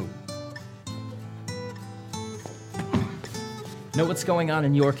to the new. Know what's going on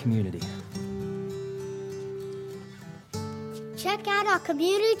in your community. Check out our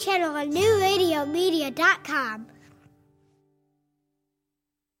community channel on newradiomedia.com.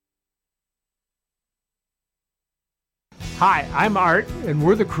 Hi, I'm Art, and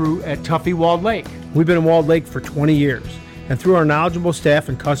we're the crew at Tuffy Walled Lake. We've been in Walled Lake for 20 years, and through our knowledgeable staff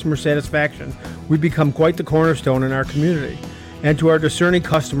and customer satisfaction, we've become quite the cornerstone in our community and to our discerning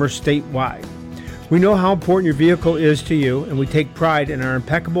customers statewide. We know how important your vehicle is to you, and we take pride in our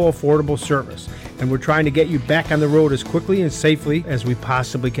impeccable, affordable service, and we're trying to get you back on the road as quickly and safely as we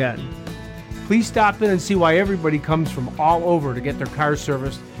possibly can. Please stop in and see why everybody comes from all over to get their cars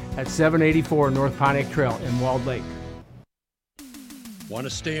serviced at 784 North Pontiac Trail in Walled Lake. Want to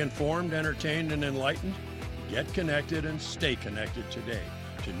stay informed, entertained, and enlightened? Get connected and stay connected today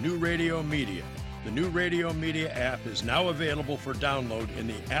to New Radio Media. The New Radio Media app is now available for download in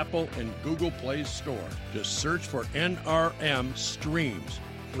the Apple and Google Play Store. Just search for NRM Streams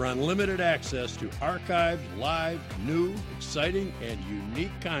for unlimited access to archived, live, new, exciting, and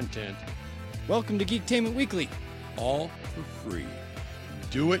unique content. Welcome to Geektainment Weekly. All for free.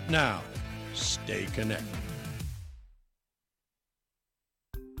 Do it now. Stay connected.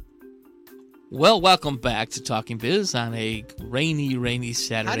 Well, welcome back to Talking Biz on a rainy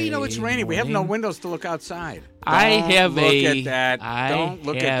Saturday. How do you know it's rainy? We have no windows to look outside. Don't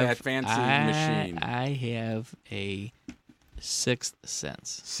look at that fancy machine. I have a sixth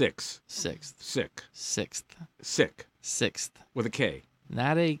sense. Sixth. With a K.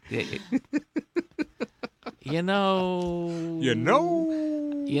 Not a... You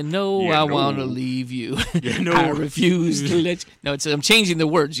know, I want to leave you. I refuse to let you. No, I'm changing the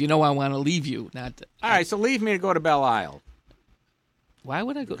words. You know, I want to leave you. Not. All right, so leave me to go to Belle Isle. Why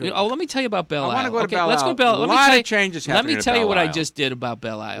would I go? Oh, let me tell you about Belle Isle. I want to go to Belle Isle. Let's go Belle Isle. A lot of changes happening. Let me tell you what I just did about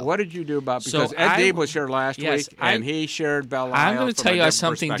Belle Isle. What did you do about? Because Ed Deeb was here last week, and he shared Belle Isle. I'm going to tell you how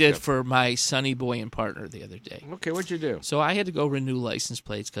something did for my Sunny Boy and partner the other day. Okay, what'd you do? So I had to go renew license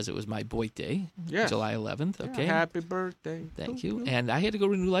plates because it was my birthday, July 11th. Okay, happy birthday. Thank you. And I had to go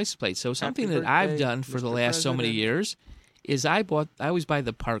renew license plates. So something that I've done for the last so many years is I always buy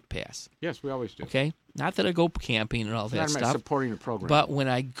the park pass. Yes, we always do. Okay, not that I go camping and all that stuff. Supporting the program. But when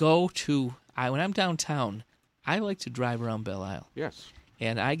I go to, when I'm downtown, I like to drive around Belle Isle. Yes.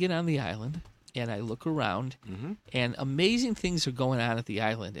 And I get on the island and I look around, and amazing things are going on at the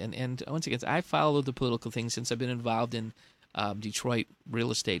island. And once again, I follow the political things since I've been involved in Detroit real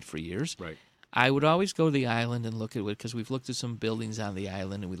estate for years. Right. I would always go to the island and look at it because we've looked at some buildings on the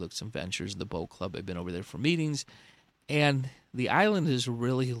island and we looked at some ventures. The boat club, I've been over there for meetings. And the island is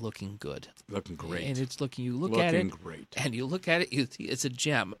really looking good. Looking great. And it's looking, you look at it. Looking great. And you look at it, it's a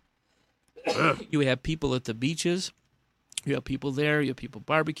gem. You have people at the beaches. You have people there. You have people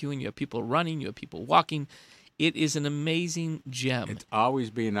barbecuing. You have people running. You have people walking. It is an amazing gem. It's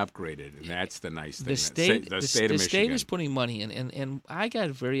always being upgraded, and that's the nice thing. The state of Michigan. The state is putting money in, and I got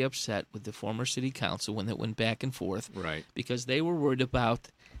very upset with the former city council when it went back and forth. Right. Because they were worried about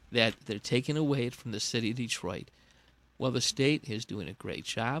that they're taking away it from the city of Detroit. Well, the state is doing a great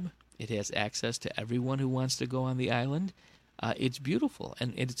job. It has access to everyone who wants to go on the island. It's beautiful,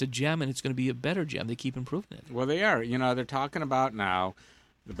 and it's a gem, and it's going to be a better gem. They keep improving it. Well, they are. You know, they're talking about now,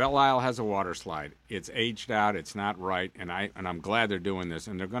 the Belle Isle has a water slide. It's aged out. It's not right, and I'm glad they're doing this.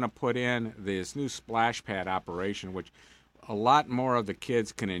 And they're going to put in this new splash pad operation, which a lot more of the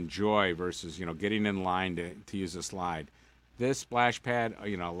kids can enjoy versus, getting in line to use a slide. This splash pad,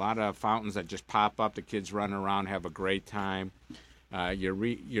 a lot of fountains that just pop up. The kids run around, have a great time. You're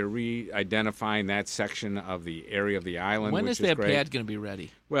re-identifying that section of the area of the island. When is that great. Pad going to be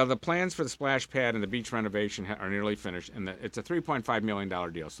ready? Well, the plans for the splash pad and the beach renovation are nearly finished, and it's a $3.5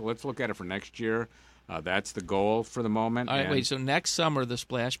 million deal. So let's look at it for next year. That's the goal for the moment. All right, wait. So next summer the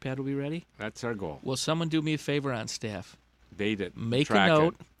splash pad will be ready? That's our goal. Will someone do me a favor on staff? They did. Make a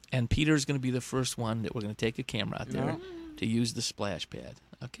note, and Peter's going to be the first one that we're going to take a camera out there to use the splash pad.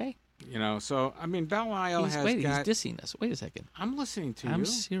 Okay? So, Belle Isle he's dissing us. Wait a second. I'm listening to you. I'm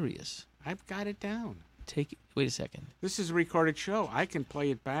serious. I've got it down. Wait a second. This is a recorded show. I can play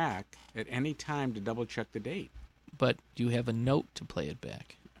it back at any time to double-check the date. But you have a note to play it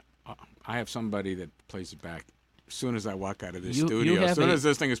back. I have somebody that plays it back as soon as I walk out of this studio. As soon as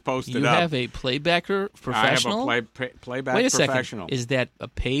this thing is posted up. You have a playbacker professional? I have a playback Wait a professional. Second. Is that a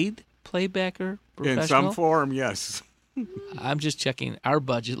paid playbacker professional? In some form, yes. I'm just checking our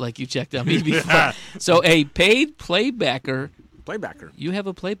budget like you checked on me before. So a paid playbacker. You have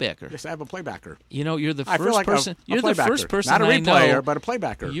a playbacker. Yes, I have a playbacker. You're the first person. You're the first person. Not a replayer, I know, but a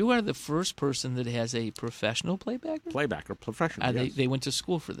playbacker. You are the first person that has a professional playbacker. Playbacker, professional. Yes. They went to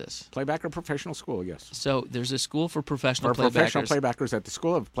school for this. Playbacker professional school, yes. So there's a school for professional playbackers. Professional playbackers at the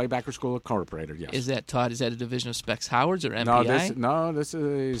School of Playbacker School Incorporated. Yes. Is that taught? Is that a division of Specs Howards or MPI? This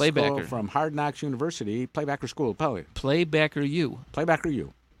is a school from Hard Knocks University. Playbacker School. Playbacker U. Playbacker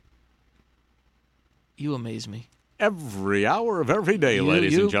U. You amaze me. every hour of every day,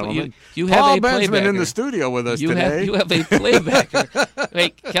 ladies and gentlemen. You have Paul a Bensman playbacker in the studio with us today. You have a playbacker.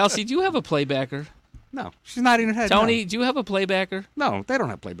 Wait, Kelsey, do you have a playbacker? No, she's nodding her head. Tony, no. do you have a playbacker? No, they don't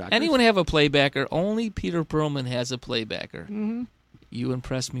have playbackers. Anyone have a playbacker? Only Peter Perlman has a playbacker. Mm-hmm. You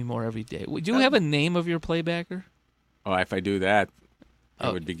impress me more every day. Do you have a name of your playbacker? Oh, if I do that, I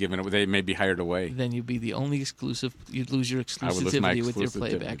would be given. They may be hired away. Then you'd be the only exclusive. You'd lose your exclusivity with your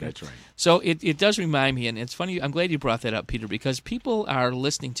playbacker. That's right. So it does remind me, and it's funny. I'm glad you brought that up, Peter, because people are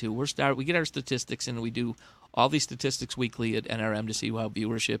listening to. We get our statistics, and we do all these statistics weekly at NRM to see how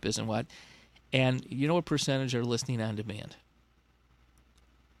viewership is and what. And you know what percentage are listening on demand?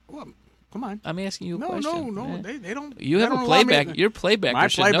 Well, come on. I'm asking you a question. No. They don't. You have a playback. Your playbacker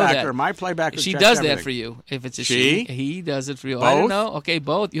should know that. My playbacker. She does that for you. If it's a she, he does it for you. Both? I don't know. Okay,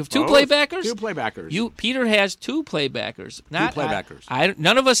 both. You have two playbackers? Two playbackers. Peter has two playbackers. Not, two playbackers.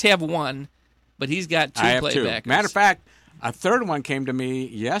 None of us have one, but he's got two playbackers. Two. Matter of fact, a third one came to me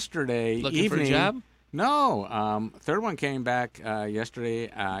yesterday evening. Looking for a job? No, third one came back yesterday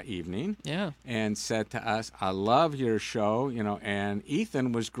evening. Yeah, and said to us, "I love your show, and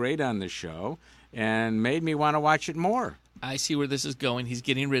Ethan was great on the show, and made me want to watch it more." I see where this is going. He's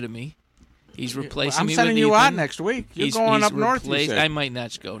getting rid of me. He's replacing me with Ethan. I'm sending you out next week. You're going up north. I might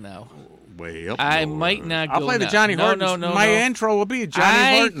not go now. Way up. I might not go. I'll play now. the Johnny Horton. No. My intro will be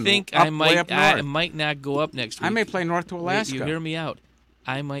Johnny Horton. I think I might not go up next week. I may play north to Alaska. You hear me out.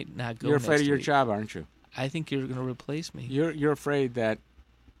 I might not go. You're afraid next of your week. job, aren't you? I think you're going to replace me. You're afraid that.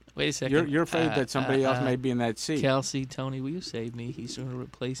 Wait a second. You're afraid that somebody else may be in that seat. Kelsey, Tony, will you save me? He's going to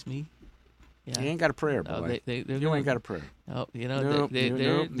replace me. Yeah. You ain't got a prayer, boy. You ain't got a prayer. Oh,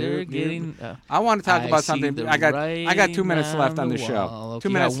 they're getting. I want to talk about something. I got 2 minutes left on the show. Okay, 2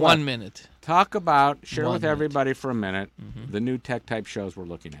 minutes. 1 minute. Talk about share with everybody for a minute the new tech type shows we're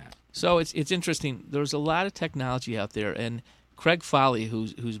looking at. So it's interesting. There's a lot of technology out there, and Craig Foley,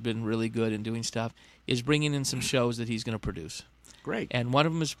 who's been really good in doing stuff, is bringing in some shows that he's going to produce. Great. And one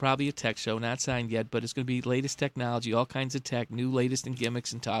of them is probably a tech show, not signed yet, but it's going to be latest technology, all kinds of tech, new latest in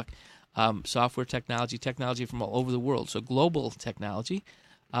gimmicks and talk, software technology from all over the world. So global technology,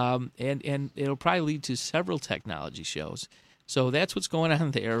 and it'll probably lead to several technology shows. So that's what's going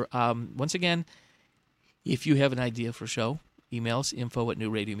on there. Once again, if you have an idea for a show, email us,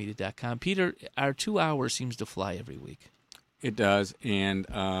 info@newradiomedia.com. Peter, our 2 hours seems to fly every week. It does, and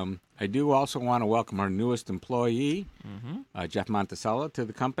I do also want to welcome our newest employee, Jeff Monticello, to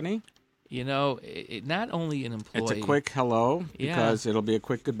the company. Not only an employee. It's a quick hello, because it'll be a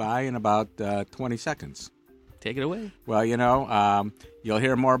quick goodbye in about 20 seconds. Take it away. Well, you'll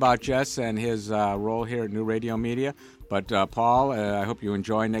hear more about Jess and his role here at New Radio Media. But, Paul, I hope you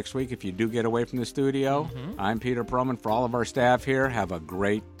enjoy next week. If you do get away from the studio, I'm Peter Perlman. For all of our staff here, have a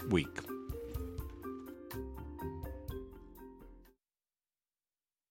great week.